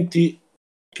fai 20,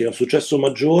 che è un successo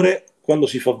maggiore, quando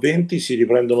si fa 20 si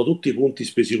riprendono tutti i punti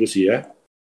spesi così, eh?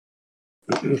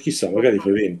 Chissà, magari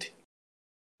fai 20.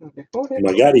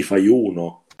 Magari fai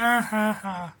 1. Ah, ah,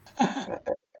 ah.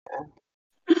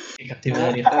 Che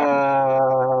cattiveria.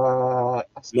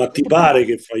 Ma ti pare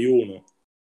che fai 1?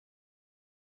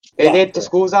 Hai detto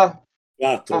scusa?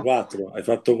 4, 4, hai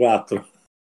fatto 4.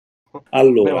 Meno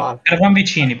Allora, male. Eravamo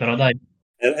vicini però, dai.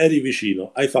 eri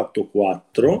vicino, hai fatto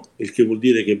 4, il che vuol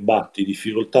dire che batti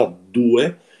difficoltà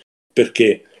 2,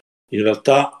 perché in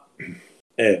realtà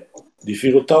è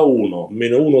difficoltà 1,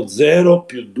 meno 1, 0,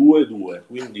 più 2, 2.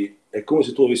 Quindi è come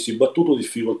se tu avessi battuto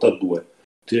difficoltà 2.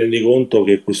 Ti rendi conto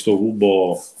che questo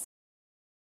cubo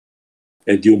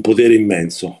è di un potere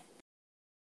immenso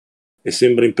e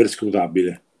sembra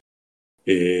imperscrutabile.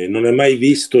 E non hai mai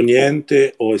visto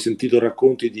niente o hai sentito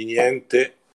racconti di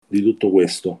niente di tutto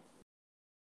questo.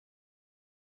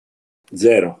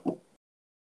 Zero.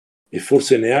 E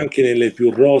forse neanche nelle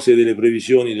più rosee delle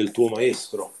previsioni del tuo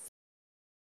maestro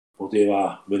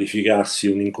poteva verificarsi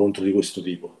un incontro di questo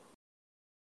tipo.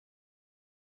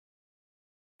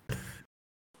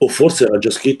 O forse era già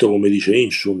scritto come dice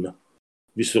Inshun,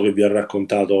 visto che vi ha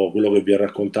raccontato quello che vi ha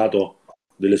raccontato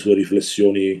delle sue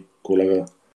riflessioni con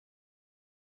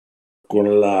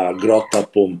la grotta a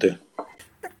ponte.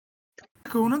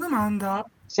 Ecco, una domanda.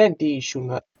 Senti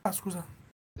Ishun, Ah, scusa.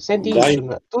 senti Vai.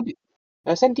 Ishun,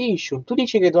 senti Ishun, tu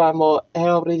dici che eravamo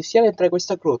predestinati a entrare in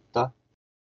questa grotta?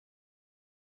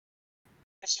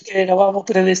 Penso che eravamo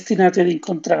predestinati ad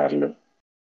incontrarlo.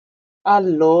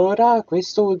 Allora,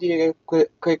 questo vuol dire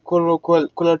che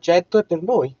quell'oggetto è per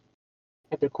noi.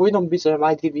 E per cui non bisogna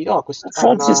mai dirvi no, questo è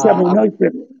Forse siamo una... noi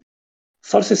per,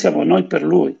 forse siamo noi per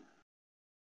lui.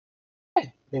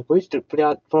 E poi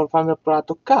fammi provare a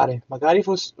toccare, magari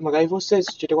fosse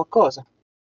succede qualcosa.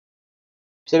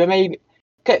 Se per me...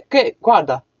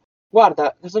 guarda,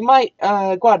 casomai,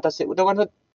 guarda, da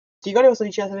quando... Ti ricordi cosa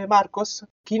diceva sempre Marcos?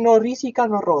 Chi non risica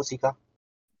non rosica.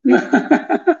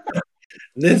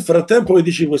 Nel frattempo che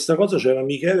dici questa cosa c'era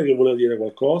Michele che voleva dire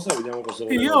qualcosa, vediamo cosa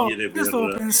voleva dire Io stavo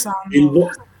per il pensando, vo-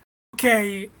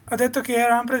 ok, ha detto che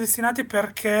eravamo predestinati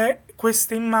perché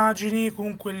queste immagini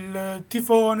con quel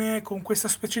tifone, con questa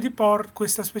specie di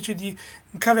questa specie di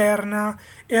caverna,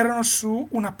 erano su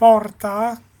una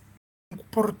porta, un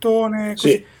portone, così.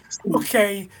 Sì, Ok,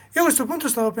 io a questo punto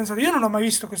stavo pensando, io non ho mai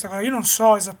visto questa cosa, io non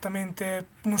so esattamente,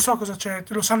 non so cosa c'è,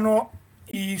 lo sanno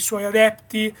i suoi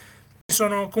adepti,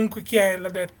 sono comunque chi è l'ha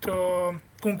detto,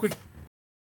 comunque chi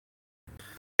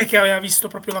è che aveva visto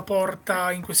proprio la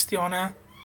porta in questione?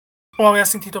 O aveva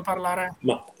sentito parlare?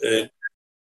 ma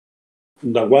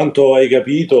da quanto hai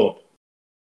capito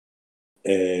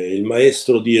il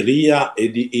maestro di Ria e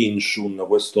di Inshun,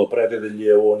 questo prete degli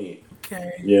Eoni,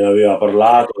 Ok. gliene aveva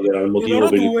parlato ed era il E motivo loro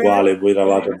per il due, quale voi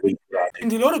eravate avventurati.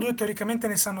 quindi loro due teoricamente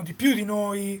ne sanno di più di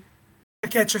noi,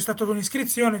 perché c'è stata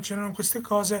un'iscrizione, c'erano queste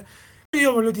cose.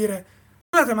 Io voglio dire,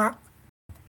 scusate, ma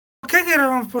ok che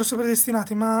eravamo forse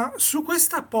predestinati, ma su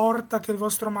questa porta che il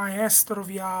vostro maestro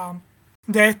vi ha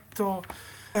detto,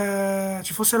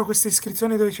 ci fossero queste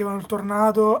iscrizioni dove dicevano il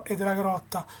tornado e della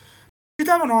grotta. Ci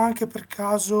davano anche per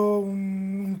caso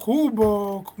un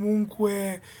cubo,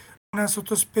 comunque una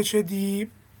sottospecie di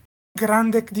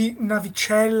grande di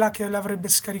navicella che l'avrebbe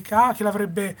scaricato, che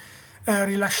l'avrebbe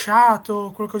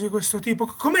rilasciato, qualcosa di questo tipo.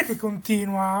 Com'è che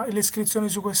continua le iscrizioni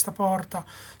su questa porta?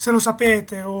 Se lo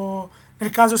sapete o nel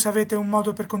caso se avete un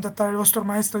modo per contattare il vostro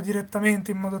maestro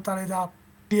direttamente in modo tale da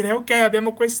dire ok,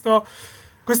 abbiamo questa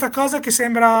cosa che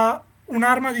sembra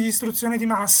un'arma di distruzione di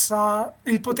massa,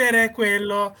 il potere è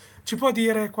quello, ci può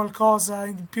dire qualcosa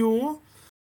in più?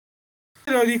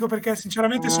 Lo dico perché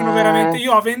sinceramente sono veramente...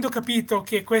 Io avendo capito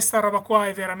che questa roba qua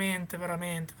è veramente,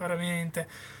 veramente, veramente...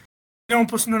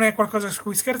 non è qualcosa su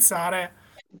cui scherzare,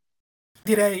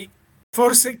 direi,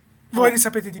 forse voi ne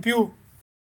sapete di più.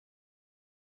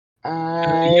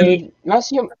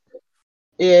 Massimo,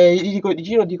 gli dico, di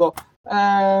giro dico,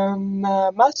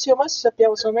 Massimo,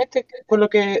 sappiamo solamente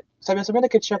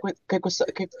che c'è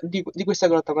di questa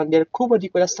grotta, ma del cubo di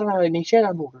quella strada non c'era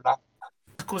nulla.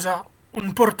 Scusa,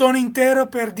 un portone intero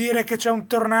per dire che c'è un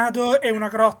tornado e una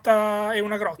grotta e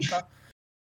una grotta.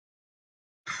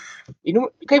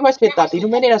 Che vi aspettate? I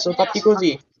NUMENERA sono fatti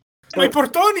così. Ma i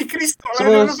portoni, Cristo, ne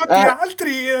Sono, hanno fatti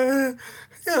altri.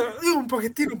 Io un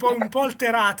pochettino, un po'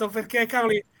 alterato, perché,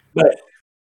 cavoli, Beh,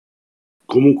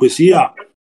 comunque sia,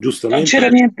 Non giustamente. c'era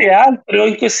niente altro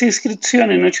in questa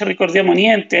iscrizione, non ci ricordiamo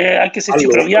niente, anche se ci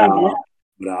Allora, proviamo.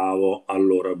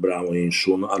 bravo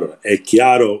Inshun. Allora, è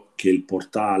chiaro che il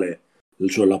portale,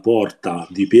 cioè la porta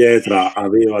di pietra,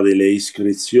 aveva delle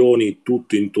iscrizioni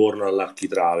tutto intorno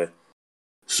all'architrave,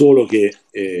 solo che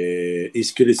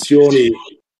iscrizioni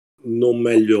non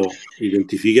meglio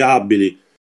identificabili,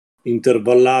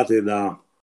 intervallate da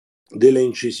delle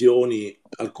incisioni,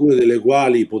 alcune delle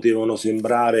quali potevano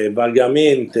sembrare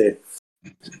vagamente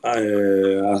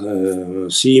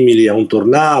simili a un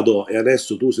tornado, e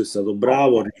adesso tu sei stato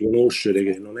bravo a riconoscere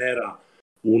che non era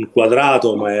un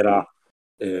quadrato ma era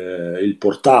il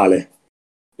portale,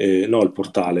 no, il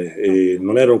portale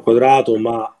non era un quadrato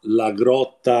ma la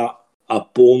grotta a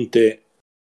ponte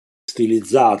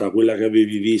stilizzata, quella che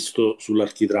avevi visto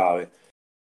sull'architrave.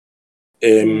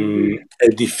 È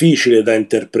difficile da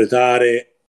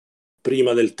interpretare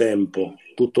prima del tempo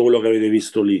tutto quello che avete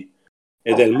visto lì,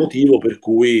 ed è il motivo per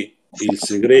cui il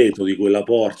segreto di quella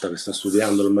porta che sta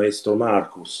studiando il maestro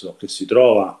Marcus, che si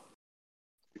trova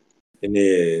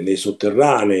nei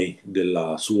sotterranei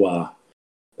del suo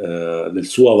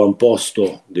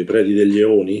avamposto dei Preti degli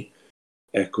Leoni,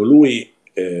 ecco, lui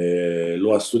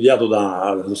lo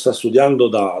sta studiando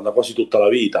da quasi tutta la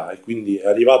vita, e quindi è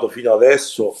arrivato fino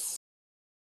adesso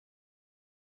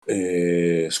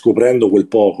scoprendo quel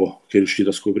poco che è riuscito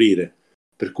a scoprire.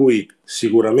 Per cui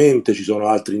sicuramente ci sono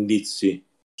altri indizi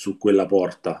su quella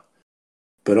porta,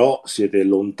 però siete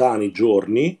lontani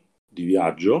giorni di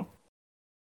viaggio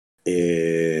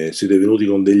e siete venuti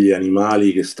con degli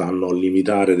animali che stanno al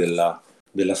limitare della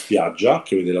spiaggia,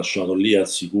 che avete lasciato lì al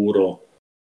sicuro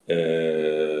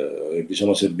e vi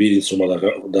sono serviti insomma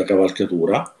da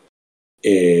cavalcatura,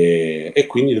 e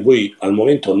quindi voi al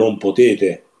momento non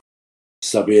potete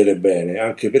sapere bene,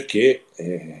 anche perché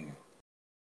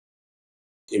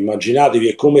immaginatevi,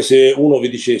 è come se uno vi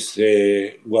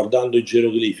dicesse, guardando i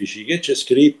geroglifici, che c'è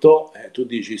scritto, tu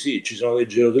dici sì, ci sono dei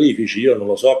geroglifici, io non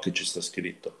lo so che ci sta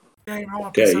scritto. no, ma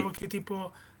Ok? pensavo che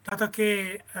tipo, dato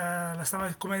che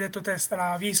come hai detto te,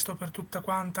 l'ha visto per tutta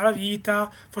quanta la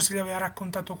vita, forse gli aveva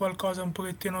raccontato qualcosa un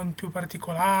pochettino in più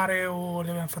particolare o gli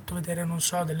avevano fatto vedere, non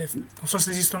so, non so se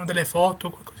esistono delle foto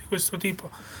o qualcosa di questo tipo.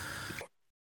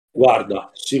 Guarda,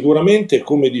 sicuramente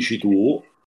come dici tu,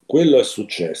 quello è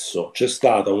successo. C'è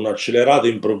stata un'accelerata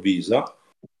improvvisa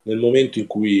nel momento in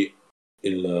cui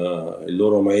il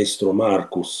loro maestro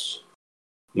Marcos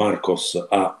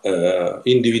ha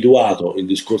individuato il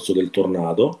discorso del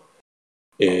tornado,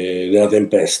 della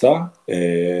tempesta,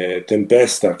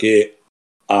 tempesta che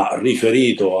ha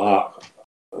riferito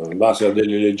in base a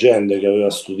delle leggende che aveva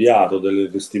studiato, delle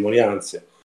testimonianze,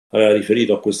 aveva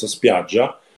riferito a questa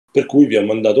spiaggia, per cui vi ha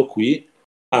mandato qui,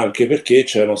 anche perché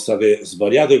c'erano state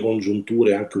svariate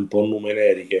congiunture anche un po'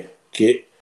 numeneriche che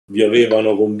vi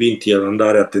avevano convinti ad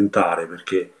andare a tentare,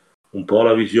 perché un po'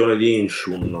 la visione di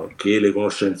Inshun che le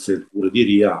conoscenze pure di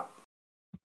Ria,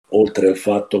 oltre al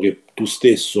fatto che tu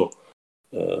stesso,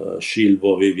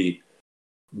 Scilvo, avevi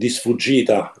di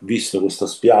sfuggita visto questa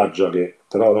spiaggia che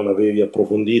però non avevi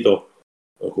approfondito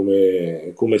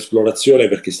come esplorazione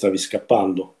perché stavi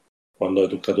scappando quando hai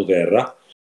toccato terra,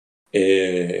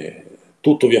 e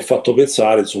tutto vi ha fatto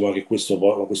pensare insomma che questo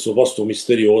posto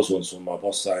misterioso insomma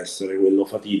possa essere quello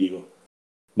fatidico,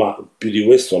 ma più di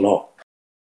questo no.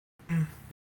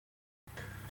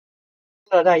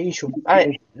 Allora, dai, Ishu,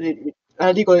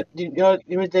 dico,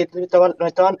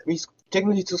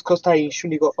 cerco di scostare Ishu,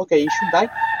 dico, ok, Ishu, dai.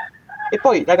 E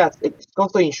poi, ragazzi,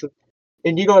 scosto Ishu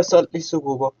e dico il suo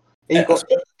cubo. E dico,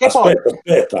 che poi...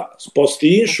 Aspetta,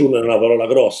 sposti Inshun è una parola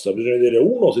grossa, bisogna vedere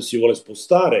uno se si vuole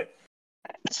spostare.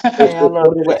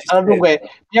 Dunque,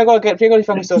 prima di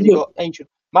fare questo dico, Inshun,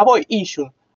 ma poi Inshun,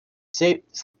 se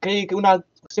credi che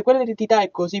se quell'entità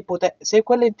è così potente,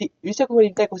 visto che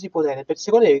quell'entità è così potente,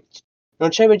 secondo me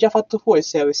non ci avrebbe già fatto fuori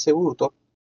se avesse voluto.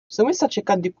 Secondo me sta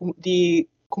cercando di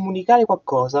comunicare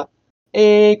qualcosa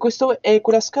E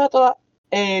quella scatola,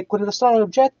 quello strano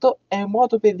oggetto è un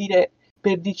modo per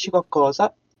dirci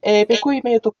qualcosa, e per cui è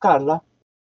meglio toccarla,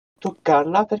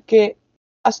 perché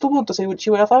a sto punto se ci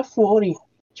vuole far fuori,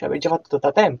 ci avevi già fatto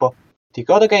da tempo. Ti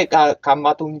ricordo che ha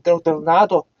calmato un intero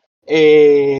tornado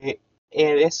e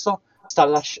adesso sta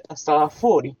là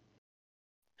fuori.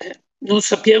 Non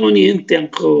sappiamo niente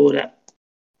ancora.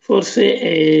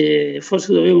 Forse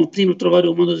dobbiamo prima trovare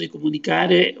un modo di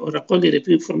comunicare o raccogliere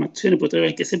più informazioni, potremmo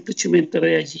anche semplicemente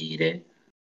reagire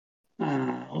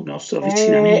a un nostro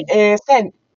avvicinamento.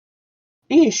 Senti,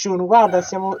 Ishun, guarda,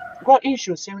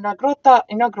 Ishun, siamo in una grotta,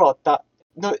 in una grotta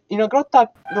dove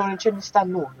non c'è sta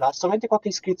nulla, solamente qualche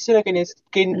iscrizione che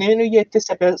nemmeno io e te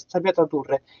sappiamo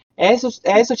tradurre. E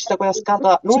adesso ci sta quella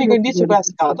scatola, l'unico indizio è quella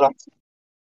scatola.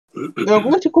 Come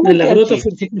Nella grotta reagire?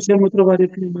 forse possiamo trovare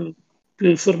più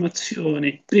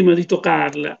informazioni prima di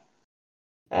toccarla.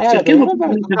 Cerchiamo più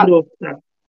Dobbiamo nella toccare. grotta,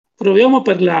 proviamo a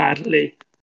parlarle,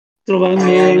 trovando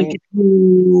Eh, anche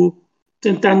più,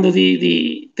 tentando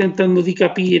di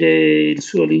capire il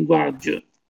suo linguaggio.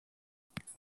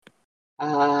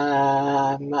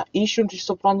 ma Ishun ci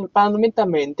sto parlando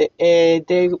mentalmente ed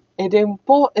è un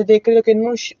po', credo che che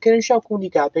non riusciamo a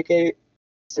comunicare perché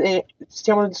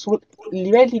siamo su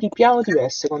livelli di piano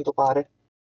diversi a quanto pare.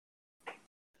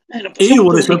 Non E io possiamo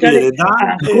vorrei comunicare sapere,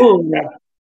 Dante, ancora.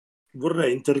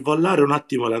 vorrei intervallare un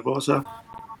attimo la cosa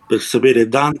per sapere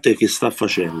Dante che sta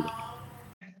facendo.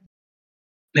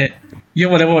 Io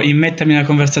volevo immettermi nella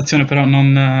conversazione, però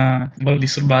non volevo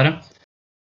disturbare.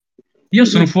 Io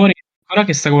sono fuori ancora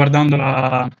che sta guardando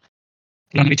la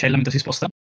navicella mentre si sposta.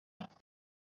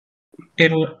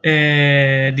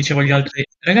 E dicevo agli altri,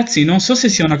 ragazzi, non so se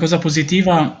sia una cosa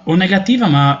positiva o negativa,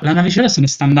 ma la navicella se ne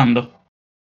sta andando.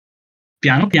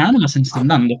 Piano piano, ma se ne sta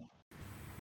andando.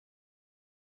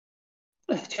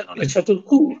 Ci hanno lasciato il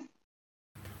culo.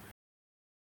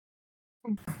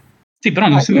 Sì, però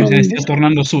non sembra che se ne stia Invece,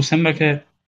 tornando su, sembra che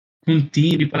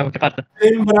continui per la qualche parte.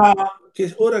 Sembra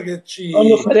che ora che Non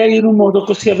lo ci... farei in un modo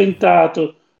così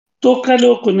avventato.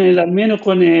 Toccalo almeno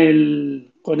con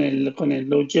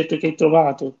l'oggetto che hai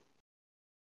trovato. ok,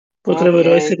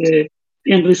 Potrebbero essere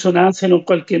in risonanza in un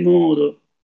qualche modo.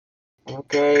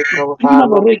 ok, provo a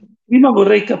farlo. Prima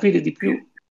vorrei capire di più.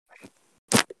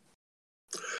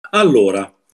 Allora,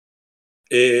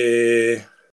 nel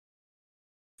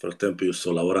frattempo io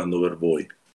sto lavorando per voi,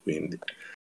 quindi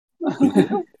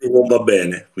non va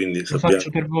bene, quindi Lo sappiamo. faccio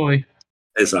per voi.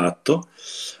 Esatto.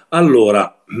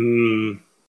 Allora,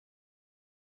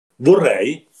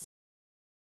 vorrei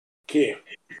che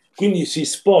quindi si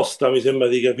sposta, mi sembra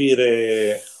di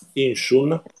capire,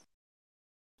 Inshun.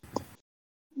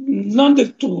 Non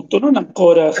del tutto, non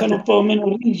ancora, sono un po'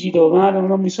 meno rigido, ma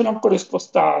non mi sono ancora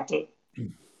spostato.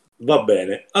 Va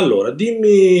bene. Allora,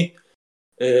 dimmi,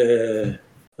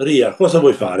 Ria, cosa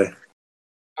vuoi fare?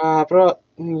 Però,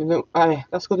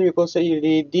 ascoltami i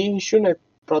consigli di Ishun e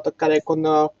provo a toccare con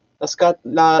il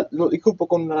gruppo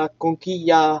con la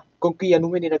conchiglia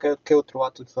numenera che ho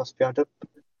trovato sulla spiaggia.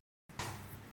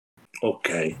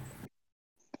 Ok.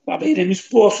 Va bene, mi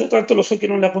sposto, tanto lo so che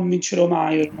non la convincerò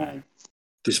mai ormai.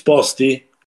 Ti sposti?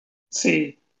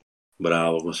 Sì.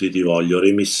 Bravo, così ti voglio,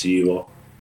 remissivo.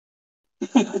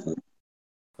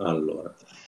 Allora,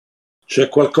 c'è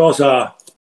qualcosa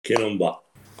che non va.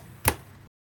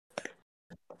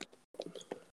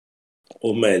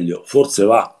 O meglio, forse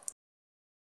va.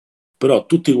 Però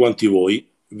tutti quanti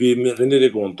voi vi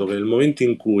rendete conto che nel momento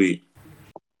in cui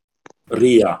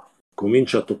Ria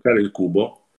comincia a toccare il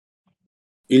cubo,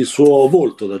 il suo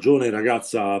volto da giovane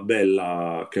ragazza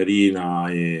bella, carina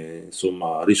e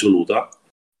insomma risoluta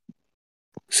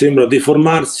sembra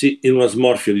deformarsi in una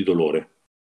smorfia di dolore.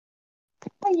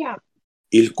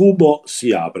 Il cubo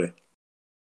si apre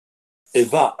e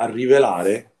va a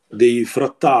rivelare dei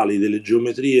frattali, delle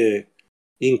geometrie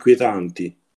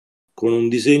inquietanti, con un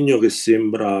disegno che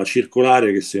sembra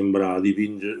circolare, che sembra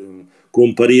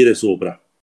comparire sopra.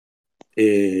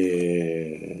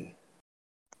 E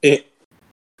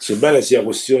sebbene sia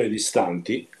questione di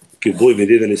istanti, che voi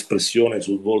vedete l'espressione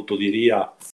sul volto di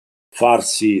Ria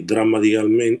farsi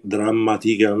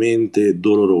drammaticamente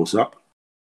dolorosa,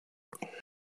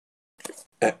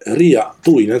 Ria,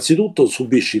 tu innanzitutto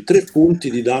subisci 3 punti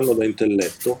di danno da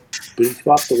intelletto per il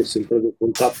fatto che sei entrato in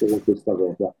contatto con questa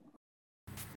cosa.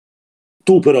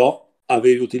 Tu però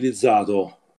avevi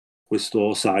utilizzato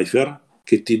questo Cypher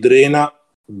che ti drena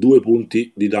 2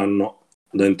 punti di danno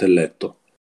da intelletto.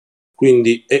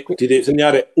 Quindi ti devi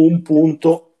segnare un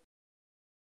punto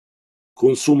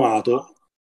consumato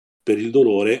per il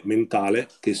dolore mentale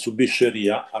che subisce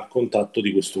Ria al contatto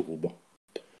di questo cubo.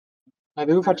 Da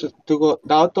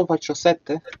 8 faccio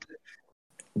 7?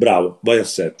 Bravo, vai a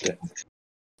 7.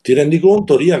 Ti rendi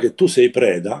conto, Ria, che tu sei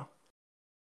preda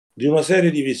di una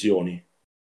serie di visioni.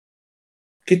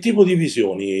 Che tipo di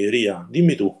visioni, Ria?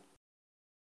 Dimmi tu.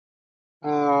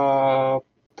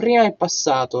 Prima il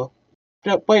passato,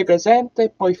 poi il presente e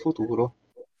poi il futuro.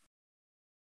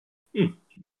 Mm.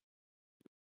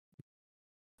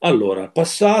 Allora,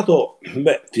 passato,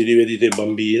 beh, ti rivedi te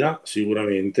bambina,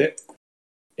 sicuramente,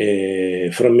 e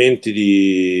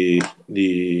frammenti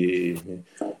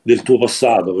del tuo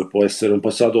passato, che può essere un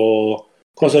passato...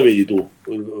 Cosa vedi tu?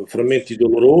 Frammenti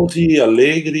dolorosi,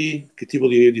 allegri? Che tipo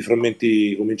di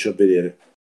frammenti cominci a vedere?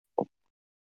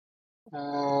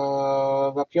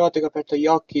 La prima volta che ho aperto gli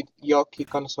occhi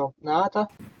quando sono nata,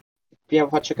 prima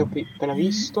faccia che ho appena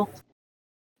visto.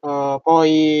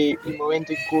 Poi il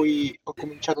momento in cui ho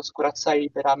cominciato a scorazzare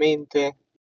liberamente,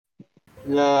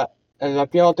 la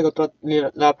prima volta che ho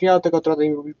la prima volta che ho trovato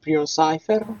il primo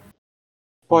Cypher,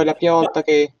 poi la prima Ma volta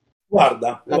che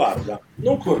guarda, la-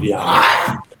 non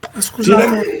corriamo.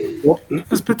 Scusate,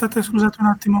 aspettate, scusate un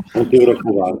attimo. Non ti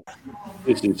preoccupare.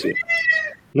 Sì, sì.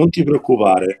 Non ti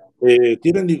preoccupare.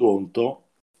 Ti rendi conto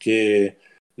che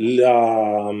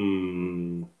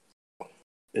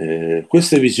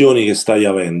queste visioni che stai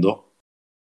avendo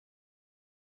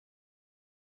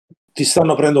ti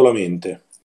stanno aprendo la mente.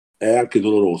 È anche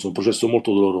doloroso, un processo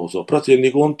molto doloroso, però ti rendi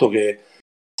conto che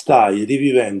stai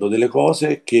rivivendo delle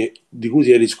cose di cui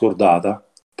ti eri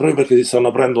scordata, proprio perché ti stanno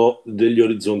aprendo degli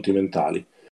orizzonti mentali.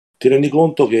 Ti rendi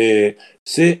conto che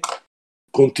se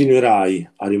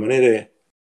continuerai a rimanere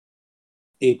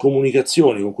in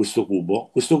comunicazione con questo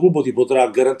cubo ti potrà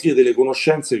garantire delle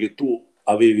conoscenze che tu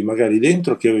avevi magari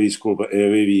dentro e che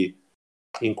avevi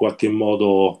in qualche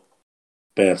modo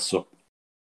perso.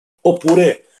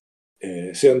 Oppure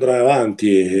se andrai avanti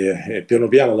e piano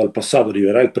piano dal passato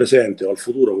arriverai al presente o al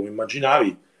futuro come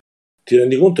immaginavi, ti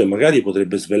rendi conto che magari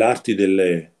potrebbe svelarti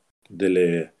delle,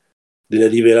 delle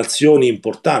rivelazioni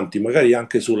importanti, magari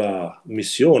anche sulla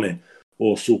missione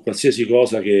o su qualsiasi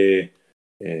cosa che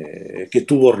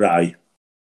tu vorrai.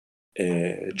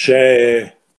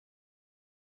 C'è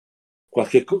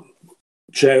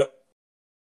c'è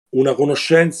una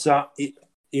conoscenza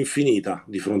infinita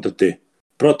di fronte a te,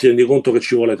 però ti rendi conto che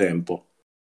ci vuole tempo.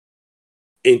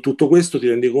 E in tutto questo ti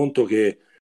rendi conto che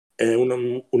è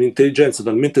un'intelligenza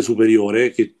talmente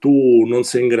superiore che tu non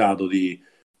sei in grado di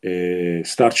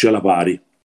starci alla pari.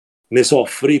 Ne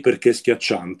soffri perché è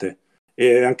schiacciante.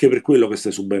 E è anche per quello che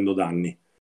stai subendo danni.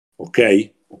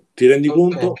 Ok? Ti rendi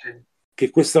conto che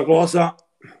questa cosa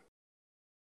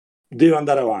deve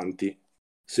andare avanti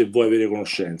se vuoi avere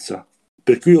conoscenza.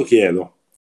 Per cui io chiedo,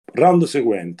 round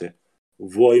seguente,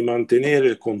 vuoi mantenere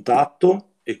il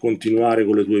contatto e continuare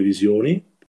con le tue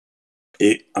visioni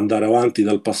e andare avanti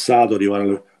dal passato,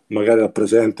 arrivare magari al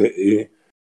presente e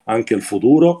anche al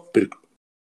futuro,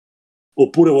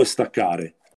 oppure vuoi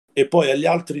staccare? E poi agli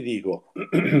altri dico,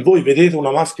 voi vedete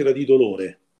una maschera di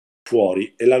dolore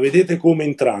fuori e la vedete come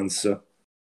in trance,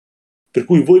 per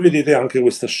cui voi vedete anche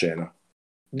questa scena.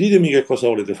 Ditemi che cosa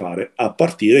volete fare, a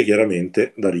partire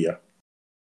chiaramente da Ria.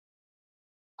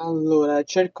 Allora,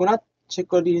 cerco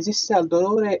di resistere al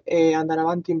dolore e andare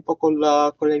avanti un po' con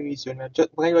le visioni.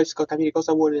 Magari riesco a capire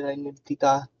cosa vuole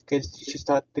l'entità che ci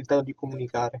sta tentando di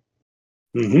comunicare.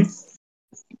 Mhm.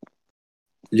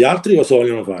 Gli altri cosa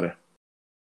vogliono fare?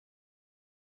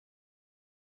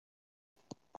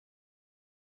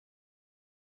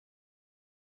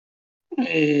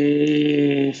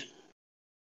 Eh,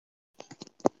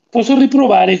 Posso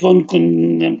riprovare con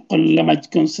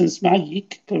Sense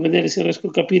Magic per vedere se riesco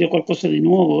a capire qualcosa di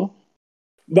nuovo?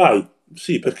 Vai,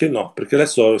 sì, perché no? Perché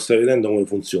adesso stai vedendo come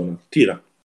funziona. Tira.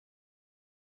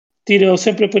 Tiro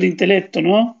sempre per intelletto,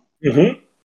 no? Mhm.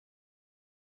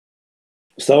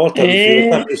 Stavolta la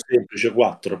difficoltà è E... più semplice,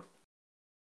 4.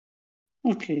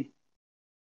 Ok.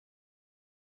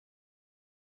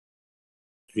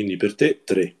 Quindi per te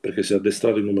 3, perché sei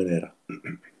addestrato in numenera.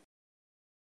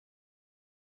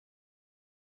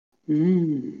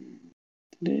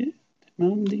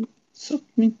 Demanding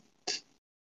submit.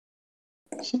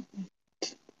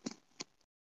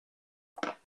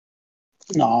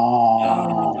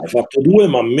 No. Hai fatto 2,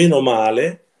 ma meno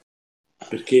male,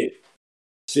 perché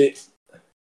se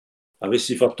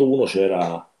avessi fatto 1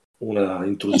 c'era una Sì,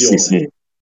 intrusione. sì.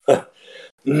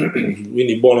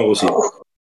 Quindi buono così. È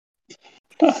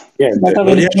Niente, andata non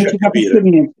bene, riesci non a ci capisco capire,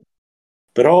 niente.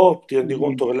 però ti rendi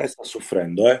conto che lei sta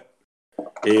soffrendo,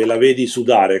 e la vedi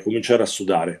sudare, cominciare a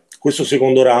sudare. Questo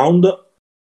secondo round,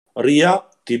 Ria,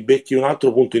 ti becchi un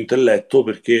altro punto intelletto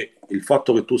perché il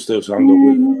fatto che tu stai usando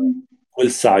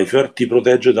quel cipher ti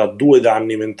protegge da 2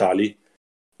 danni mentali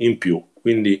in più.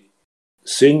 Quindi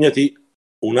segnati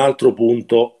un altro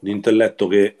punto di intelletto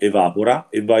che evapora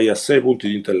e vai a 6 punti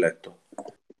di intelletto.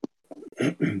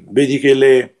 Vedi che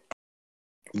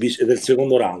del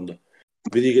secondo round,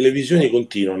 vedi che le visioni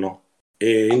continuano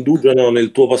e indugiano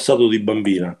nel tuo passato di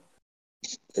bambina.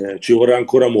 Ci vorrà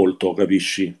ancora molto,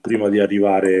 capisci, prima di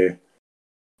arrivare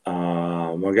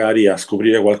magari a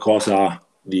scoprire qualcosa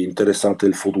di interessante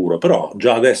del futuro, però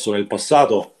già adesso nel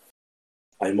passato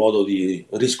hai modo di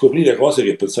riscoprire cose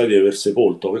che pensavi di aver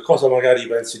sepolto. Che cosa magari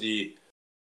pensi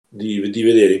di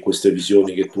vedere in queste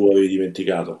visioni che tu avevi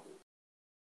dimenticato?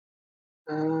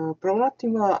 Provo un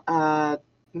attimo a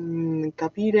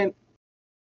capire,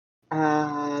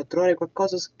 a trovare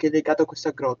qualcosa che è legato a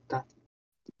questa grotta.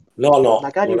 No,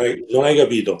 Magari non hai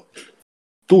capito.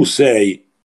 Tu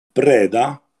sei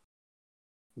preda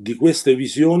di queste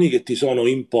visioni che ti sono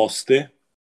imposte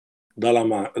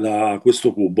da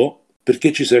questo cubo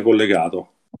perché ci sei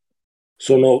collegato.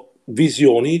 Sono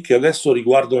visioni che adesso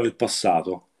riguardano il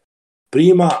passato.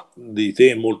 Prima di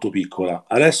te molto piccola,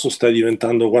 adesso stai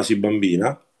diventando quasi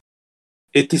bambina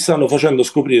e ti stanno facendo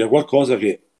scoprire qualcosa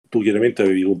che tu chiaramente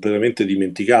avevi completamente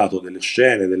dimenticato, delle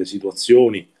scene, delle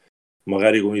situazioni,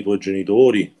 magari con i tuoi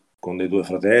genitori, con dei tuoi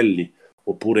fratelli,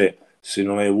 oppure se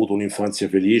non hai avuto un'infanzia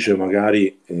felice,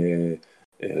 magari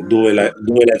dove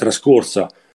l'hai trascorsa.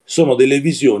 Sono delle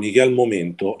visioni che al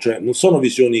momento, cioè non sono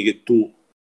visioni che tu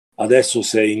adesso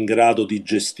sei in grado di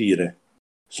gestire,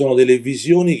 sono delle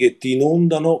visioni che ti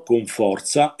inondano con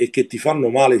forza e che ti fanno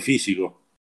male fisico,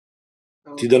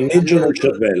 ti ok, danneggiano allora il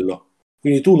cervello.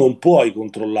 Quindi tu non puoi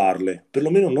controllarle,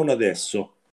 perlomeno non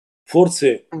adesso.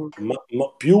 Forse, ma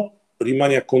più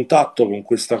rimani a contatto con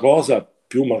questa cosa,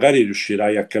 più magari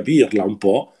riuscirai a capirla un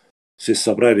po', se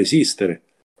saprai resistere.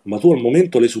 Ma tu al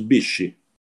momento le subisci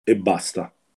e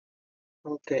basta.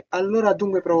 ok, allora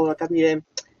dunque provo a capire.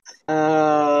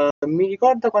 Mi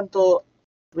ricorda quanto.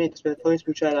 Aspetta, fammi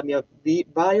spulciare la mia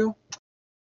bio.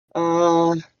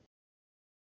 Uh,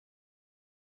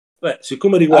 Beh,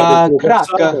 siccome riguarda il tuo Crack.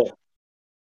 passato,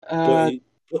 Uh,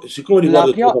 puoi, siccome la riguarda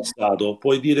il tuo prima. passato,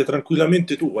 puoi dire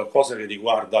tranquillamente tu qualcosa che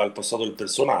riguarda il passato del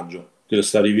personaggio, che lo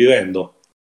sta rivivendo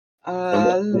quando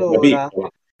era Allora. piccola.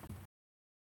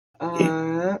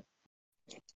 Uh,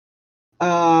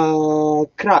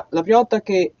 la prima volta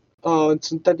che sono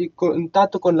stato in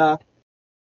contatto con uh,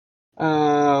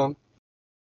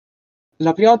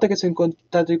 la prima volta che sono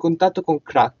entrato in contatto con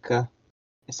Crack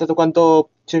è stato quando ho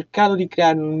cercato di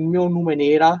creare un mio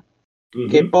NUMENERA,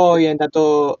 che Mhm. poi è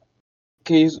andato.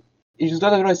 Che il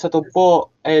risultato però è stato un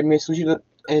po'. Mi è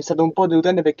stato un po'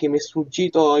 deludente perché mi è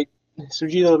sfuggito il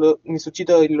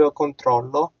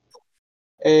controllo.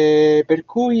 Per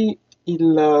cui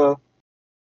il.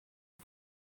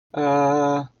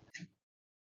 eh,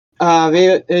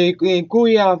 in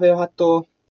cui aveva fatto.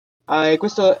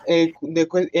 Questo è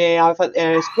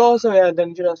esploso e ha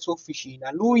danneggiato la sua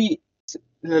officina. Lui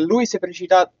si è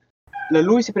precipitato,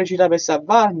 lui si è precipitato per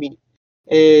salvarmi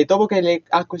e dopo che le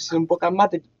acque si sono un po'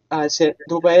 calmate,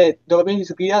 dopo avermi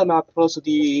supplicato mi ha proposto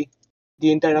di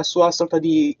diventare la sua sorta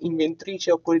di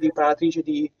inventrice oppure di paratrice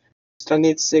di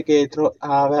stranezze che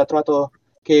aveva trovato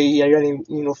che gli arrivavano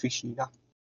in officina.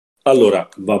 Allora,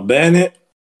 va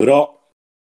bene, però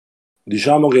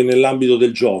diciamo che nell'ambito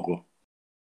del gioco,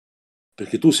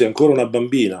 perché tu sei ancora una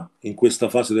bambina in questa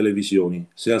fase delle visioni,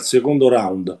 sei al secondo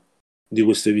round di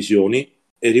queste visioni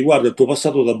e riguarda il tuo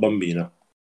passato da bambina.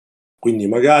 Quindi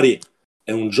magari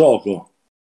è un gioco,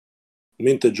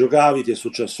 mentre giocavi ti è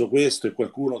successo questo e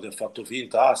qualcuno ti ha fatto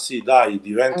finta, ah sì, dai,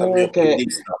 diventa il mio Ok,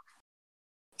 apprendista.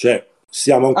 Cioè,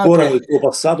 siamo ok. ancora nel tuo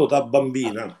passato da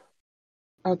bambina.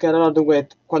 Ok, allora dunque,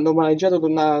 quando ho maneggiato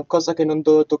una cosa che non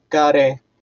dovevo toccare,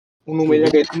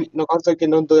 Mhm. una cosa che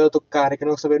non dovevo toccare, che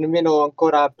non sapevo nemmeno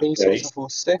ancora Ok, benissimo cosa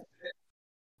fosse,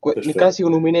 nel perfetto. classico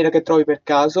numenera che trovi per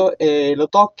caso, lo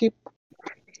tocchi,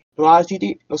 lo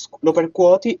agiti, lo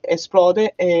percuoti,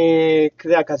 esplode e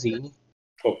crea casini.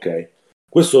 Ok,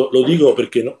 questo lo dico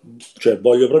perché cioè,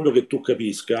 voglio proprio che tu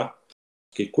capisca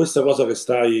che questa cosa che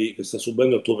sta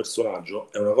subendo il tuo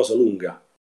personaggio è una cosa lunga.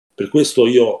 Per questo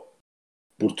io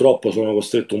purtroppo sono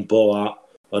costretto un po' a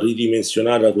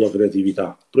ridimensionare la tua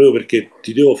creatività, proprio perché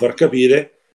ti devo far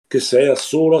capire che sei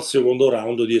solo al secondo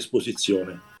round di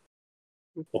esposizione.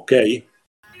 Ok?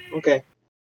 Ok,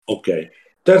 Ok.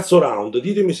 Terzo round,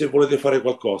 ditemi se volete fare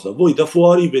qualcosa. Voi da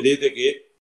fuori vedete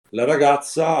che la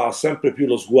ragazza ha sempre più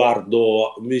lo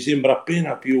sguardo, mi sembra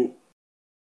appena più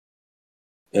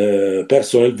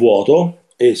perso nel vuoto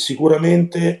e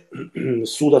sicuramente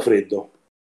suda freddo.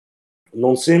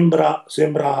 Non sembra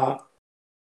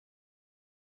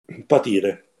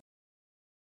patire.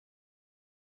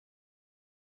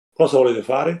 Cosa volete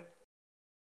fare?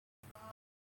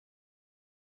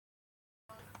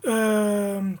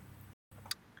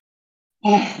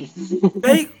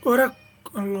 Lei ora...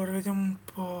 Allora, vediamo un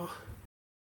po'.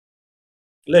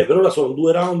 Lei per ora sono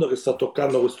 2 round che sta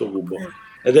toccando questo cubo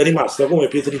ed è rimasta come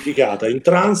pietrificata in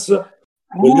trance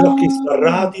con gli occhi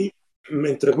sbarrati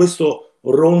mentre questo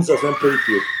ronza sempre di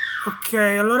più. Ok,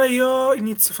 allora io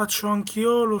faccio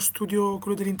anch'io lo studio,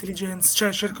 quello dell'intelligenza,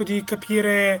 cioè cerco di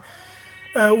capire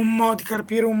di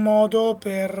capire un modo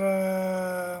per,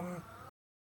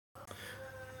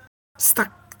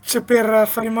 cioè per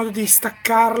fare in modo di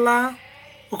staccarla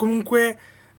o comunque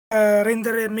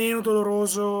rendere meno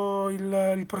doloroso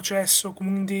il processo,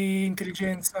 comunque di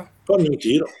intelligenza. Fammi un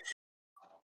tiro,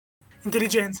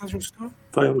 Intelligenza, giusto?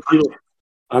 fai un tiro.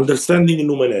 Understanding in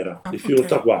NUMENERA,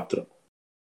 difficoltà Ok. 4.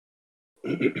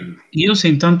 Io se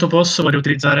intanto posso vorrei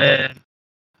utilizzare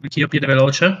anch'io piede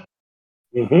veloce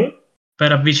Mhm,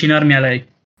 per avvicinarmi a lei,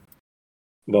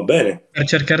 va bene. per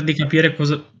cercare di capire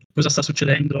cosa sta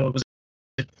succedendo. Così.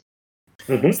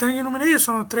 Mhm. Standing in numeri io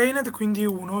sono trained, quindi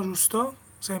 1, giusto?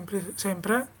 Sempre,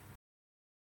 sempre.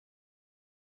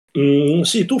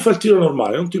 Sì, tu fai il tiro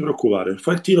normale, non ti preoccupare,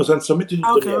 fai il tiro senza metti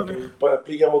Ah, tutto ok, niente, vabbè. poi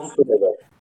applichiamo tutto da te.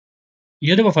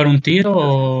 Io devo fare un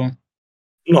tiro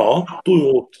No,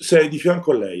 tu sei di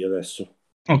fianco a lei adesso.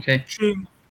 Ok. 5.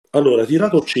 Allora,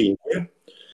 tirato 5,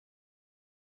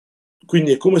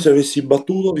 quindi è come se avessi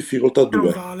battuto difficoltà Che non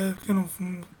 2. vale, che non...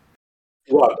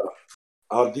 Guarda,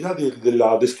 al di là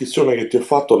della descrizione che ti ho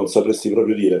fatto, non sapresti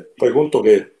proprio dire. Fai conto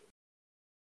che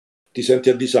ti senti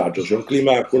a disagio, c'è un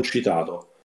clima concitato.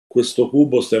 Questo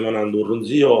cubo sta emanando un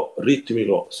ronzio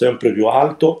ritmico sempre più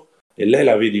alto e lei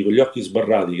la vedi con gli occhi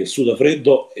sbarrati, che suda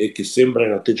freddo e che sembra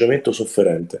in atteggiamento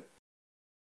sofferente.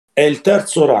 È il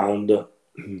terzo round.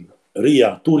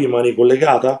 Ria, tu rimani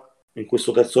collegata in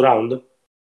questo terzo round?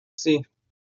 Sì.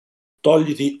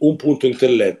 Togliti un punto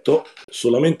intelletto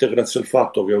solamente grazie al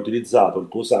fatto che hai utilizzato il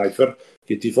tuo Cypher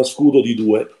che ti fa scudo di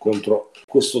 2 contro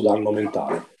questo danno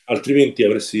mentale. Altrimenti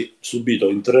avresti subito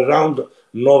in 3 round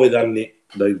 9 danni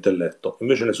da intelletto.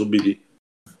 Invece ne hai subiti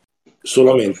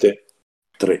solamente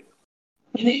 3.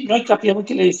 Quindi noi capiamo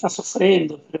che lei sta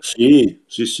soffrendo. Sì,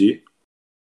 sì, sì.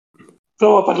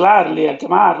 Provo a parlarle, a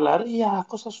chiamarla. Ria,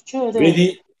 cosa succede?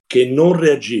 Vedi che non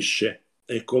reagisce,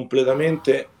 è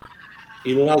completamente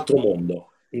in un altro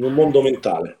mondo, in un mondo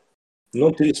mentale.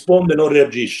 Non ti risponde, non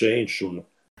reagisce, Inshun.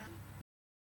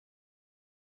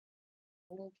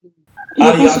 Io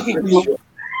Hai penso che altre missioni?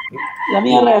 la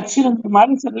mia reazione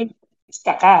normale sarebbe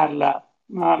staccarla,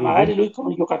 ma Mhm. magari lui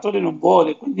come giocatore non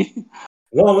vuole, quindi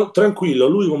No, tranquillo,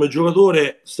 lui come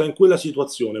giocatore sta in quella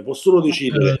situazione, può solo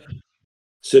decidere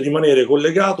se rimanere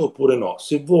collegato oppure no.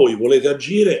 Se voi volete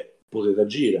agire, potete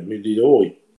agire, mi dite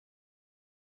voi.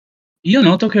 Io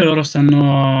noto che loro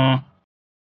stanno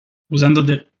usando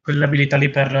quelle abilità lì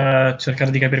per cercare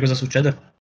di capire cosa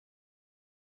succede.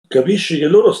 Capisci che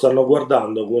loro stanno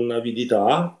guardando con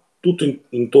avidità tutto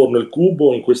intorno al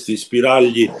cubo, in questi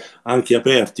spiragli anche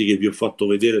aperti che vi ho fatto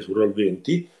vedere su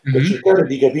Roll20, per Mhm. cercare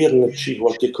di capirci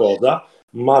qualche cosa,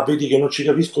 ma vedi che non ci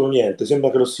capiscono niente, sembra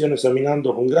che lo stiano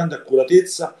esaminando con grande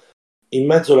accuratezza in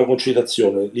mezzo alla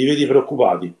concitazione, li vedi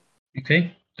preoccupati.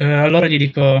 Ok. Allora gli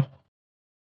dico,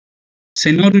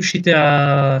 se non riuscite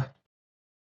a,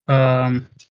 a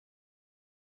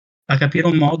capire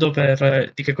un modo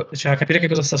per cioè a capire che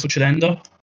cosa sta succedendo,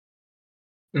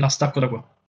 la stacco da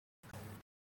qua.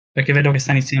 Perché vedo che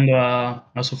sta iniziando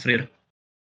a soffrire.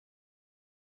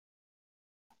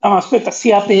 ah, ma aspetta, si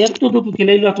è aperto dopo che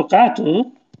lei lo ha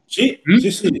toccato? Sì, Mm?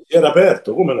 sì, sì, si era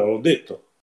aperto, come non l'ho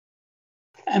detto.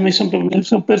 Mi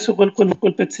son perso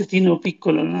quel pezzettino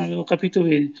piccolo, non avevo capito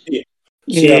bene. Sì,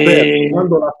 si è aperto, E...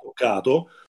 quando l'ha toccato,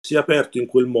 si è aperto in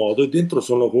quel modo e dentro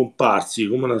sono comparsi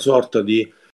come una sorta di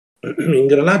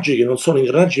ingranaggi che non sono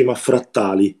ingranaggi ma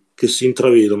frattali, che si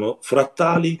intravedono,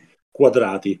 frattali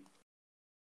quadrati.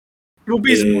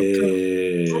 L'Ubismuth.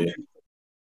 E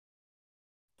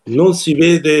non si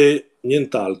vede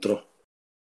nient'altro.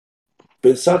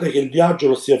 Pensate che il viaggio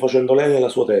lo stia facendo lei nella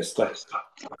sua testa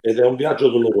ed è un viaggio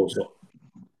doloroso.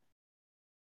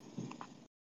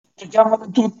 Giochiamolo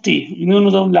tutti,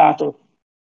 ognuno da un lato.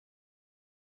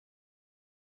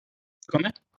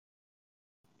 Come?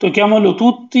 Tocchiamolo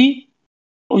tutti,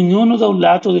 ognuno da un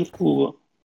lato del cubo.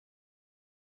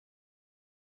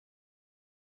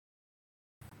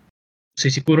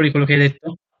 Sei sicuro di quello che hai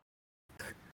detto?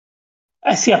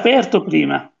 Si è aperto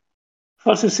prima.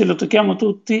 Forse se lo tocchiamo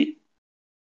tutti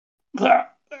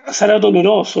sarà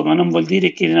doloroso, ma non vuol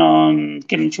dire che non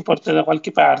ci porta da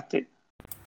qualche parte.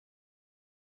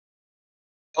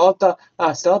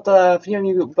 Stavolta prima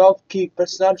mi blocchi il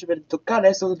personaggio per toccare,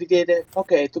 adesso ti chiede,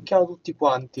 ok, tocchiamo tutti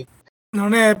quanti.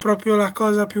 non è proprio la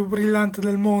cosa più brillante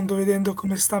del mondo vedendo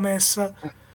come sta messa.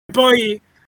 Poi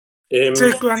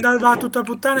se andava tutta a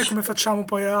puttane, come facciamo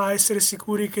poi a essere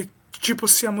sicuri che ci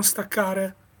possiamo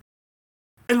staccare?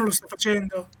 E non lo sta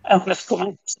facendo. È una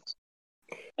scommessa.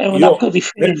 È un Io atto di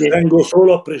fede. tengo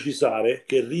solo a precisare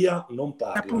che Ria non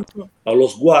parla. Appunto. Ha lo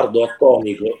sguardo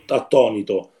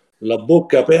attonito, la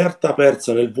bocca aperta,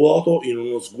 persa nel vuoto, in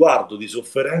uno sguardo di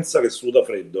sofferenza che suda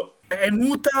freddo. È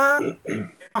muta,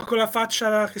 ma con la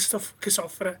faccia che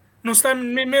soffre. Non sta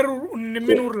nemmeno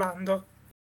urlando.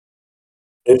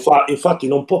 Infatti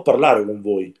non può parlare con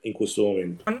voi in questo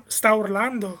momento. Sta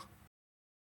urlando?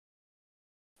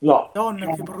 No.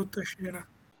 Donna, che brutta scena.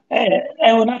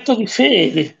 È un atto di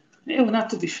fede. È un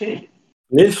atto di fede.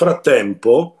 Nel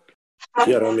frattempo,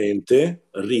 chiaramente,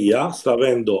 Ria sta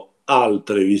avendo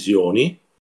altre visioni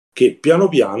che piano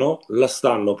piano la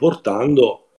stanno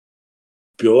portando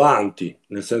più avanti,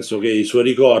 nel senso che i suoi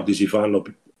ricordi si fanno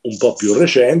un po' più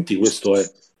recenti. Questo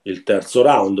è il terzo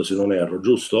round, se non erro,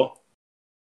 giusto?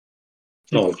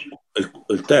 No,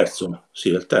 il terzo, sì,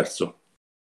 è il terzo.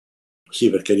 Sì,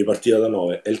 perché è ripartita da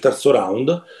 9. È il terzo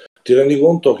round. Ti rendi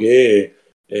conto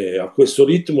che a questo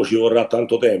ritmo ci vorrà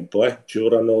tanto tempo, ci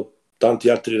vorranno tanti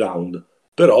altri round.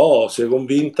 Però sei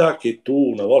convinta che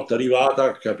tu, una volta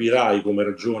arrivata, capirai come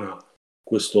ragiona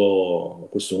questo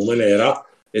Numenera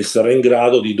e sarai in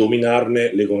grado di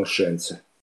dominarne le conoscenze.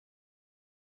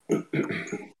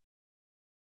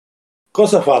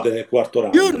 Cosa fate nel quarto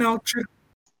round? Io ne ho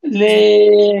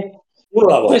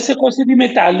Queste cose di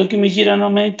metallo che mi girano a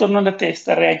me intorno alla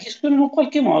testa reagiscono in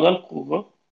qualche modo al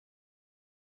cubo?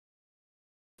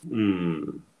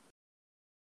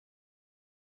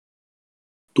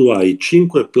 Tu hai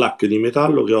 5 placche di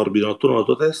metallo che orbitano attorno alla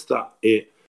tua testa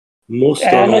e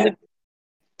mostrano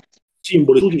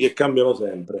simboli che cambiano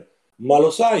sempre. Ma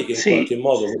lo sai che in qualche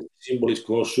modo questi simboli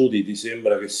sconosciuti ti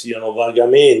sembra che siano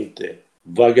vagamente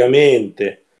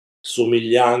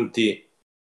somiglianti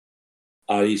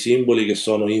ai simboli che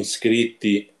sono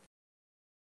iscritti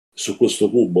su questo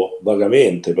cubo?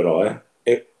 Vagamente però,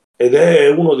 ed è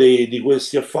uno di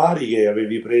questi affari che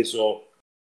avevi preso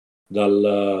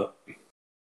Quando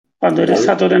eri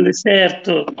stato nel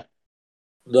deserto.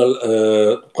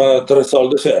 quando attraversavo il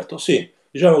deserto, sì.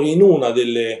 Diciamo che in una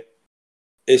delle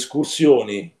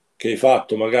escursioni che hai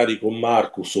fatto magari con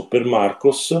Marcus o per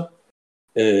Marcos,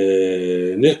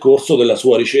 nel corso della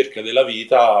sua ricerca della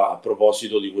vita a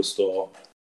proposito di questo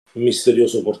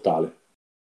misterioso portale.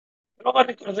 Provo a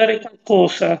ricordare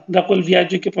qualcosa da quel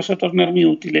viaggio che possa tornarmi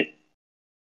utile.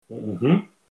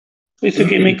 Visto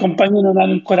che i miei compagni non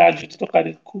hanno il coraggio di toccare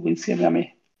il cubo insieme a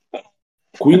me.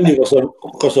 Quindi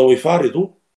cosa vuoi fare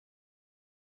tu?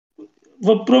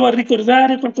 Provo a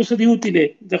ricordare qualcosa di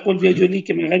utile da quel viaggio lì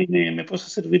che magari mi possa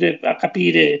servire a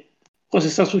capire cosa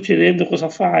sta succedendo, cosa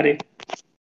fare.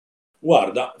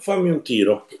 Guarda, fammi un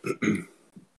tiro.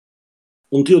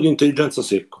 Un tiro di intelligenza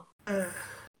secco.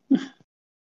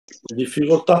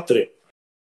 Difficoltà 3.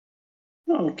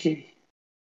 Ok.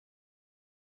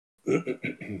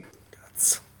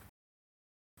 Cazzo.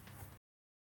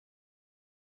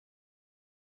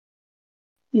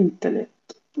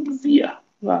 Intelletto. Via,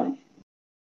 vai.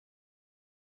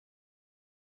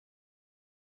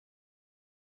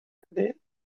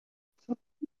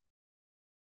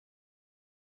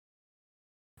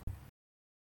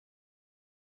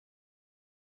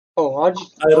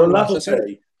 Oggi Hai rollato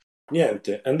 6.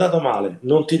 Niente, è andata male.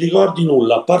 Non ti ricordi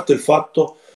nulla, a parte il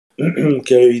fatto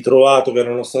che avevi trovato, che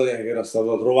era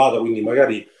stata trovata, quindi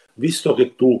magari, visto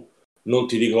che tu non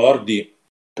ti ricordi,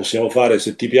 possiamo fare,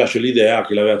 se ti piace l'idea,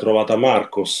 che l'aveva trovata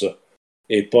Marcos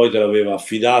e poi te l'aveva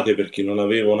affidata perché non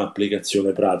aveva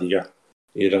un'applicazione pratica.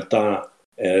 In realtà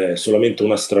è solamente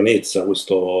una stranezza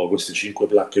queste 5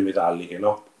 placche metalliche,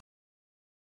 no?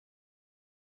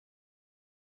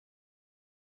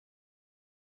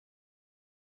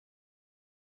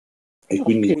 E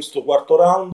quindi questo quarto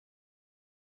round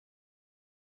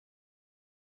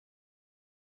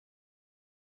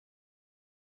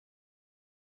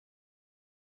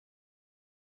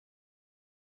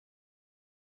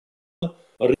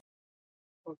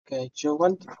Ok,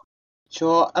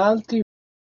 c'ho altri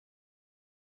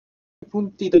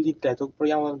punti di tetto.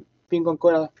 Proviamo, spingo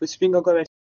ancora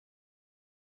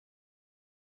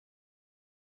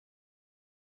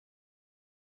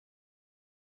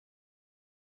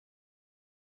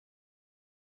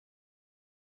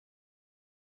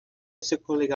se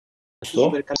collegato.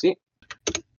 Sì.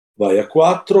 Vai a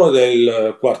 4 ed è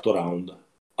il quarto round.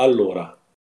 Allora,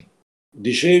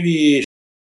 dicevi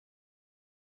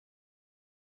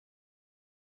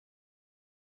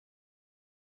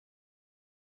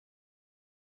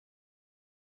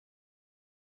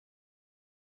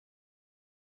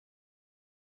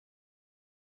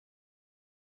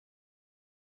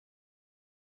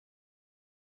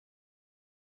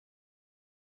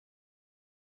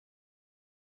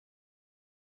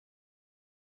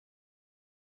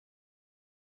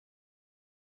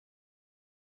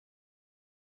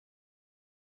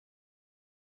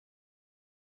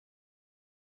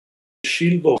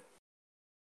Scilbo,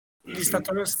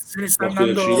 Se ne sta l'occhio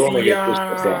del andando ciclone, che è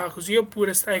via così,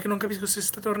 oppure che non capisco se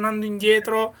sta tornando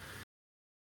indietro,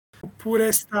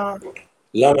 oppure sta...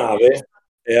 La nave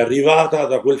è arrivata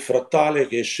da quel frattale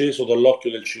che è sceso dall'occhio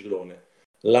del ciclone.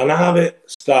 La nave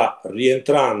sta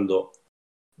rientrando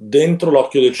dentro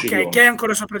l'occhio del ciclone. Ok, che è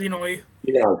ancora sopra di noi.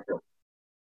 In alto.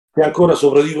 È ancora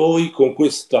sopra di voi con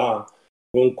questa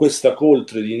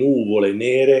coltre di nuvole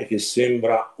nere che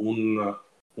sembra un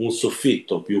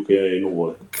soffitto più che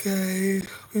nuvole.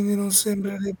 Ok, quindi non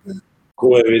sembrerebbe...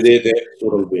 Come vedete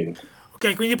sopra il vento.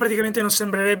 Ok, quindi praticamente non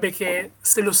sembrerebbe che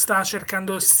se lo sta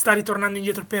cercando, sta ritornando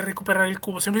indietro per recuperare il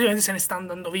cubo, semplicemente se ne sta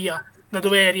andando via. Da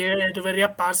dove è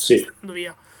riapparso, se ne Sì, sta andando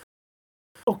via.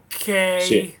 Ok.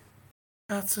 sì.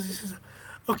 Cazzo, sì.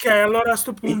 Ok, allora a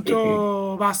sto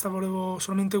punto basta, volevo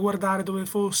solamente guardare dove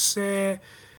fosse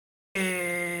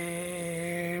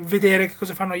e vedere che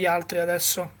cosa fanno gli altri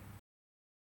adesso.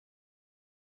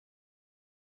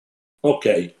 Ok.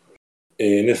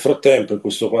 E nel frattempo, in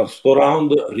questo quarto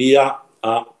round, Ria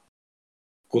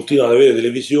continua ad avere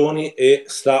delle visioni e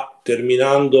sta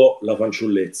terminando la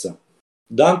fanciullezza.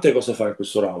 Dante cosa fa in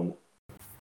questo round?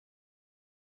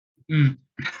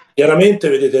 Chiaramente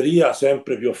vedete Ria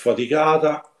sempre più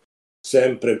affaticata,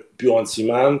 sempre più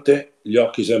ansimante, gli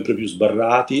occhi sempre più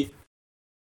sbarrati.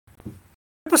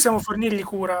 Possiamo fornirgli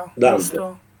cura, Dante.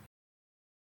 giusto?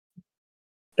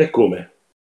 E come?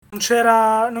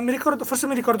 Non mi ricordo, forse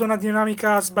mi ricordo una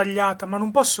dinamica sbagliata, ma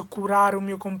non posso curare un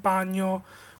mio compagno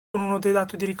con uno dei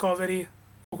dati di recovery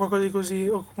o qualcosa di così,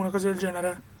 o una cosa del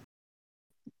genere.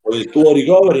 Con il tuo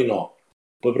recovery no.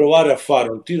 Puoi provare a fare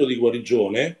un tiro di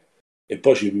guarigione, e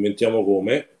poi ci inventiamo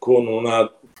come, con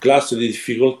una classe di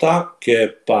difficoltà che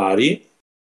è pari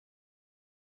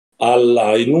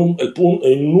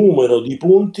il numero di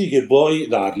punti che vuoi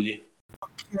dargli.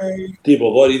 Ok.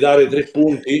 Tipo, vuoi ridare 3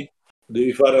 punti?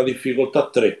 Devi fare la difficoltà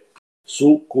 3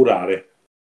 su curare.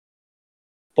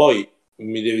 Poi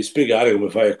mi devi spiegare come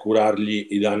fai a curargli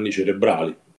i danni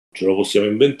cerebrali. Ce lo possiamo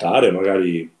inventare,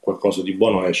 magari qualcosa di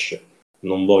buono esce.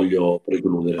 Non voglio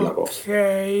precludere la cosa.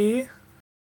 Ok.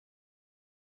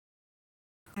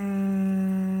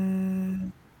 Mm,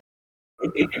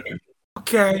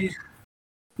 ok.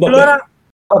 Va Allora, bene.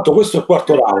 Tanto questo è il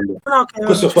quarto round. no, ok,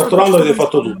 Questo è vabbè, il quarto ci round, sto avete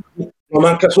fatto pensando. tutti. Ma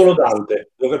manca solo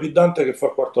Dante. Devo capire Dante che fa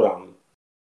il quarto round.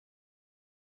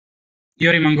 Io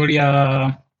rimango lì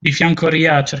di fianco a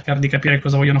Ria a cercare di capire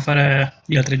cosa vogliono fare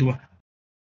gli altri due.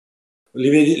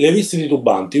 Li hai visti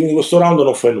titubanti, quindi questo round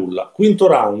non fai nulla. Quinto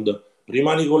round,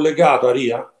 rimani collegato a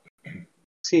Ria?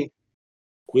 Sì,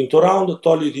 Quinto round,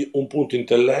 togliti un punto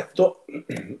intelletto,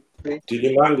 sì, ti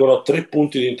rimangono 3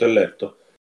 punti di intelletto.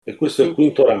 E questo è il sì.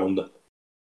 quinto round.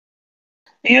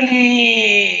 Io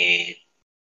li...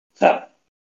 sa,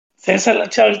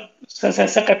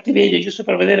 senza cattiveria, giusto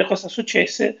per vedere cosa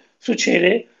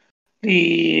succede,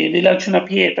 gli lancio una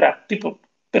pietra, tipo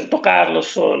per toccarlo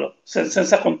solo,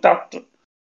 senza contatto.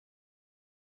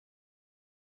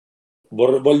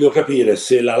 Voglio capire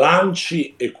se la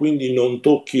lanci e quindi non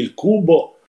tocchi il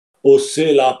cubo o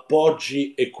se la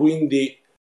appoggi e quindi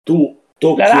tu La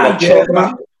tocchi la lancio, pietra.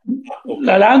 ma, Ah,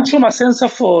 la ok, lancio ma senza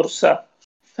forza,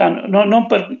 non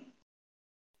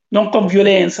con ok,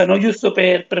 violenza, no? Giusto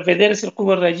per vedere se il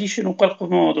cubo reagisce in un qualche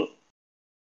modo.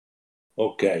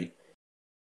 ok.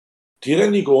 Ti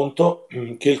rendi conto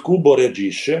che il cubo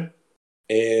reagisce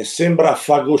e sembra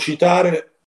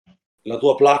fagocitare la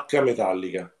tua placca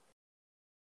metallica.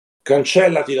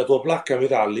 Cancellati la tua placca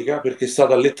metallica perché è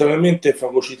stata letteralmente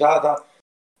fagocitata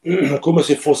come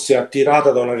se fosse attirata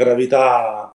da una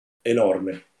gravità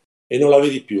enorme e non la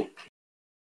vedi più.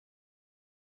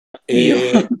 Io.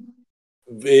 E,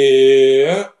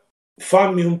 e-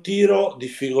 fammi un tiro,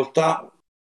 difficoltà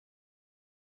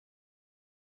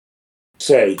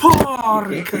 6.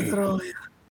 Porca troia.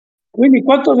 Quindi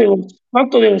quanto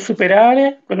devo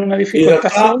superare con una difficoltà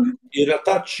 6? In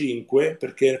realtà 5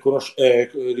 perché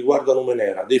riguarda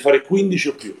NUMENERA, devi fare 15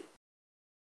 o più.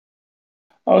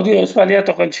 Oddio, ho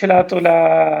sbagliato, ho cancellato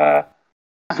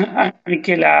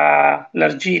anche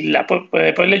l'argilla, poi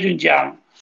le aggiungiamo.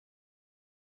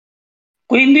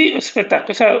 Quindi, aspetta,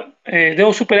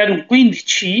 devo superare un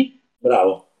 15?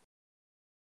 Bravo.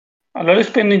 Allora io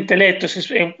spendo intelletto,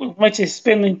 invece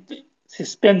se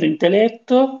spendo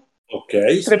intelletto, Ok,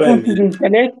 3 punti spendi, di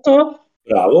intelletto,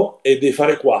 bravo, e devi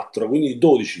fare 4, quindi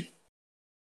 12.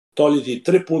 Togliti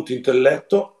 3 punti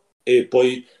intelletto e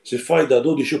poi se fai da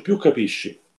 12 o più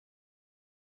capisci.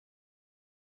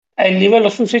 e il livello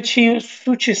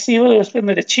successivo devo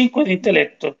spendere 5 di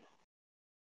intelletto.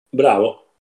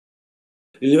 Bravo.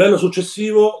 Il livello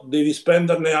successivo devi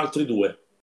spenderne altri 2.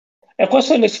 E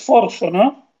questo è lo sforzo,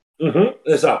 no?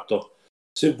 Esatto.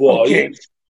 Se vuoi,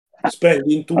 Ok.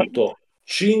 spendi in tutto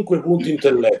 5 punti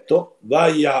intelletto,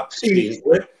 vai a Sì,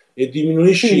 5 e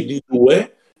diminuisci sì. di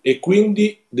 2 e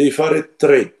quindi devi fare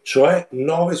 3, cioè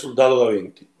 9 sul dado da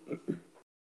 20.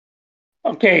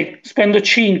 Ok, spendo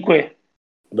 5.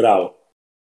 Bravo.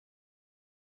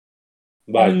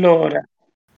 Vai. Allora,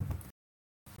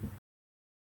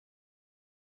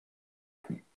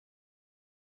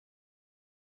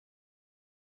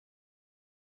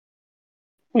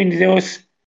 quindi devo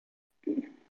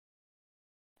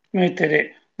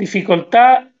mettere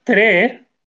difficoltà 3.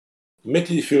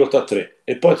 Metti difficoltà 3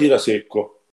 e poi tira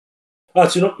secco.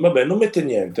 Anzi, no, vabbè, non mette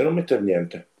niente, non mettere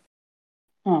niente.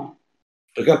 Ah,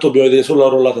 Perché tanto dobbiamo vedere solo la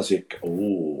rollata secca.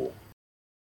 Niente.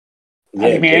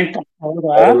 alimento.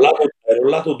 Allora, Hai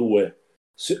rollato 2.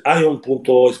 Hai un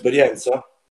punto esperienza?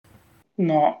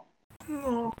 no.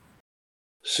 No.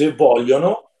 Se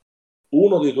vogliono,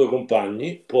 uno dei tuoi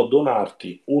compagni può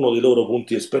donarti uno dei loro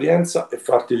punti esperienza e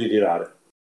farti ritirare.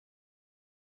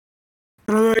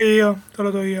 Te lo do io, te lo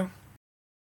do io.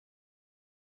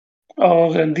 Oh,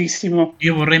 grandissimo.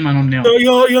 Io vorrei, ma non ne ho.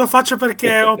 Io lo faccio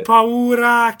perché ho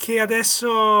paura che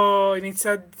adesso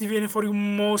diviene fuori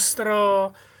un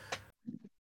mostro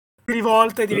di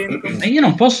rivolta e diventa un... E io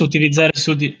non posso utilizzare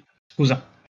su di... Scusa.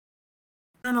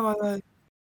 No, ma dai.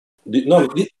 No,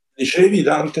 dicevi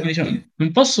Dante? Diciamo,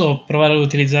 non posso provare ad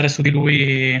utilizzare su di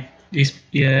lui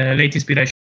Late Inspiration,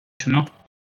 no?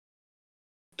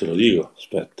 Te lo dico,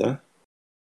 aspetta.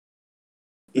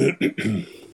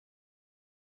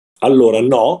 Allora,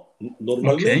 no,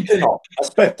 normalmente Ok. no.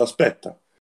 Aspetta.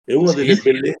 È una Sì. delle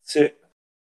bellezze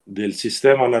del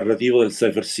sistema narrativo del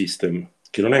Cypher System,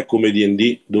 che non è come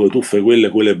D&D dove tu fai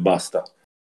quello e basta.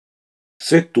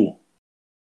 Se tu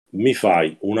mi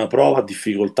fai una prova a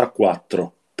difficoltà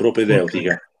 4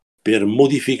 propedeutica per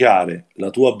modificare la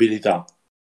tua abilità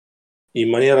in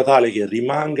maniera tale che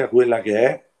rimanga quella che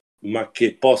è, ma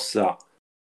che possa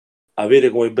avere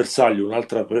come bersaglio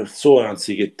un'altra persona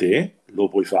anziché te, lo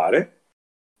puoi fare.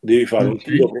 Devi fare un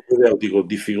tiro Ok. propedeutico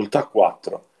difficoltà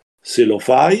 4. Se lo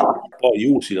fai, poi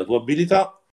usi la tua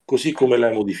abilità così come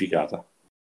l'hai modificata.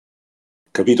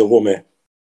 Capito come?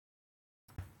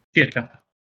 Circa.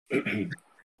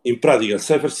 In pratica il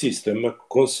Cypher System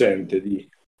consente di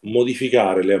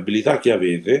modificare le abilità che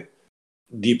avete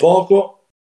di poco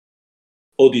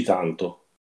o di tanto.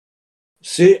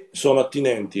 Se sono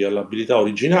attinenti all'abilità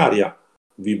originaria,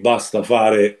 vi basta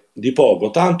fare di poco,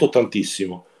 tanto o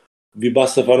tantissimo. Vi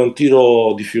basta fare un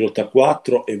tiro difficoltà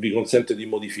 4 e vi consente di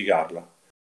modificarla.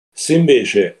 Se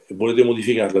invece volete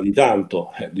modificarla di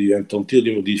tanto, diventa un tiro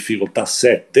di difficoltà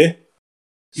 7.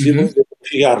 Se volete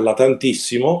modificarla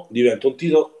tantissimo, diventa un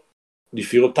tiro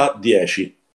difficoltà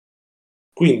 10.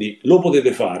 Quindi lo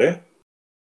potete fare,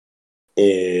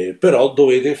 però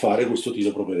dovete fare questo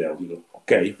tiro propedeutico,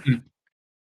 ok?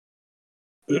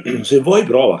 Se vuoi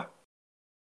prova.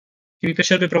 Mi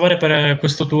piacerebbe provare per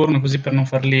questo turno, così per non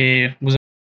farli usare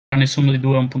nessuno di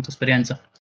due un punto esperienza.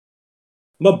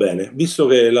 Va bene, visto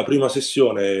che è la prima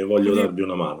sessione voglio Quindi darvi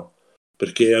una mano,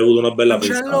 perché hai avuto una bella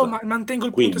cancello, pensata. mantengo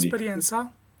il punto Quindi,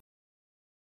 esperienza?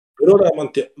 per ora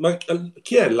ma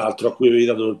chi è l'altro a cui avevi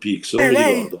dato il PX? Non mi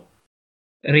Lei ricordo.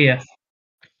 Ria.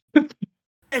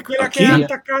 è A quella che è chi? La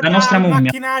attaccata nostra al mummia.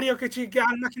 macchinario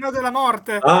al macchinario della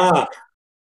morte. Ah!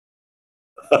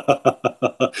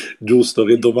 Giusto,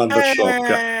 che domanda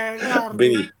sciocca. Guardi.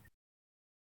 Benissimo.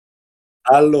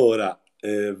 Allora,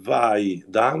 vai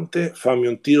Dante, fammi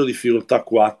un tiro difficoltà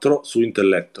 4 su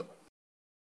intelletto.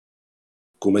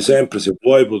 Come sempre, se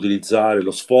vuoi puoi utilizzare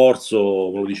lo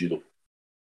sforzo, me lo dici tu.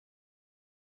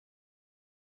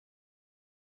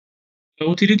 Lo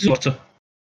utilizzo forse.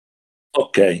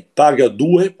 Ok, paga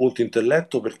 2 punti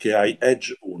intelletto perché hai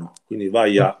Edge 1, quindi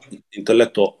vai a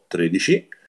intelletto 13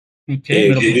 Ok, e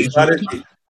me lo devi prendo fare subito.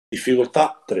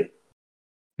 difficoltà 3.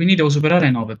 Quindi devo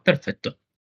superare 9. Perfetto.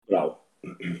 Bravo.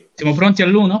 Siamo pronti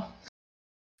all'1?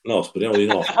 No, speriamo di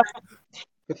no.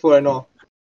 Che fuori no.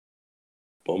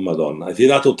 Oh Madonna, hai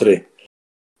tirato 3.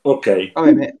 Ok,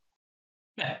 Vabbè,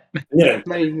 niente.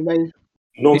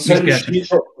 Non Mi sei spiace.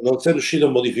 riuscito a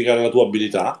modificare la tua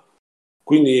abilità,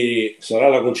 quindi sarà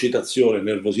la concitazione, il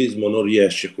nervosismo, non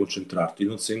riesci a concentrarti,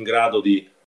 non sei in grado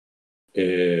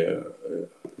eh,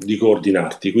 di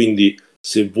coordinarti. Quindi,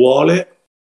 se vuole,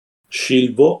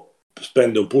 Scilvo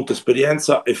spende un punto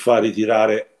esperienza e fa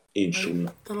ritirare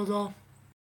Inshun. Te lo do.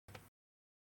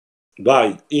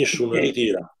 Vai, Inshun, ok,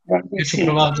 ritira. Io ci ho grandissimo.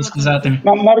 provato, scusatemi.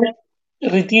 Ma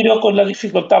ritiro con la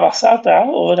difficoltà passata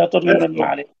o ora torno Certo.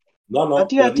 normale? No, ma no,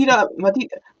 tira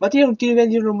un tiro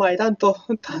medio normale, tanto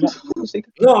No. non sei...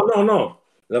 no, no, no.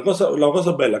 La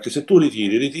cosa bella è che se tu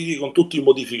ritiri con tutti i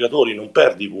modificatori, non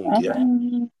perdi punti.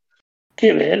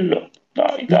 Che bello.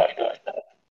 Dai.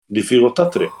 Difficoltà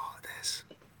 3. Adesso.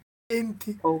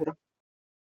 20. Paura.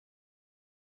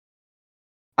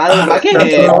 Allora, ma che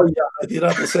Hai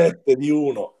tirato 7 di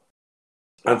 1,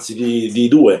 anzi di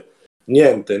 2.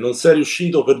 Niente, non sei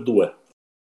riuscito per 2,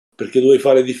 perché dovevi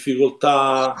fare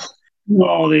difficoltà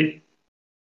 9.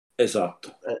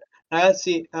 esatto.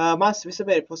 Ragazzi, Massimo,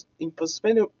 sapere, posso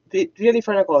spendere prima di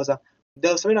fare una cosa.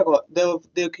 Devo sapere una cosa.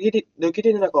 Devo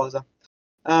chiedere una cosa.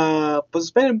 Posso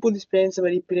spendere un punto di esperienza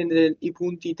per riprendere i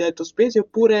punti tetto spesi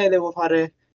oppure devo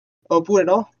fare. Oppure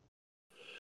no?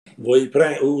 Vuoi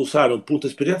usare un punto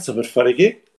esperienza per fare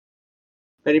che?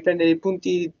 Per riprendere i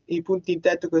punti in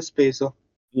tetto che ho speso.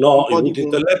 No, Un i po' di punti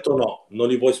intelletto no, non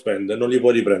li puoi spendere, non li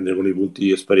puoi riprendere con i punti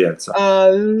di esperienza.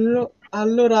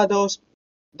 Allora do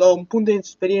un punto di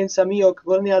esperienza mio che ho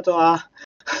guadagnato a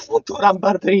Turan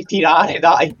per ritirare,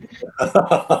 dai.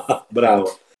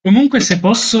 Bravo. Comunque, se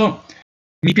posso,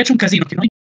 mi piace un casino che noi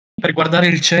per guardare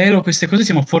il cielo, queste cose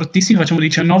siamo fortissimi, facciamo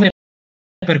 19,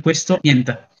 per questo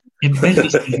niente. È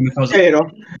bellissimo come cosa.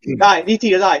 Vero? Dai,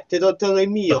 ritira, dai, te do il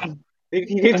mio.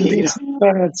 Ritira. Grandissimo,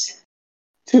 ragazzi.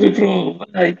 Ci riprovo,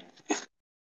 dai.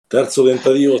 Terzo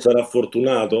tentativo sarà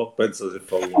fortunato? Pensa se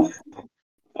fa uno.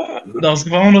 No, se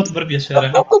fa uno per piacere.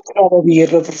 Non continuare a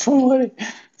dirlo, per favore.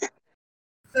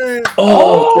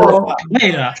 Oh!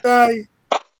 Era. Dai.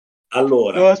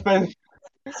 Allora, Aspetta.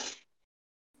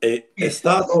 è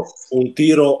stato un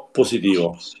tiro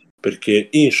positivo, perché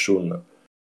Inshun,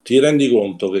 ti rendi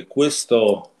conto che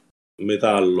questo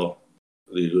metallo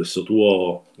di questa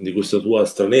tua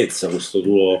stranezza, questo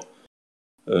tuo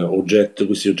oggetto,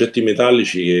 questi oggetti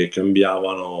metallici che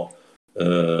cambiavano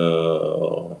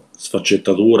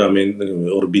sfaccettatura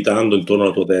orbitando intorno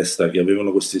alla tua testa, che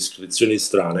avevano queste iscrizioni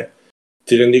strane,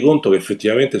 ti rendi conto che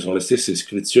effettivamente sono le stesse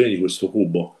iscrizioni di questo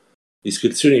cubo,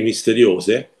 iscrizioni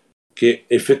misteriose che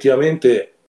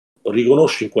effettivamente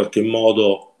riconosci in qualche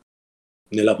modo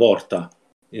nella porta,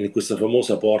 in questa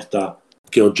famosa porta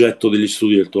che è oggetto degli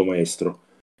studi del tuo maestro,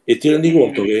 e ti rendi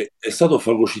conto che è stato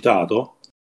fagocitato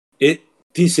e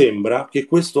ti sembra che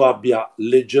questo abbia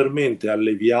leggermente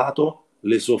alleviato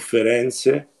le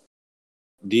sofferenze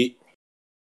di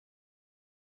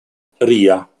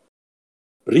Ria.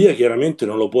 Ria chiaramente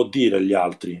non lo può dire agli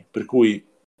altri, per cui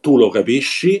tu lo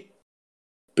capisci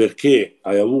perché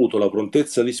hai avuto la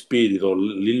prontezza di spirito,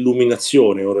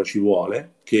 l'illuminazione ora ci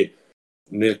vuole, che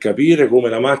nel capire come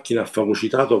la macchina ha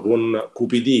fagocitato con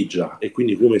cupidigia e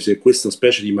quindi come se questa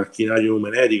specie di macchinario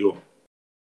numenerico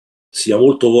sia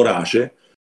molto vorace,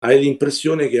 hai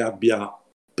l'impressione che abbia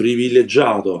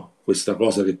privilegiato questa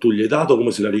cosa che tu gli hai dato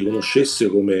come se la riconoscesse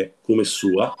come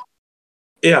sua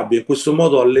e abbia in questo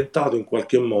modo allentato in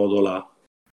qualche modo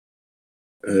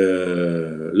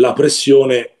la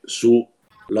pressione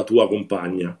sulla tua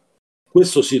compagna.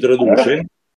 Questo si traduce.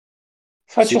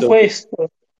 Faccio questo.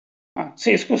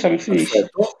 Sì, scusami, finisci.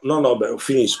 Perfetto. No,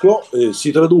 finisco.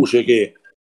 Si traduce che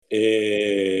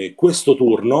questo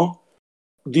turno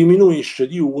diminuisce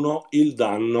di 1 il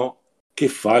danno che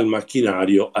fa il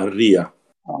macchinario a Ria.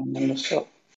 Non lo so.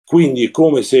 Quindi è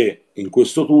come se in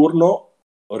questo turno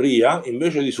Ria,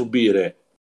 invece di subire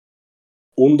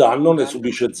un danno, ne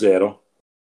subisce 0.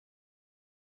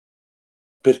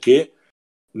 Perché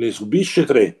ne subisce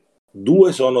 3.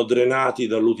 2 sono drenati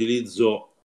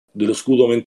dall'utilizzo dello scudo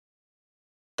mentale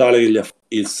che gli ha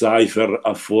il Cypher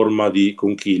a forma di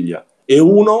conchiglia e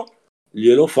 1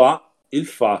 glielo fa il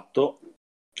fatto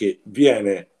che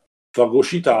viene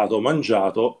fagocitato,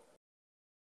 mangiato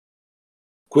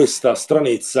questa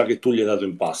stranezza che tu gli hai dato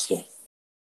in pasto,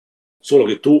 solo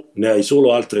che tu ne hai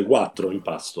solo altre 4 in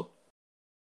pasto,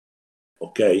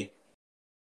 ok?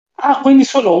 Quindi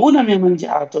solo una mi ha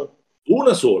mangiato.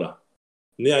 Una sola.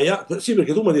 Ne hai sì,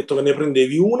 perché tu mi hai detto che ne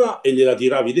prendevi una e gliela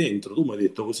tiravi dentro, tu mi hai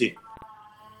detto così.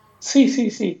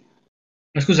 Sì.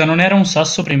 Ma scusa, non era un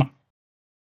sasso prima?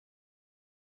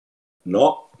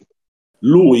 No,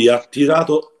 lui ha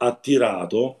tirato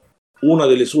una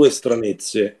delle sue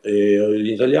stranezze, in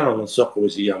italiano non so come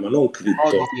si chiama, non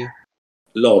critto,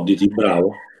 l'oddity,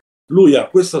 bravo. Lui ha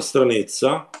questa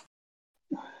stranezza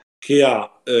che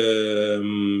ha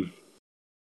dove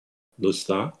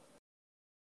sta?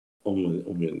 Oh mio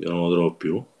Dio, non lo trovo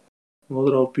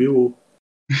più.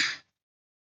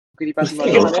 Quindi passi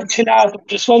Perché l'ho cancellato,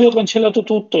 per solito ho cancellato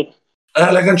tutto.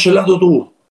 L'hai cancellato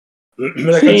tu.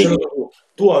 Me l'hai Sì. cancellato tu.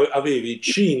 Tu avevi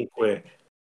 5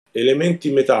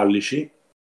 elementi metallici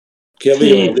che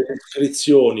avevano delle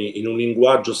iscrizioni in un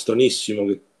linguaggio stranissimo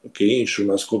che Inshun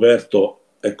ha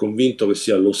scoperto, è convinto che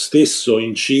sia lo stesso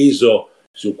inciso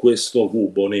su questo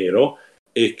cubo nero,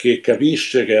 e che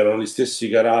capisce che erano gli stessi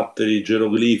caratteri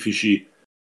geroglifici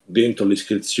dentro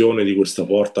l'iscrizione di questa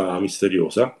porta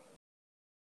misteriosa,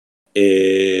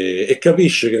 e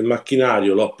capisce che il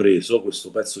macchinario lo ha preso,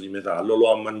 questo pezzo di metallo,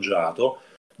 lo ha mangiato,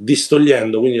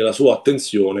 distogliendo quindi la sua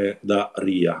attenzione da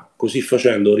Ria. Così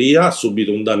facendo Ria ha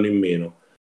subito un danno in meno.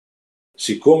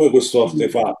 Siccome questo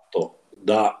artefatto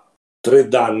dà 3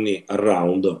 danni a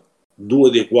round, 2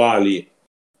 dei quali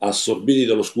assorbiti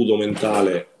dallo scudo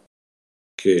mentale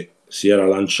che si era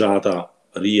lanciata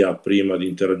Ria prima di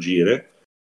interagire,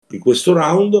 in questo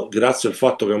round, grazie al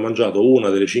fatto che ha mangiato una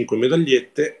delle 5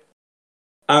 medagliette,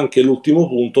 anche l'ultimo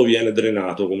punto viene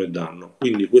drenato come danno.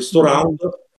 Quindi questo round,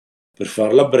 per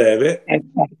farla breve,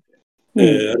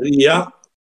 Ria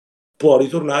può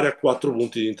ritornare a 4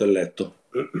 punti di intelletto.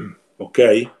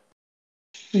 Ok?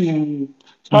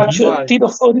 Tiro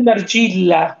fuori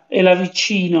l'argilla e la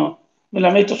vicino, me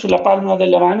la metto sulla palma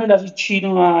della mano e la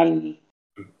vicino al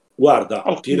Guarda,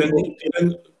 cubo.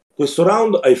 questo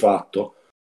round hai fatto.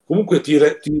 Comunque ti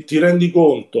rendi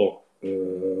conto,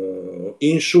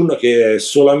 Inshun, che è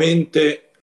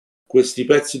solamente questi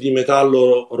pezzi di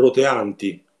metallo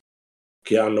roteanti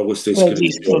che hanno queste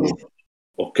iscrizioni.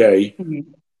 Ok?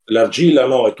 L'argilla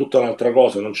no, è tutta un'altra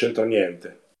cosa, non c'entra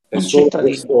niente. È Non solo c'entra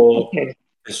niente. Ok.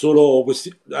 è solo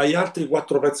questi. Hai altri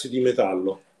 4 pezzi di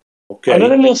metallo. Ok?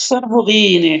 Allora le osservo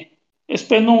bene e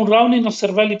spendo un round in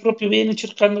osservarli proprio bene,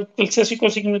 cercando qualsiasi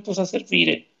cosa che mi possa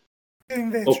servire. Io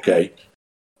invece, Ok.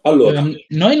 Allora,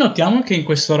 noi notiamo che in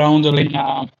questo round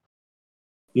Lena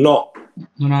no,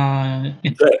 non ha...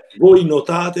 cioè, voi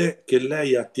notate che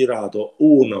lei ha tirato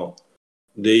uno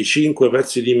dei 5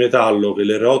 pezzi di metallo che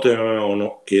le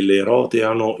roteano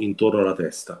intorno alla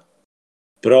testa,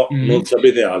 però non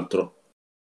sapete altro.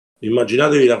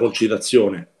 Immaginatevi la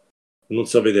concitazione, non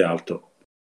sapete altro.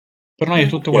 Per noi è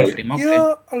tutto uguale prima, ok?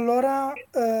 io allora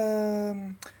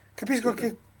capisco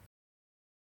che,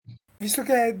 visto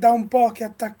che è da un po' che è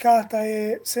attaccata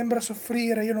e sembra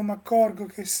soffrire, io non mi accorgo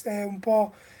che è un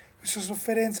po', questa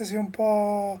sofferenza sia un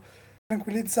po'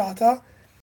 tranquillizzata.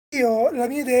 La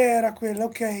mia idea era quella,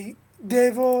 ok,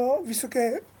 visto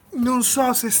che non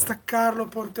so se staccarlo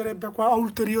porterebbe a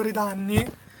ulteriori danni,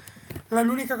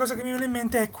 l'unica cosa che mi viene in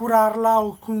mente è curarla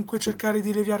o comunque cercare di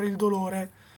alleviare il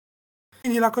dolore.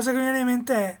 Quindi la cosa che mi viene in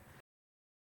mente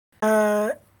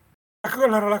è,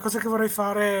 allora, la cosa che vorrei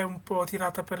fare è un po'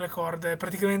 tirata per le corde.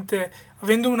 Praticamente,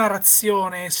 avendo una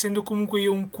razione, essendo comunque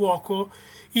io un cuoco,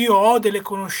 io ho delle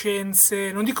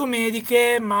conoscenze, non dico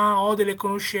mediche, ma ho delle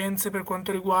conoscenze per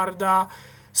quanto riguarda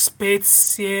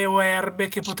spezie o erbe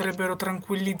che potrebbero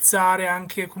tranquillizzare,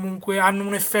 anche comunque hanno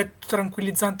un effetto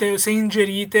tranquillizzante se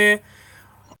ingerite.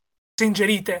 Se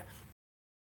ingerite.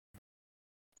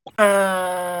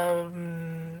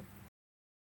 Ehm,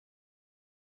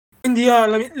 quindi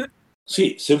io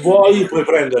Sì, se vuoi puoi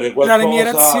prendere dalle mie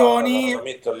qualcosa reazioni. da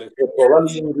metterle sotto la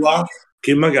lingua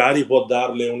che magari può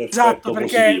darle un Esatto, effetto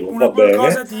perché positivo, una va bene,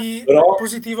 qualcosa di però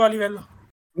positivo a livello.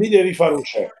 mi devi fare un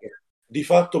check. Di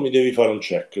fatto mi devi fare un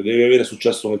check, devi avere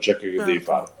successo nel check che devi Certo.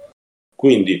 fare.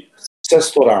 Quindi,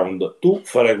 sesto round, tu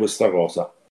farai questa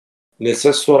cosa. Nel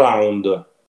sesto round,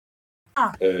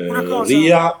 Una cosa,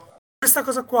 Ria. questa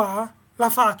cosa qua la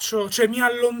faccio, cioè mi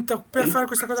allontano, per fare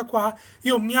questa cosa qua,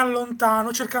 io mi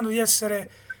allontano cercando di essere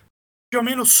più o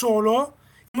meno solo,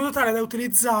 in modo tale da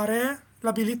utilizzare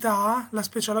l'abilità, la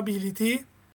special ability,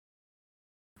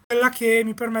 quella che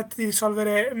mi permette di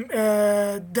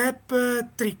risolvere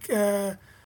Dep Trick,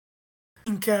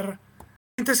 Tinker.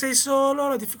 Mentre sei solo,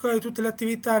 la difficoltà di tutte le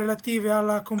attività relative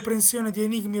alla comprensione di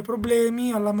enigmi e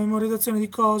problemi, alla memorizzazione di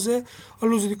cose,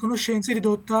 all'uso di conoscenze è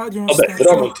ridotta di uno Vabbè,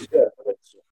 però non stesso. ti serve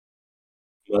adesso.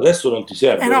 Adesso non ti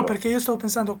serve, No, però. perché io stavo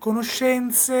pensando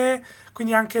conoscenze,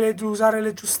 quindi anche usare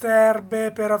le giuste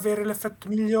erbe per avere l'effetto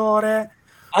migliore.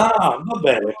 Ah, va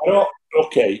bene, però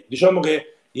ok, diciamo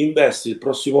che investi il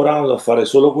prossimo round a fare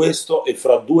solo questo e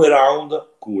fra 2 round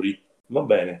curi. Va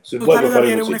bene, se In modo vuoi tale puoi da fare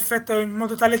avere un così. effetto, in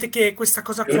modo tale che questa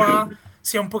cosa qua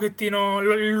sia un pochettino,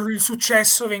 il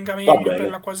successo venga Va meglio per bene,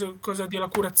 la cosa della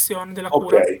curazione, della ok,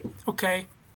 cura. Ok?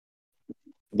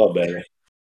 va bene.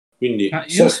 Quindi, Ma io...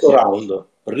 sesto round,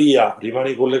 Ria,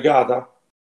 rimani collegata?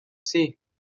 Sì,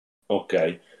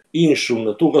 Ok.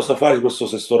 Inshun, tu cosa fai in questo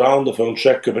sesto round? Fai un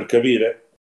check per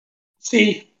capire?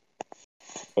 Sì,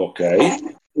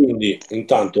 Ok. Quindi,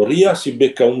 intanto, Ria si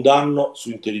becca un danno su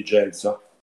intelligenza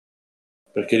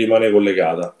perché rimane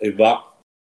collegata e va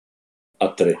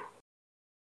a 3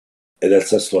 ed è il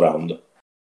sesto round.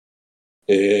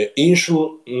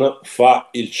 Inshun fa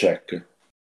il check.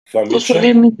 Fammi il uso check.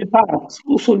 learning the path,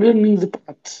 uso learning the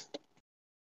path.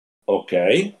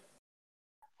 Ok.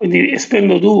 Quindi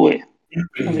spendo 2.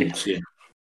 Vabbè. Sì.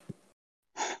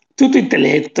 Tutto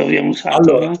intelletto abbiamo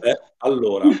usato, no?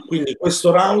 Allora, quindi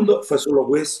questo round fai solo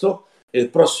questo e il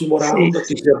prossimo round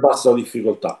ti si abbassa la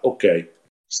difficoltà. Ok.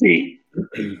 Sì.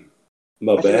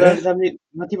 Va bene.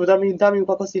 Ma tipo dammi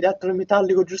qualcosa di altro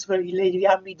metallico giusto per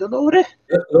riammi dolore.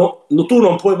 No, tu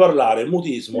non puoi parlare,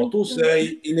 mutismo, tu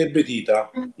sei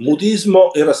inebetita,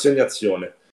 mutismo e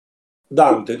rassegnazione.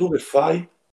 Dante, tu che fai?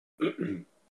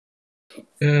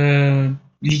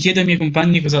 Gli chiedo ai miei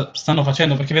compagni cosa stanno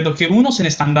facendo, perché vedo che uno se ne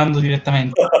sta andando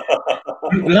direttamente.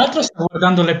 L'altro sta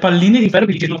guardando le palline di ferro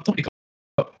e gli chiedo,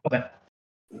 vabbè.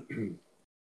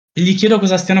 E gli chiedo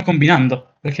cosa stiano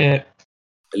combinando, perché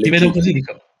ti vedo così,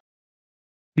 dico.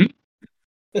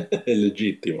 È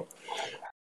legittimo.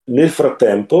 Nel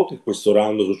frattempo, in questo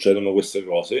round succedono queste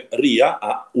cose, Ria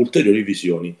ha ulteriori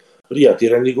visioni. Ria, ti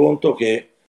rendi conto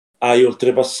che hai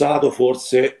oltrepassato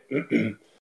forse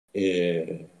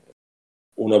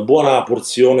una buona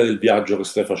porzione del viaggio che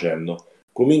stai facendo.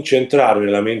 Cominci a entrare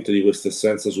nella mente di questa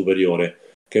essenza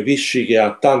superiore, capisci che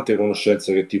ha tante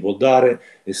conoscenze che ti può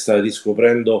dare e hai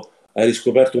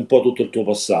riscoperto un po' tutto il tuo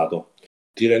passato.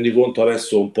 Ti rendi conto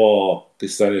adesso un po' che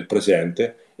stai nel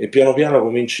presente e piano piano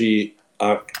cominci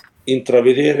a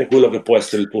intravedere quello che può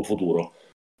essere il tuo futuro.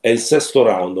 È il sesto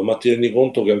round, ma ti rendi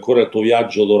conto che ancora il tuo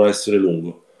viaggio dovrà essere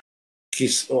lungo.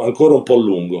 Ancora un po'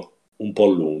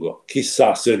 lungo.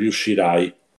 Chissà se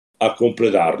riuscirai a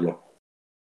completarlo.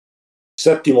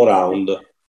 Settimo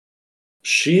round.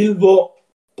 Scilvo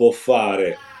può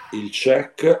fare il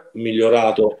check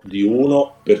migliorato di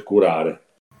 1 per curare.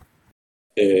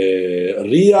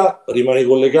 Ria, rimani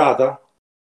collegata?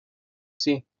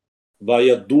 Sì. Vai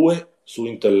a 2 su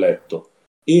intelletto.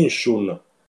 Inshun,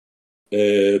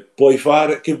 puoi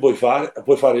fare, che vuoi fare?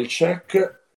 Puoi fare il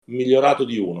check migliorato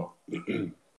di 1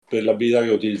 per l'abilità che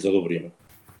ho utilizzato prima.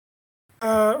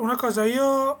 Una cosa,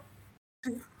 io...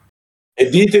 E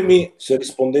ditemi se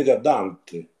rispondete a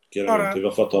Dante, chiaramente, Allora, vi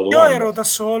ho fatto la io domanda. ero da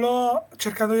solo,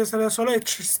 cercando di stare da solo e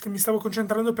mi stavo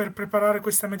concentrando per preparare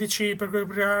questa medicina, per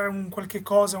preparare un qualche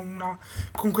cosa,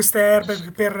 con queste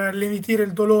erbe per lenitire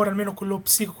il dolore, almeno quello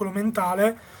psico, quello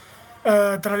mentale,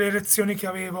 tra le lezioni che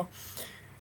avevo.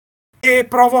 E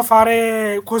provo a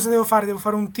fare... Cosa devo fare? Devo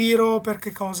fare un tiro per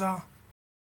che cosa?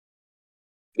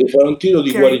 Devi fare un tiro di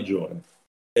Ok, guarigione.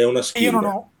 È una e io non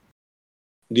skill. ho.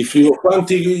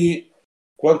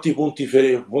 Quanti punti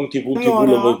pull vuoi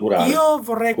Allora, curare? io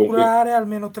vorrei Con que- curare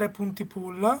almeno 3 punti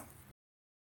pull.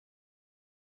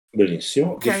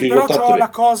 Benissimo. Ok, però Difficoltà ho la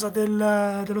 3. cosa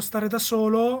dello stare da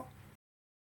solo.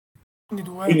 Quindi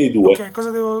 2. Quindi 2. Ok,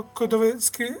 cosa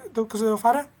devo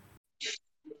fare?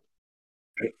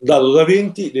 Dato da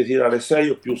 20, devi tirare 6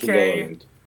 o più Ok, sul dado da 20.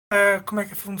 com'è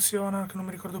che funziona? Che non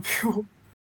mi ricordo più.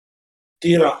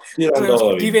 Tira un dado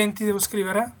da 20. D20 devo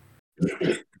scrivere?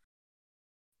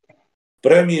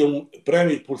 Premi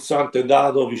il pulsante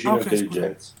dado Ah, vicino a ok, scusa.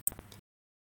 intelligenza.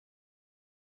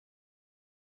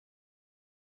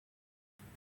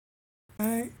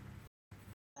 Ok,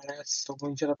 Adesso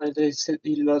cominciare a prendere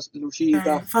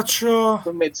l'uscita. faccio...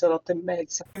 Sono mezzanotte e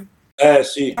mezza.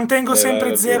 Sì, Mantengo hai sempre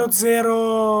ragione.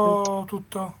 0-0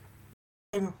 tutto.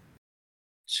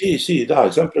 Sì,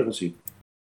 dai, sempre così.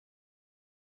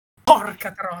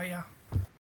 Porca troia.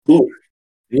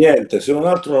 Niente, se non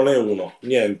altro non è uno,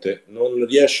 niente, non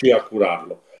riesci a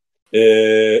curarlo.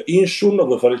 Inshun,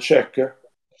 vuoi fare il check?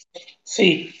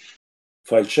 Sì.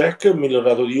 Fai il check,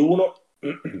 migliorato di 1.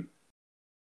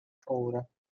 Ora.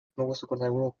 Non posso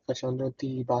guardare uno facendo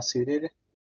tutti i passi, vedete?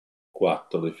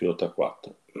 4, difficoltà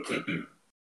 4.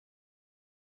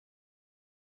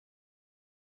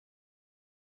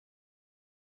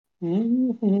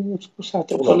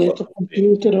 Scusate, ho Uno ha bollito il fatto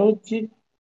computer oggi.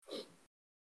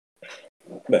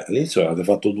 Beh, all'inizio avete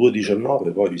fatto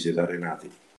 2,19, poi vi siete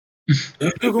arenati.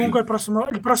 Io comunque il prossimo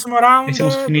E round siamo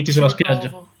finiti ci sulla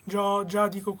spiaggia. riprovo. Già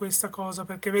dico questa cosa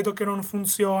perché vedo che non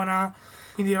funziona.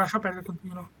 Quindi lascia perdere,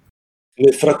 continuo.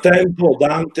 Nel frattempo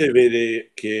Dante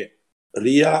vede che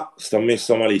Ria sta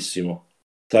messa malissimo,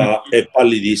 è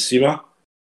pallidissima,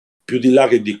 più di là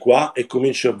che di qua, e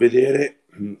comincia a vedere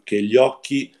che gli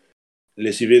occhi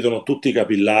le si vedono tutti i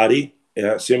capillari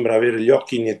e sembra avere gli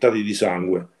occhi iniettati di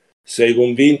sangue. Sei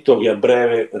convinto che a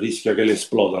breve rischia che le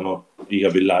esplodano i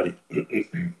capillari?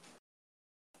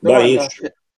 Vai in Domanda. su.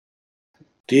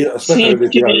 Aspetta che Sì, devi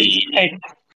tirare.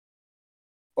 ecco.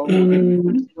 Ho avuto Si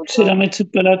era difficoltà. mezzo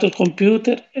pelato il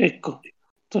computer, ecco,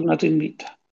 tornato in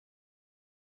vita.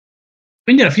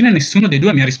 Quindi alla fine nessuno dei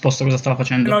due mi ha risposto cosa stava No,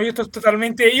 facendo. io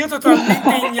totalmente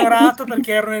ignorato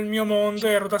perché ero nel mio mondo,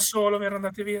 ero da solo, mi ero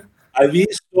andati via. Hai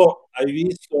visto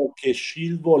che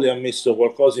Scilvo le ha messo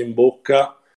qualcosa in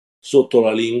bocca sotto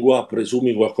la lingua,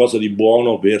 presumi qualcosa di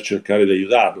buono per cercare di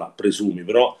aiutarla, presumi,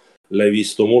 però l'hai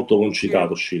visto molto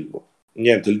concitato, Scilvo.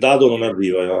 Niente, il dado non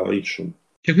arriva a Inshun.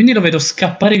 Cioè, quindi lo vedo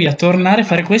scappare via, tornare,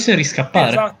 fare questo e riscappare.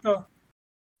 Esatto.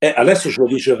 Adesso ce lo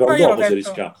dice fra Ma io l'ho dopo se detto.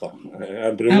 riscappa.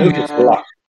 Per il momento sto là.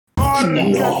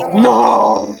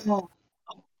 No!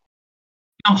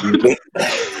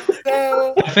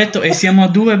 Perfetto, e siamo a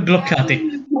 2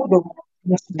 bloccati.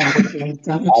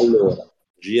 Allora,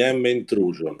 GM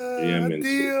Intrusion.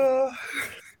 Oddio.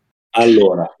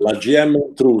 Allora, la GM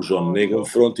Intrusion nei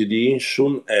confronti di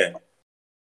Inshun è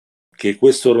che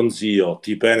questo ronzio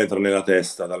ti penetra nella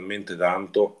testa talmente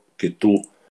tanto che tu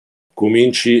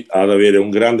cominci ad avere un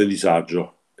grande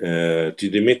disagio.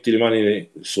 Ti metti le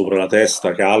mani sopra la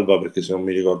testa calva, perché se non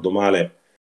mi ricordo male,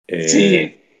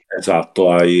 Sì.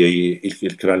 esatto, hai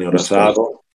il cranio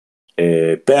rasato.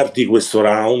 Perdi questo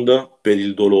round per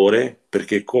il dolore,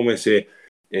 perché è come se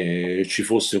ci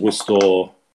fosse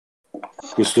questo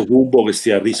cubo che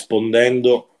stia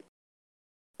rispondendo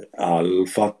al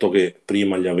fatto che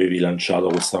prima gli avevi lanciato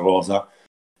questa cosa,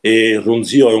 e il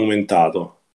ronzio è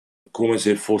aumentato, come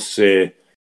se fosse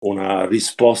una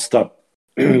risposta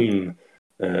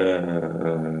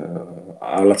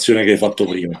all'azione che hai fatto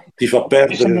prima. Ti fa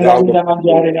perdere il round. Da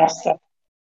mangiare, basta.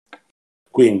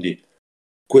 Quindi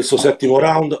questo settimo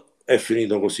round è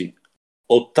finito così.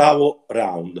 Ottavo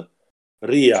round.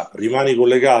 Ria, rimani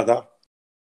collegata?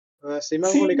 Se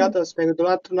rimango collegato, spiego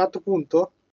un altro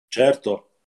punto? Certo.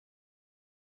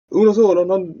 Uno solo,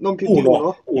 non più di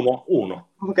uno? Uno.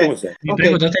 Ok. Come sei? Vi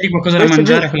prego, dategli qualcosa da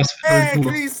mangiare a quella sfera del cubo.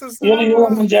 Cristo, Io li devo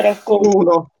mangiare al colpo.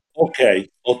 Uno.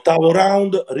 Ok, ottavo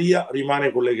round, Ria rimane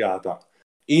collegata.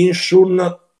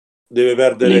 Inshun deve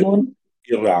perdere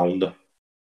il round.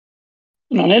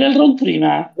 Non era il round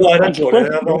prima? No, hai Anche ragione,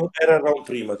 questo? era il round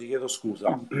prima, ti chiedo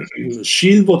scusa.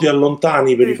 Scilvo, ti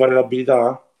allontani per rifare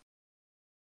l'abilità?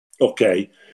 Ok.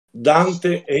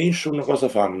 Dante e Inshun cosa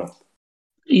fanno?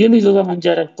 Io li do da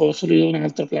mangiare al coso, gli do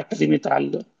un'altra placca di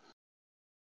metallo.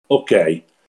 Ok.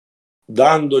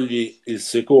 Dandogli il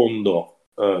secondo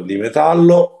di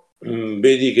metallo,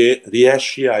 vedi che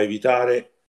riesci a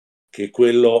evitare che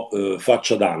quello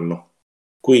faccia danno.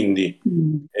 Quindi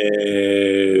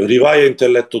rivai a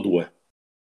intelletto 2.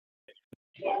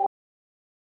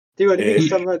 Dico, che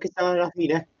sta alla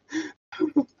fine.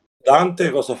 Dante,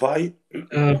 cosa fai?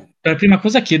 Per prima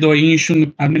cosa chiedo a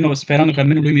Inshun, almeno sperando che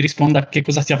almeno lui mi risponda che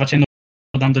cosa stia facendo,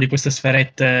 dandogli queste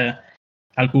sferette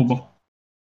al cubo.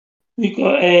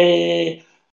 Dico,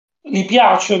 mi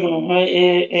piacciono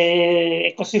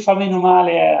e così fa meno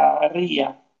male a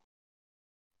Ria.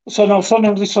 Sono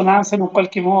in risonanza in un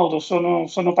qualche modo,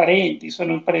 sono parenti,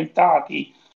 sono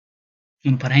imparentati.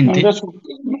 Sono parenti?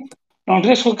 Non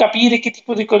riesco a capire che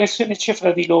tipo di connessione c'è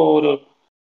fra di loro.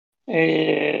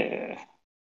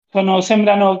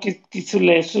 Sembrano che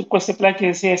su queste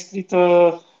placche sia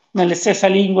scritto nella stessa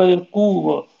lingua del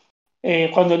cubo. E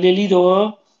quando glieli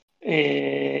do,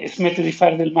 smette di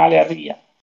fare del male a Ria.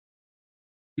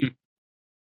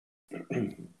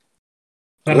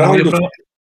 Guarda, Round...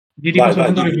 Ti dico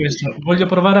soltanto dimmi. questo. Voglio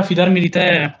provare a fidarmi di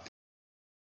te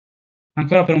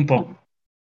ancora per un po'.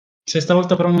 Se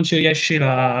stavolta però non ci riesci,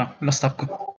 la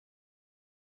stacco.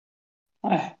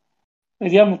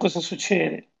 Vediamo cosa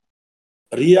succede.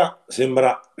 Ria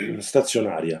sembra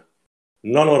stazionaria.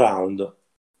 Nono round.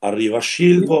 Arriva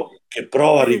Scilvo che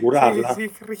prova a ricurarla. Sì,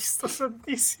 Cristo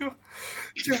santissimo.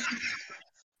 Cioè...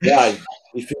 Vai,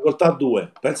 difficoltà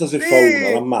 2. Pensa se fa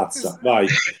una, l'ammazza. Vai.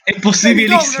 È Gli do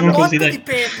possibilissimo una così, botta dai. di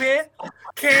pepe,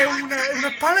 che è una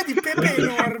palla di pepe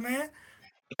enorme,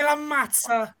 e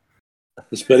l'ammazza.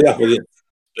 Speriamo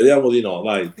di no.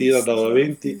 Vai, tira dalla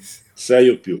 20, 6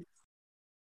 o più.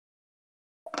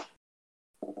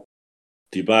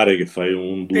 Ti pare che fai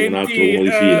un altro uno di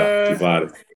fila? Ti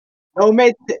pare? Non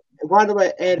mette...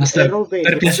 Guarda, è roll 20.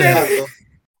 Per piacere.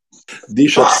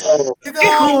 17. Che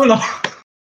culo!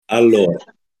 Allora,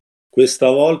 questa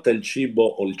volta il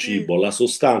cibo, la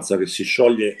sostanza che si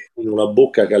scioglie in una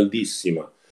bocca caldissima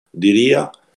di Ria,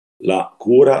 la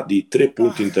cura di 3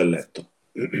 punti intelletto.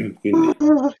 Quindi,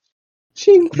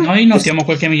 5. Noi notiamo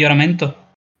qualche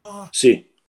miglioramento?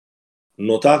 sì,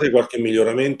 notate qualche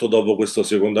miglioramento dopo questa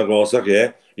seconda cosa, che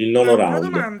è il nono Una round.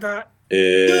 domanda.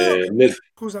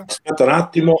 Scusa. Aspetta un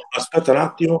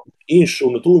attimo.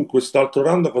 Inshun, tu in quest'altro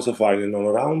round cosa fai nel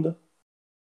nono round?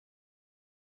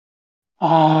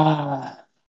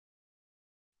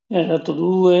 Mi hai dato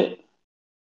 2.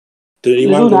 Te ne Ne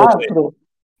do un rimangono 3. altro.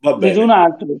 Va Ne do bene. un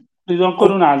altro. Ne do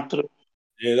ancora un altro.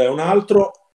 Ne dai un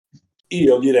altro.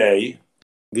 Io direi,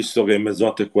 visto che è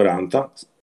mezzanotte e 40,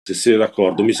 se siete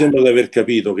d'accordo, mi sembra di aver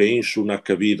capito che Inshun ha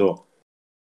capito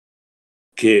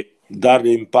che dargli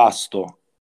in pasto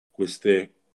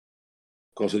queste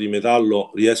cose di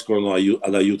metallo riescono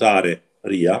ad aiutare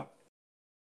Ria,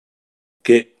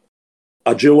 che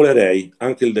agevolerei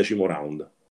anche il 10° round.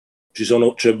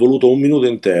 C'è voluto 1 minuto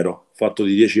intero, fatto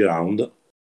di 10 round,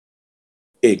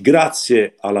 e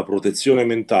grazie alla protezione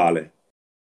mentale,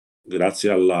 grazie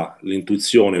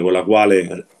all'intuizione con la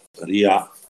quale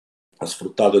Ria ha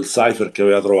sfruttato il Cypher che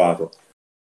aveva trovato,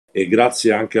 e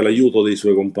grazie anche all'aiuto dei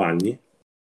suoi compagni,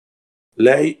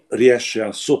 lei riesce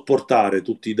a sopportare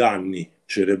tutti i danni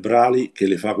cerebrali che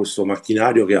le fa questo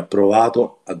macchinario che ha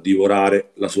provato a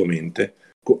divorare la sua mente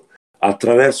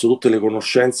attraverso tutte le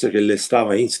conoscenze che le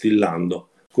stava instillando,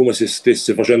 come se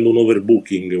stesse facendo un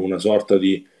overbooking, una sorta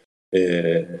di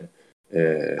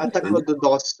attacco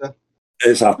DOS.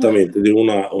 Esattamente, di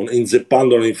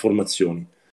inzeppando le informazioni.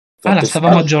 La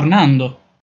stavamo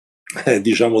aggiornando.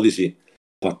 Diciamo di sì.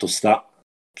 Fatto sta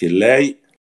che lei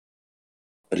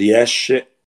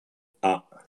riesce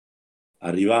a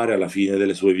arrivare alla fine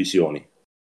delle sue visioni.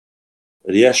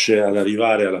 Riesce ad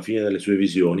arrivare alla fine delle sue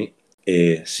visioni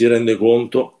e si rende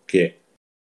conto che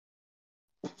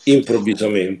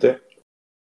improvvisamente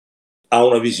ha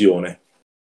una visione.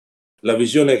 La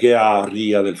visione che ha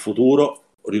Ria del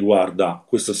futuro riguarda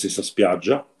questa stessa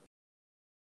spiaggia,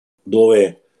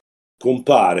 dove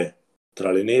compare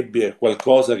tra le nebbie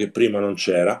qualcosa che prima non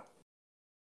c'era.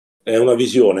 È una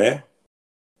visione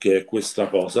che è questa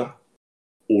cosa,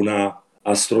 una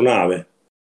astronave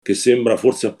che sembra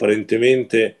forse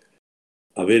apparentemente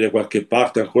avere qualche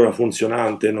parte ancora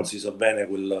funzionante, non si sa bene,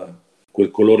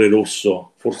 quel colore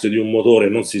rosso, forse di un motore,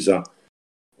 non si sa,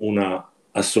 una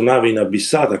astronave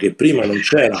inabissata che prima non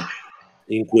c'era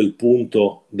in quel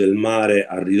punto del mare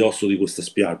a ridosso di questa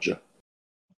spiaggia.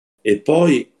 E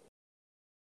poi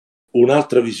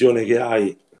un'altra visione che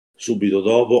hai subito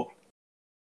dopo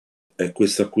è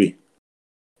questa qui.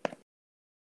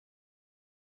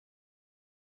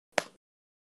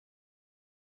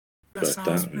 La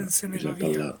suspense se ne va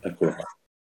via.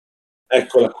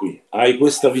 Eccola qui. Hai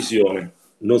questa visione.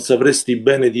 Non sapresti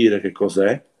bene dire che cosa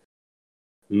è,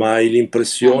 ma hai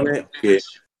l'impressione che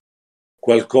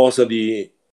qualcosa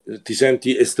di... ti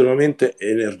senti estremamente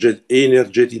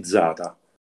energetizzata.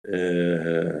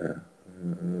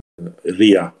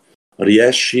 Ria,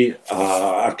 riesci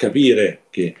a capire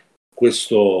che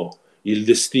il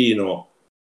destino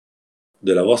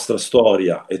della vostra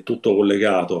storia è tutto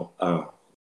collegato a,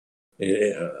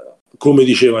 come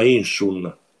diceva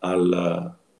Inshun,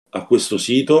 a questo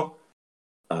sito,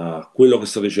 a quello che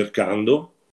state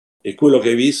cercando, e quello che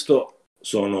hai visto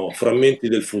sono frammenti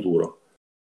del futuro.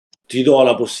 Ti do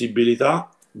la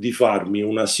possibilità di farmi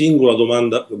una singola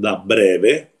domanda da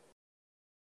breve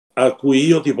a cui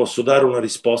io ti posso dare una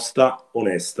risposta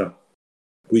onesta.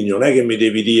 Quindi non è che mi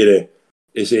devi dire,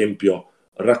 esempio,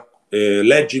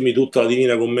 leggimi tutta la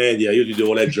Divina Commedia, io ti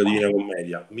devo leggere la Divina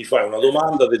Commedia. Mi fai una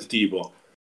domanda del tipo,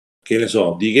 che ne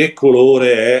so, di che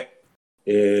colore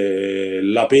è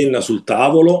la penna sul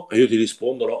tavolo, e io ti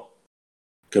rispondo no.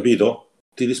 Capito?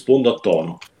 Ti rispondo a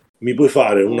tono. Mi puoi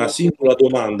fare una singola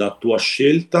domanda a tua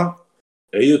scelta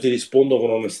e io ti rispondo con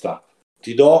onestà.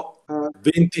 Ti do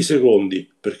 20 secondi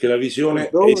perché la visione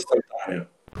è istantanea.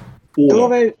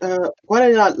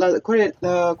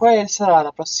 Quale sarà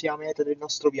la prossima meta del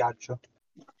nostro viaggio?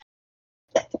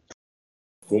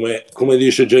 Come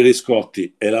dice Gerry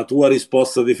Scotti, è la tua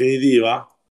risposta definitiva?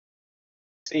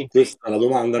 Sì. Questa è la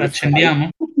domanda. Accendiamo?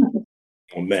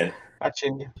 Va bene.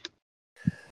 Accendiamo.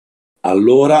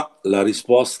 Allora la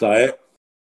risposta è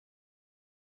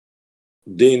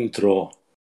dentro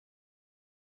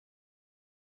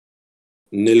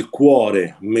nel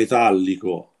cuore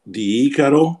metallico di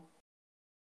Icaro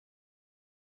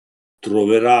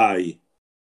troverai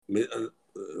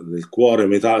nel cuore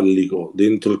metallico,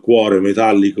 dentro il cuore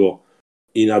metallico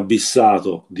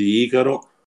inabissato di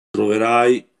Icaro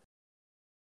troverai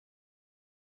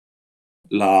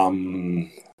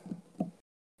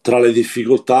tra le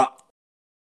difficoltà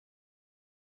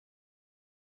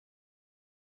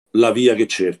la via che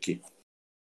cerchi.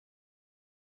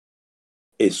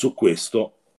 E su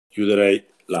questo chiuderei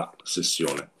la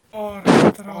sessione.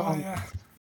 Porca troia.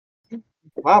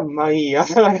 Mamma mia,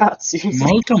 ragazzi.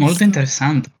 Molto, molto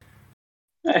interessante.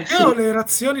 Io le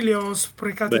razioni le ho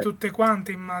sprecate tutte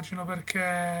quante, immagino,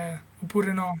 perché...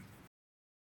 Oppure no?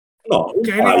 No, un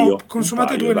Che ne paio, ho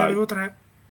consumate 2, ne avevo 3.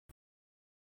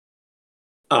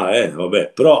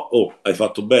 Vabbè, però hai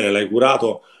fatto bene, l'hai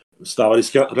curato, stava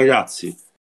rischiando. Ragazzi,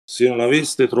 se non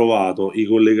aveste trovato i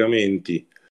collegamenti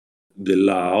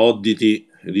della Oddity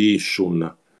di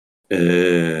Ishun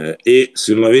e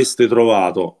se non aveste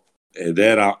trovato, ed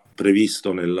era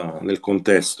previsto nel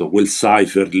contesto, quel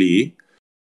Cypher lì,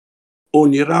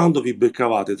 ogni round vi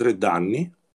beccavate 3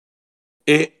 danni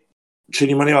e ci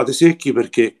rimanevate secchi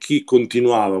perché chi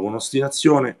continuava con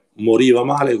ostinazione moriva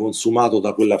male consumato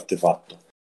da quell'artefatto.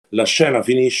 La scena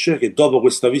finisce che dopo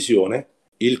questa visione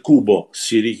il cubo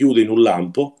si richiude in un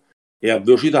lampo e a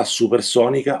velocità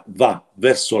supersonica va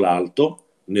verso l'alto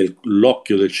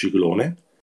nell'occhio del ciclone,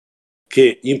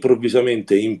 che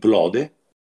improvvisamente implode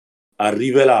a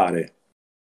rivelare,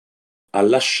 a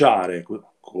lasciare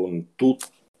con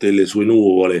tutte le sue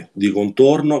nuvole di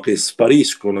contorno che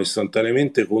spariscono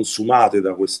istantaneamente consumate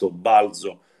da questo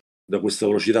balzo, da questa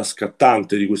velocità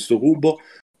scattante di questo cubo.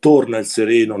 Torna il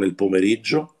sereno nel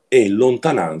pomeriggio e in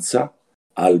lontananza,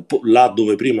 là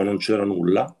dove prima non c'era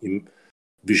nulla,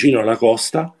 vicino alla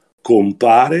costa,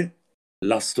 compare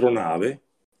l'astronave,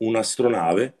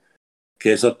 un'astronave che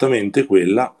è esattamente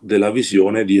quella della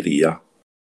visione di Ria,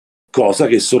 cosa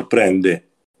che sorprende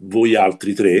voi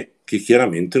altri 3 che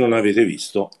chiaramente non avete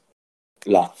visto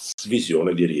la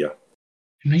visione di Ria.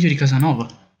 È meglio di Casanova.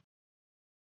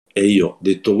 E io,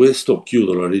 detto questo,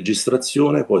 chiudo la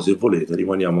registrazione, poi se volete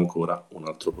rimaniamo ancora un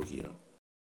altro pochino.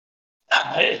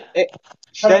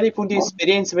 Ci dai dei punti di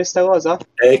esperienza per questa cosa?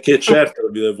 È che certo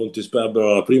vi do i punti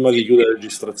allora, prima di chiudere la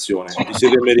registrazione, vi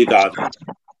siete meritati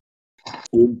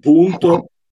un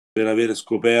punto per aver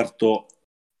scoperto,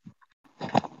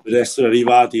 per essere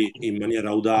arrivati in maniera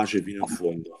audace fino in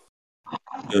fondo,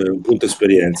 un punto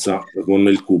esperienza con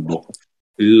il cubo.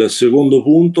 Il secondo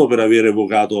punto per aver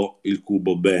evocato il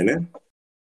cubo bene,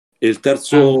 e il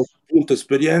terzo punto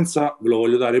esperienza ve lo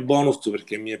voglio dare bonus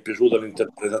perché mi è piaciuta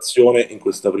l'interpretazione in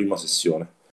questa prima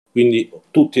sessione. Quindi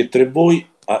tutti e 3 voi,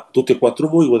 tutti e 4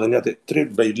 voi guadagnate 3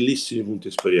 bellissimi punti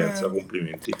esperienza.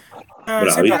 Complimenti.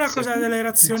 Bravi. Sempre una cosa delle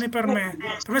reazioni per me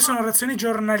sono reazioni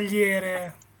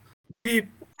giornaliere.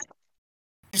 Quindi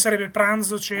ci sarebbe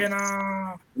pranzo,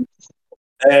 cena.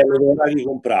 Le dovrai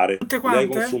comprare. Tutte Le hai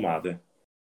quante? consumate.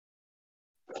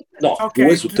 No, Ok,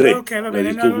 2 su 3. ok, va bene.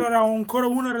 Allora ho ancora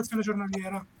una reazione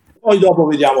giornaliera. Poi dopo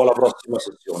vediamo la prossima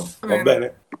sessione. Va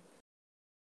bene?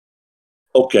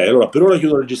 Ok, allora per ora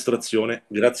chiudo la registrazione.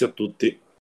 Grazie a tutti.